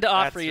have one to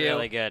offer That's you.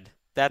 really good.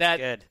 That's that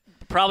good.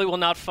 Probably will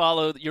not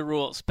follow your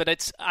rules,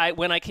 but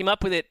when I came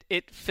up with it,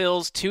 it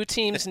fills 2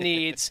 teams'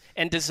 needs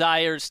and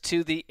desires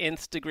to the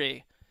nth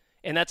degree.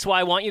 And that's why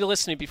I want you to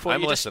listen to me before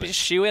I'm you listening. just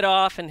shoo it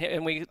off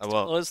and we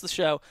close the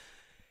show.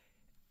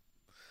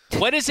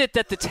 What is it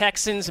that the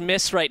Texans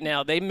miss right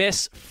now? They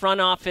miss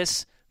front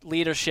office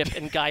leadership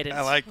and guidance.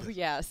 I like Oh, this.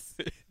 yes.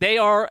 They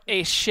are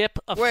a ship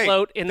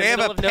afloat in the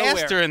middle of they have a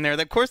nowhere. pastor in there.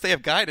 Of course they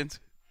have guidance.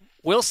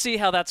 We'll see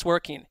how that's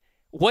working.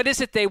 What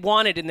is it they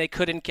wanted and they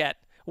couldn't get?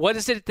 What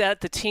is it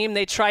that the team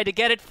they tried to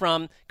get it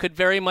from could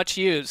very much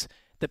use?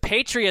 The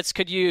Patriots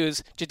could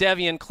use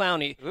Jadeveon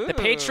Clowney. The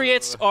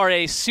Patriots are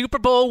a Super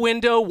Bowl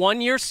window,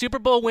 1-year Super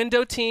Bowl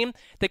window team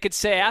that could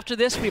say after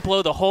this we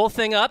blow the whole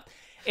thing up.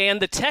 And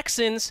the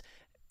Texans,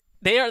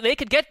 they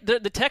could get the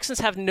Texans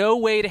have no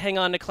way to hang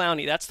on to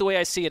Clowney. That's the way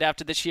I see it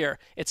after this year.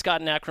 It's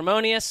gotten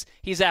acrimonious.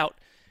 He's out.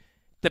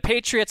 The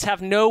Patriots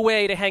have no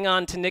way to hang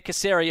on to Nick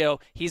Caserio.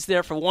 He's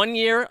there for 1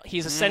 year.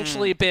 He's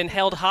essentially been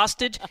held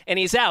hostage, and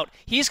he's out.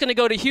 He's going to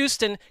go to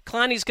Houston.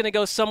 Clowney's going to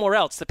go somewhere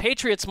else. The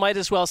Patriots might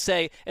as well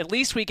say, at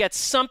least we get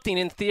something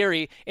in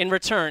theory in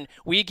return.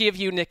 We give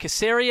you Nick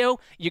Caserio.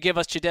 You give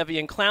us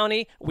Jadeveon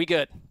Clowney. We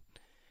good.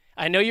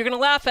 I know you're going to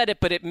laugh at it,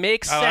 but it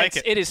makes sense. like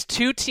it. It is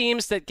 2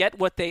 teams that get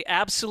what they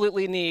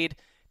absolutely need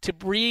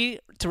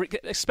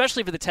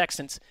especially for the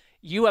Texans.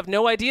 You have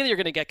no idea that you're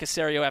going to get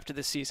Caserio after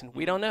this season.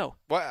 We don't know.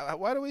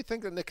 Why do we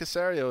think that Nick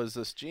Caserio is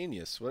this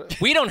genius?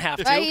 We don't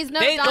have to. He's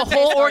not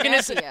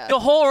The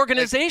whole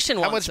organization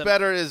How wants much him.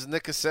 better is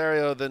Nick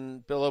Caserio than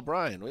Bill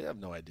O'Brien? We have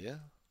no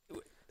idea.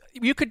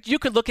 You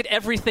could look at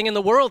everything in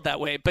the world that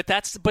way, but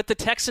the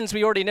Texans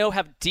we already know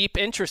have deep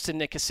interest in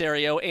Nick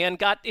Caserio and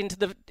got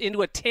into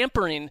a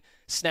tampering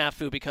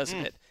snafu because of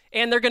it.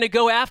 And they're going to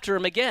go after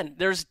him again.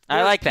 There's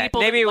I like that.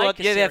 people Maybe that we'll like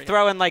Caserio.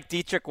 throw in like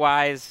Dietrich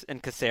Wise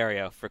and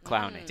Caserio for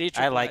Clowney. Dietrich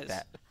I like Wise.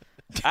 that.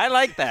 I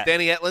like that.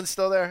 Danny Etlin's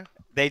still there?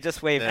 They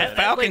just waved Yeah. at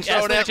Falcons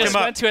Etlin just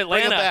went to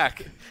Bring him Atlanta.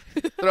 back.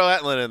 Throw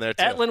Etlin in there,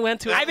 too. Etlin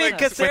went to I Atlanta. mean,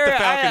 Caserio, With the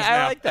Falcons I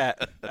now. like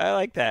that. I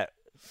like that.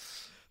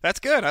 That's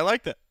good. I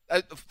like that.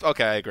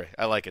 Okay, I agree.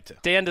 I like it, too.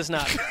 Dan does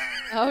not.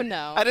 Oh,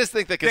 no. I just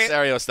think the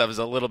Caserio stuff is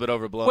a little bit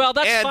overblown. Well,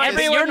 that's And fine. But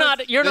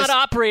this- you're not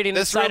operating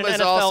this inside room an is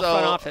NFL also,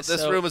 front office.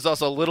 This so. room is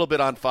also a little bit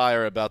on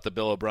fire about the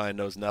Bill O'Brien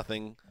knows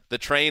nothing the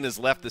train has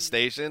left the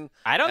station.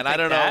 I don't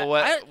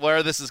know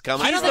where this is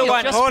coming He's from. the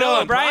one.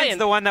 Bill O'Brien's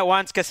the one that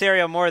wants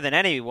Caserio more than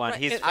anyone.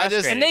 He's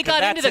frustrated. And they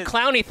got into the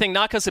Clowney thing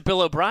not because of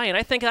Bill O'Brien.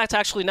 I think that's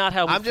actually not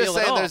how we I'm feel just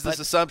at saying all, there's this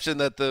assumption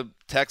that the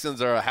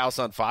Texans are a house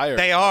on fire.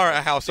 They are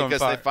a house on fire.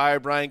 Because they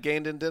fired Brian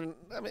Gaine and didn't.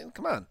 I mean,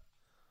 come on.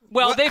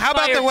 Well, how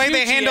about the way two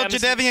they handled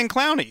GMs. Jadeveon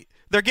Clowney?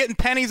 They're getting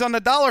pennies on the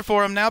dollar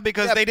for him now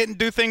because they didn't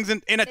do things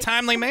in a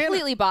timely manner.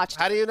 Completely botched.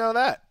 How do you know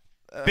that?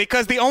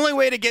 Because the only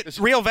way to get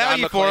real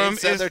value for him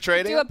is they're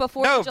trading. Do it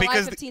before No, the July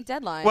because 15th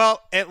deadline.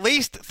 Well, at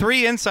least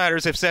 3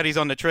 insiders have said he's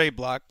on the trade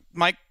block: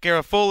 Mike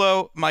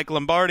Garafolo, Mike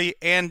Lombardi,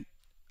 and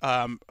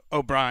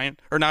O'Brien,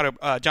 or not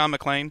John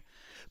McClain.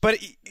 But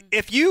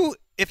if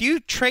you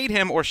trade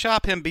him or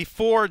shop him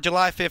before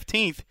July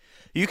 15th,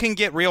 you can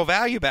get real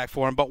value back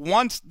for him. But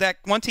once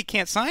he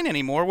can't sign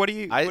anymore, what are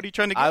you trying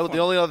to get? The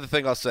only other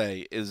thing I'll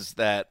say is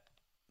that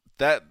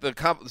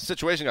the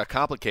situation got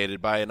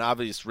complicated by an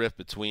obvious rift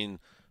between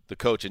the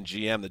coach and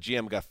GM. The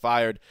GM got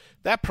fired.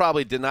 That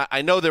probably did not.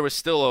 I know there was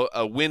still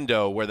a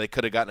window where they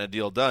could have gotten a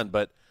deal done,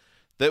 but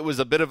that was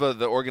a bit of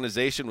the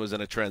organization was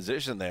in a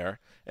transition there,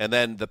 and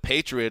then the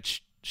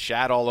Patriots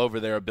shat all over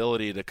their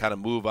ability to kind of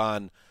move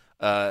on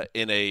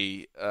in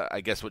a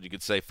I guess what you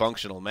could say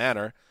functional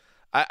manner.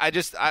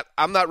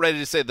 I'm not ready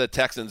to say the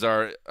Texans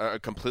are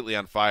completely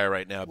on fire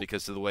right now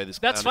because of the way this.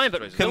 That's fine,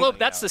 but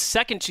that's the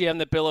second GM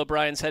that Bill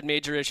O'Brien's had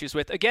major issues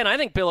with. Again, I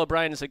think Bill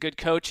O'Brien is a good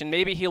coach, and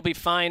maybe he'll be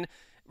fine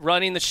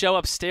running the show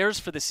upstairs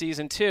for the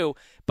season too.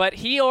 But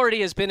he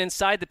already has been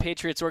inside the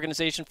Patriots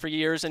organization for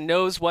years and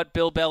knows what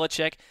Bill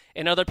Belichick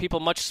and other people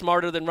much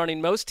smarter than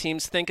running most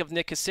teams think of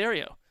Nick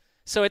Caserio.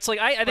 So it's like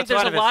I think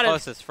there's a lot of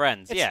closest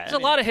friends. There's a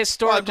lot of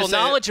historical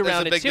knowledge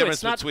around it too.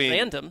 It's not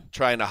random.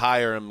 Trying to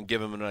hire him,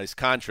 give him a nice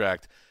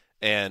contract,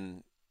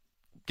 and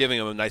giving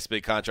him a nice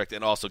big contract,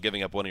 and also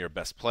giving up one of your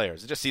best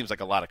players. It just seems like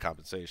a lot of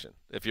compensation.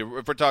 If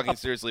we're talking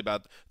seriously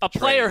about a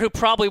player who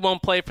probably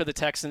won't play for the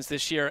Texans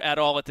this year at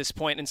all at this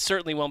point, and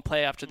certainly won't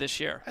play after this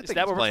year. I think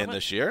he's playing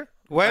this year.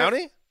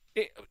 Clowney?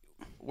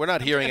 We're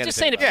not hearing anything. Just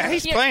saying,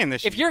 he's playing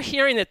this year. If you're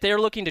hearing that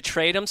they're looking to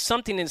trade him,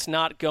 something is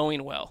not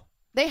going well.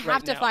 They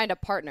have to find a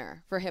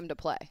partner for him to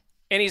play.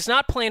 And he's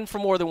not playing for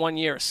more than 1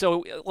 year.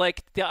 So,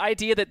 like, the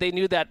idea that they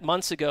knew that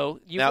months ago,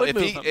 would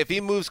move him. If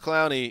he moves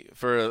Clowney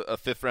for a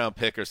 5th-round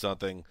pick or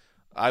something,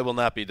 I will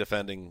not be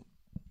defending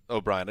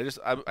O'Brien.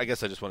 I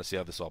guess I just want to see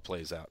how this all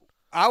plays out.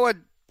 I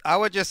would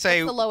just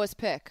say what's the lowest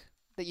pick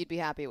that you'd be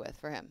happy with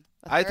for him?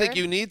 I think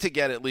you need to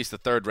get at least a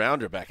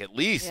 3rd-rounder back, at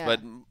least,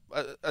 but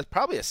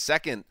probably a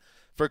second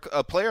for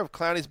a player of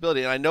Clowney's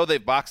ability. And I know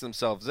they've boxed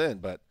themselves in,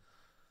 but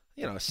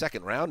a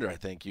 2nd-rounder, I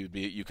think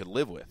you could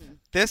live with.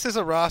 This is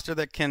a roster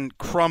that can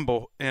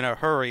crumble in a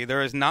hurry.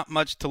 There is not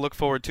much to look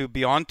forward to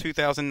beyond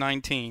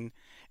 2019,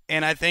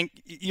 and I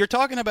think you're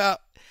talking about.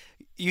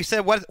 You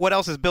said what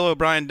else has Bill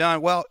O'Brien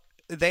done? Well,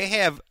 they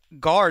have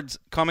guards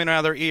coming out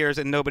of their ears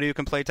and nobody who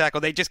can play tackle.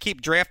 They just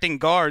keep drafting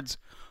guards,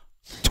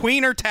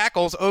 tweener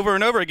tackles over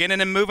and over again, and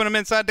then moving them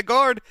inside the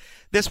guard.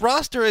 This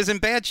roster is in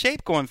bad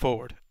shape going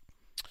forward.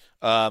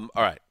 All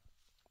right,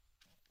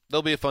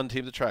 they'll be a fun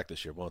team to track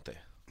this year, won't they?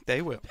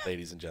 They will.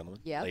 Ladies and gentlemen.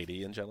 Yep.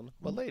 Lady and gentlemen.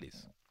 Well,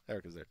 ladies.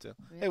 Erica's there, too.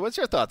 Yeah. Hey, what's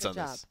your thoughts on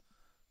this?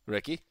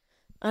 Ricky?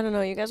 I don't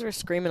know. You guys were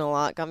screaming a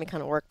lot. Got me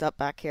kind of worked up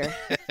back here.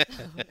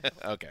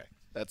 Okay.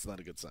 That's not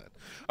a good sign.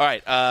 All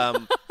right.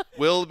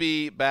 We'll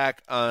be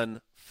back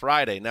on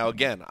Friday. Now,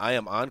 again, I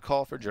am on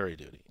call for jury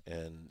duty.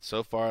 And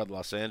so far,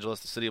 the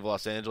city of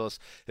Los Angeles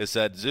has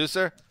said,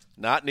 Zeuser,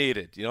 not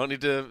needed. You don't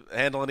need to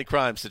handle any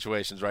crime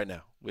situations right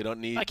now. We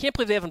don't need. I can't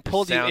believe they haven't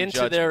pulled you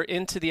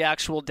into the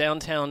actual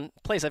downtown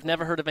place. I've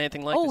never heard of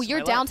anything like this. Oh, you're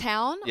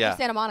downtown? Yeah.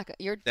 Santa Monica.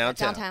 You're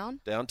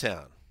downtown?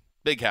 Downtown.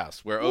 Big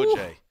house where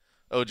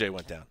OJ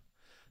went down.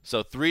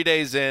 So 3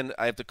 days in,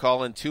 I have to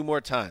call in 2 more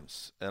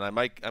times, and I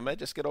might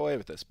just get away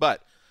with this.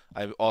 But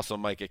I also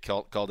might get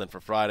called in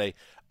for Friday.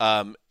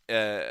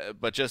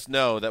 But just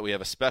know that we have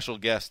a special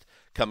guest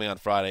coming on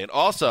Friday. And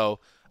also,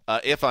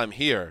 if I'm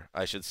here,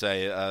 I should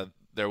say,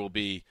 there will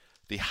be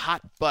the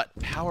Hot Butt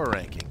Power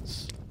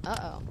Rankings.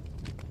 Uh-oh.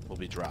 Will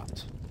be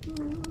dropped.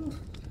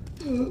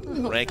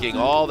 Ranking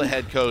all the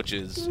head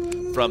coaches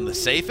from the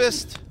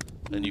safest,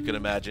 and you can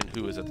imagine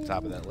who is at the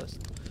top of that list,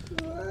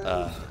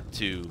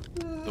 to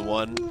the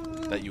one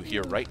that you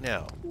hear right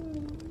now.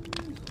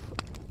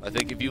 I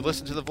think if you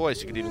listen to the voice,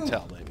 you can even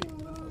tell, maybe.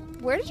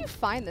 Where did you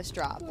find this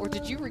drop? Or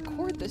did you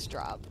record this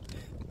drop?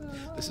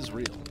 This is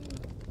real.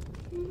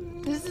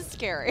 This is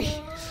scary.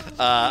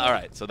 All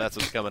right, so that's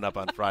what's coming up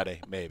on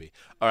Friday, maybe.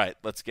 All right,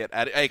 let's get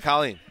at it. Hey,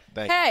 Colleen,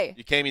 thank you.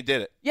 You came, you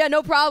did it. Yeah,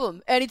 no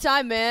problem.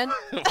 Anytime, man.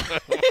 You're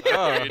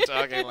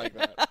talking like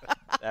that.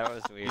 That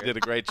was weird. You did a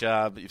great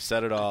job. You've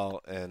said it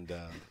all, and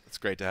it's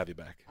great to have you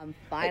back. I'm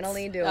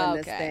finally doing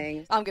this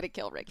thing. I'm going to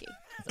kill Ricky.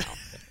 So.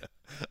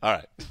 All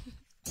right.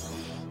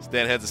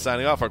 Stan Heads is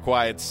signing off. Our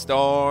Quiet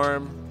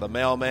Storm, the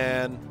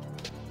Mailman,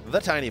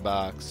 the Tiny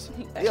Box,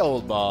 the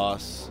Old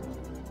Boss,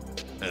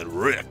 and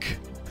Rick.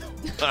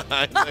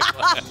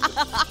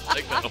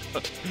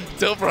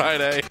 Till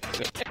Friday.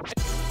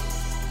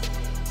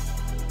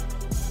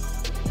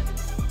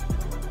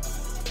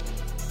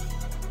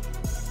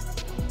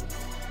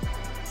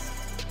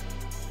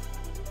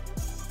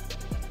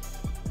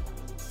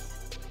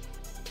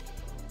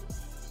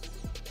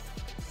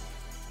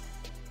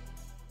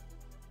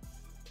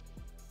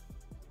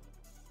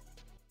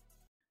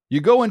 You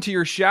go into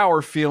your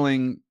shower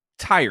feeling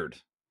tired,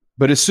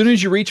 but as soon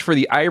as you reach for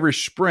the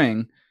Irish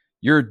Spring,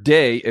 your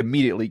day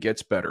immediately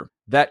gets better.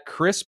 That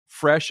crisp,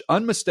 fresh,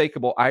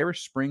 unmistakable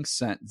Irish Spring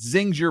scent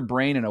zings your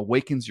brain and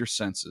awakens your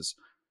senses.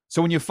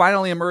 So when you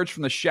finally emerge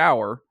from the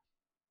shower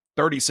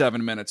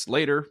 37 minutes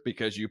later,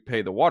 because you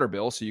pay the water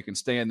bill so you can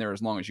stay in there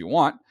as long as you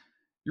want,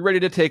 you're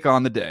ready to take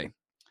on the day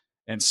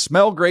and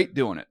smell great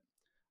doing it.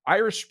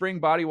 Irish Spring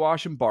Body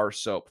Wash and Bar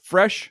Soap.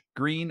 Fresh,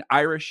 green,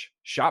 Irish.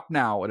 Shop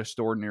now at a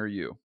store near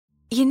you.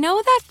 You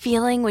know that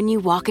feeling when you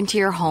walk into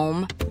your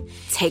home,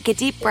 take a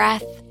deep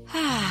breath,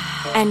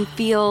 and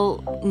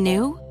feel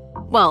new?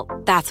 Well,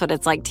 that's what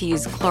it's like to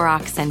use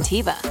Clorox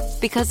Scentiva.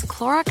 Because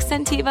Clorox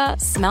Scentiva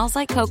smells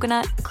like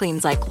coconut,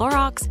 cleans like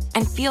Clorox,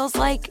 and feels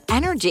like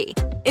energy.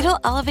 It'll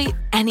elevate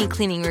any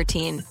cleaning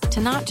routine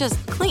to not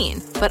just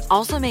clean, but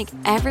also make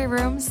every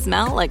room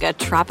smell like a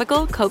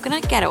tropical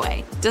coconut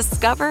getaway.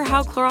 Discover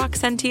how Clorox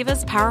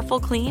Scentiva's powerful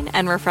clean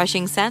and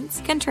refreshing scents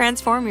can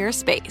transform your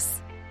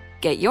space.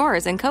 Get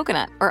yours in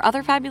coconut or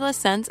other fabulous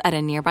scents at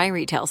a nearby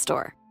retail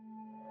store.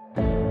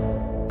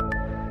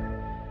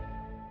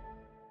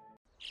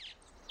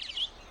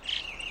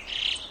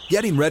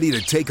 Getting ready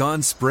to take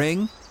on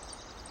spring?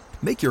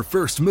 Make your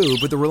first move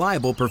with the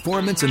reliable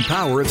performance and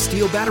power of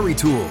Steel battery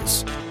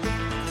tools.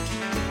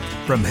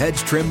 From hedge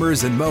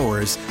trimmers and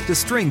mowers to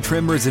string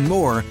trimmers and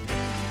more,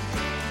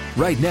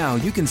 right now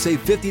you can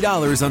save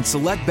 $50 on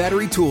select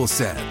battery tool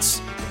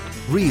sets.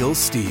 Real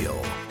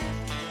Steel.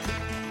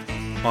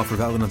 Offer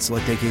valid on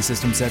select AK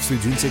system sets through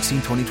June 16,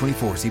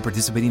 2024. See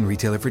participating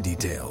retailer for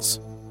details.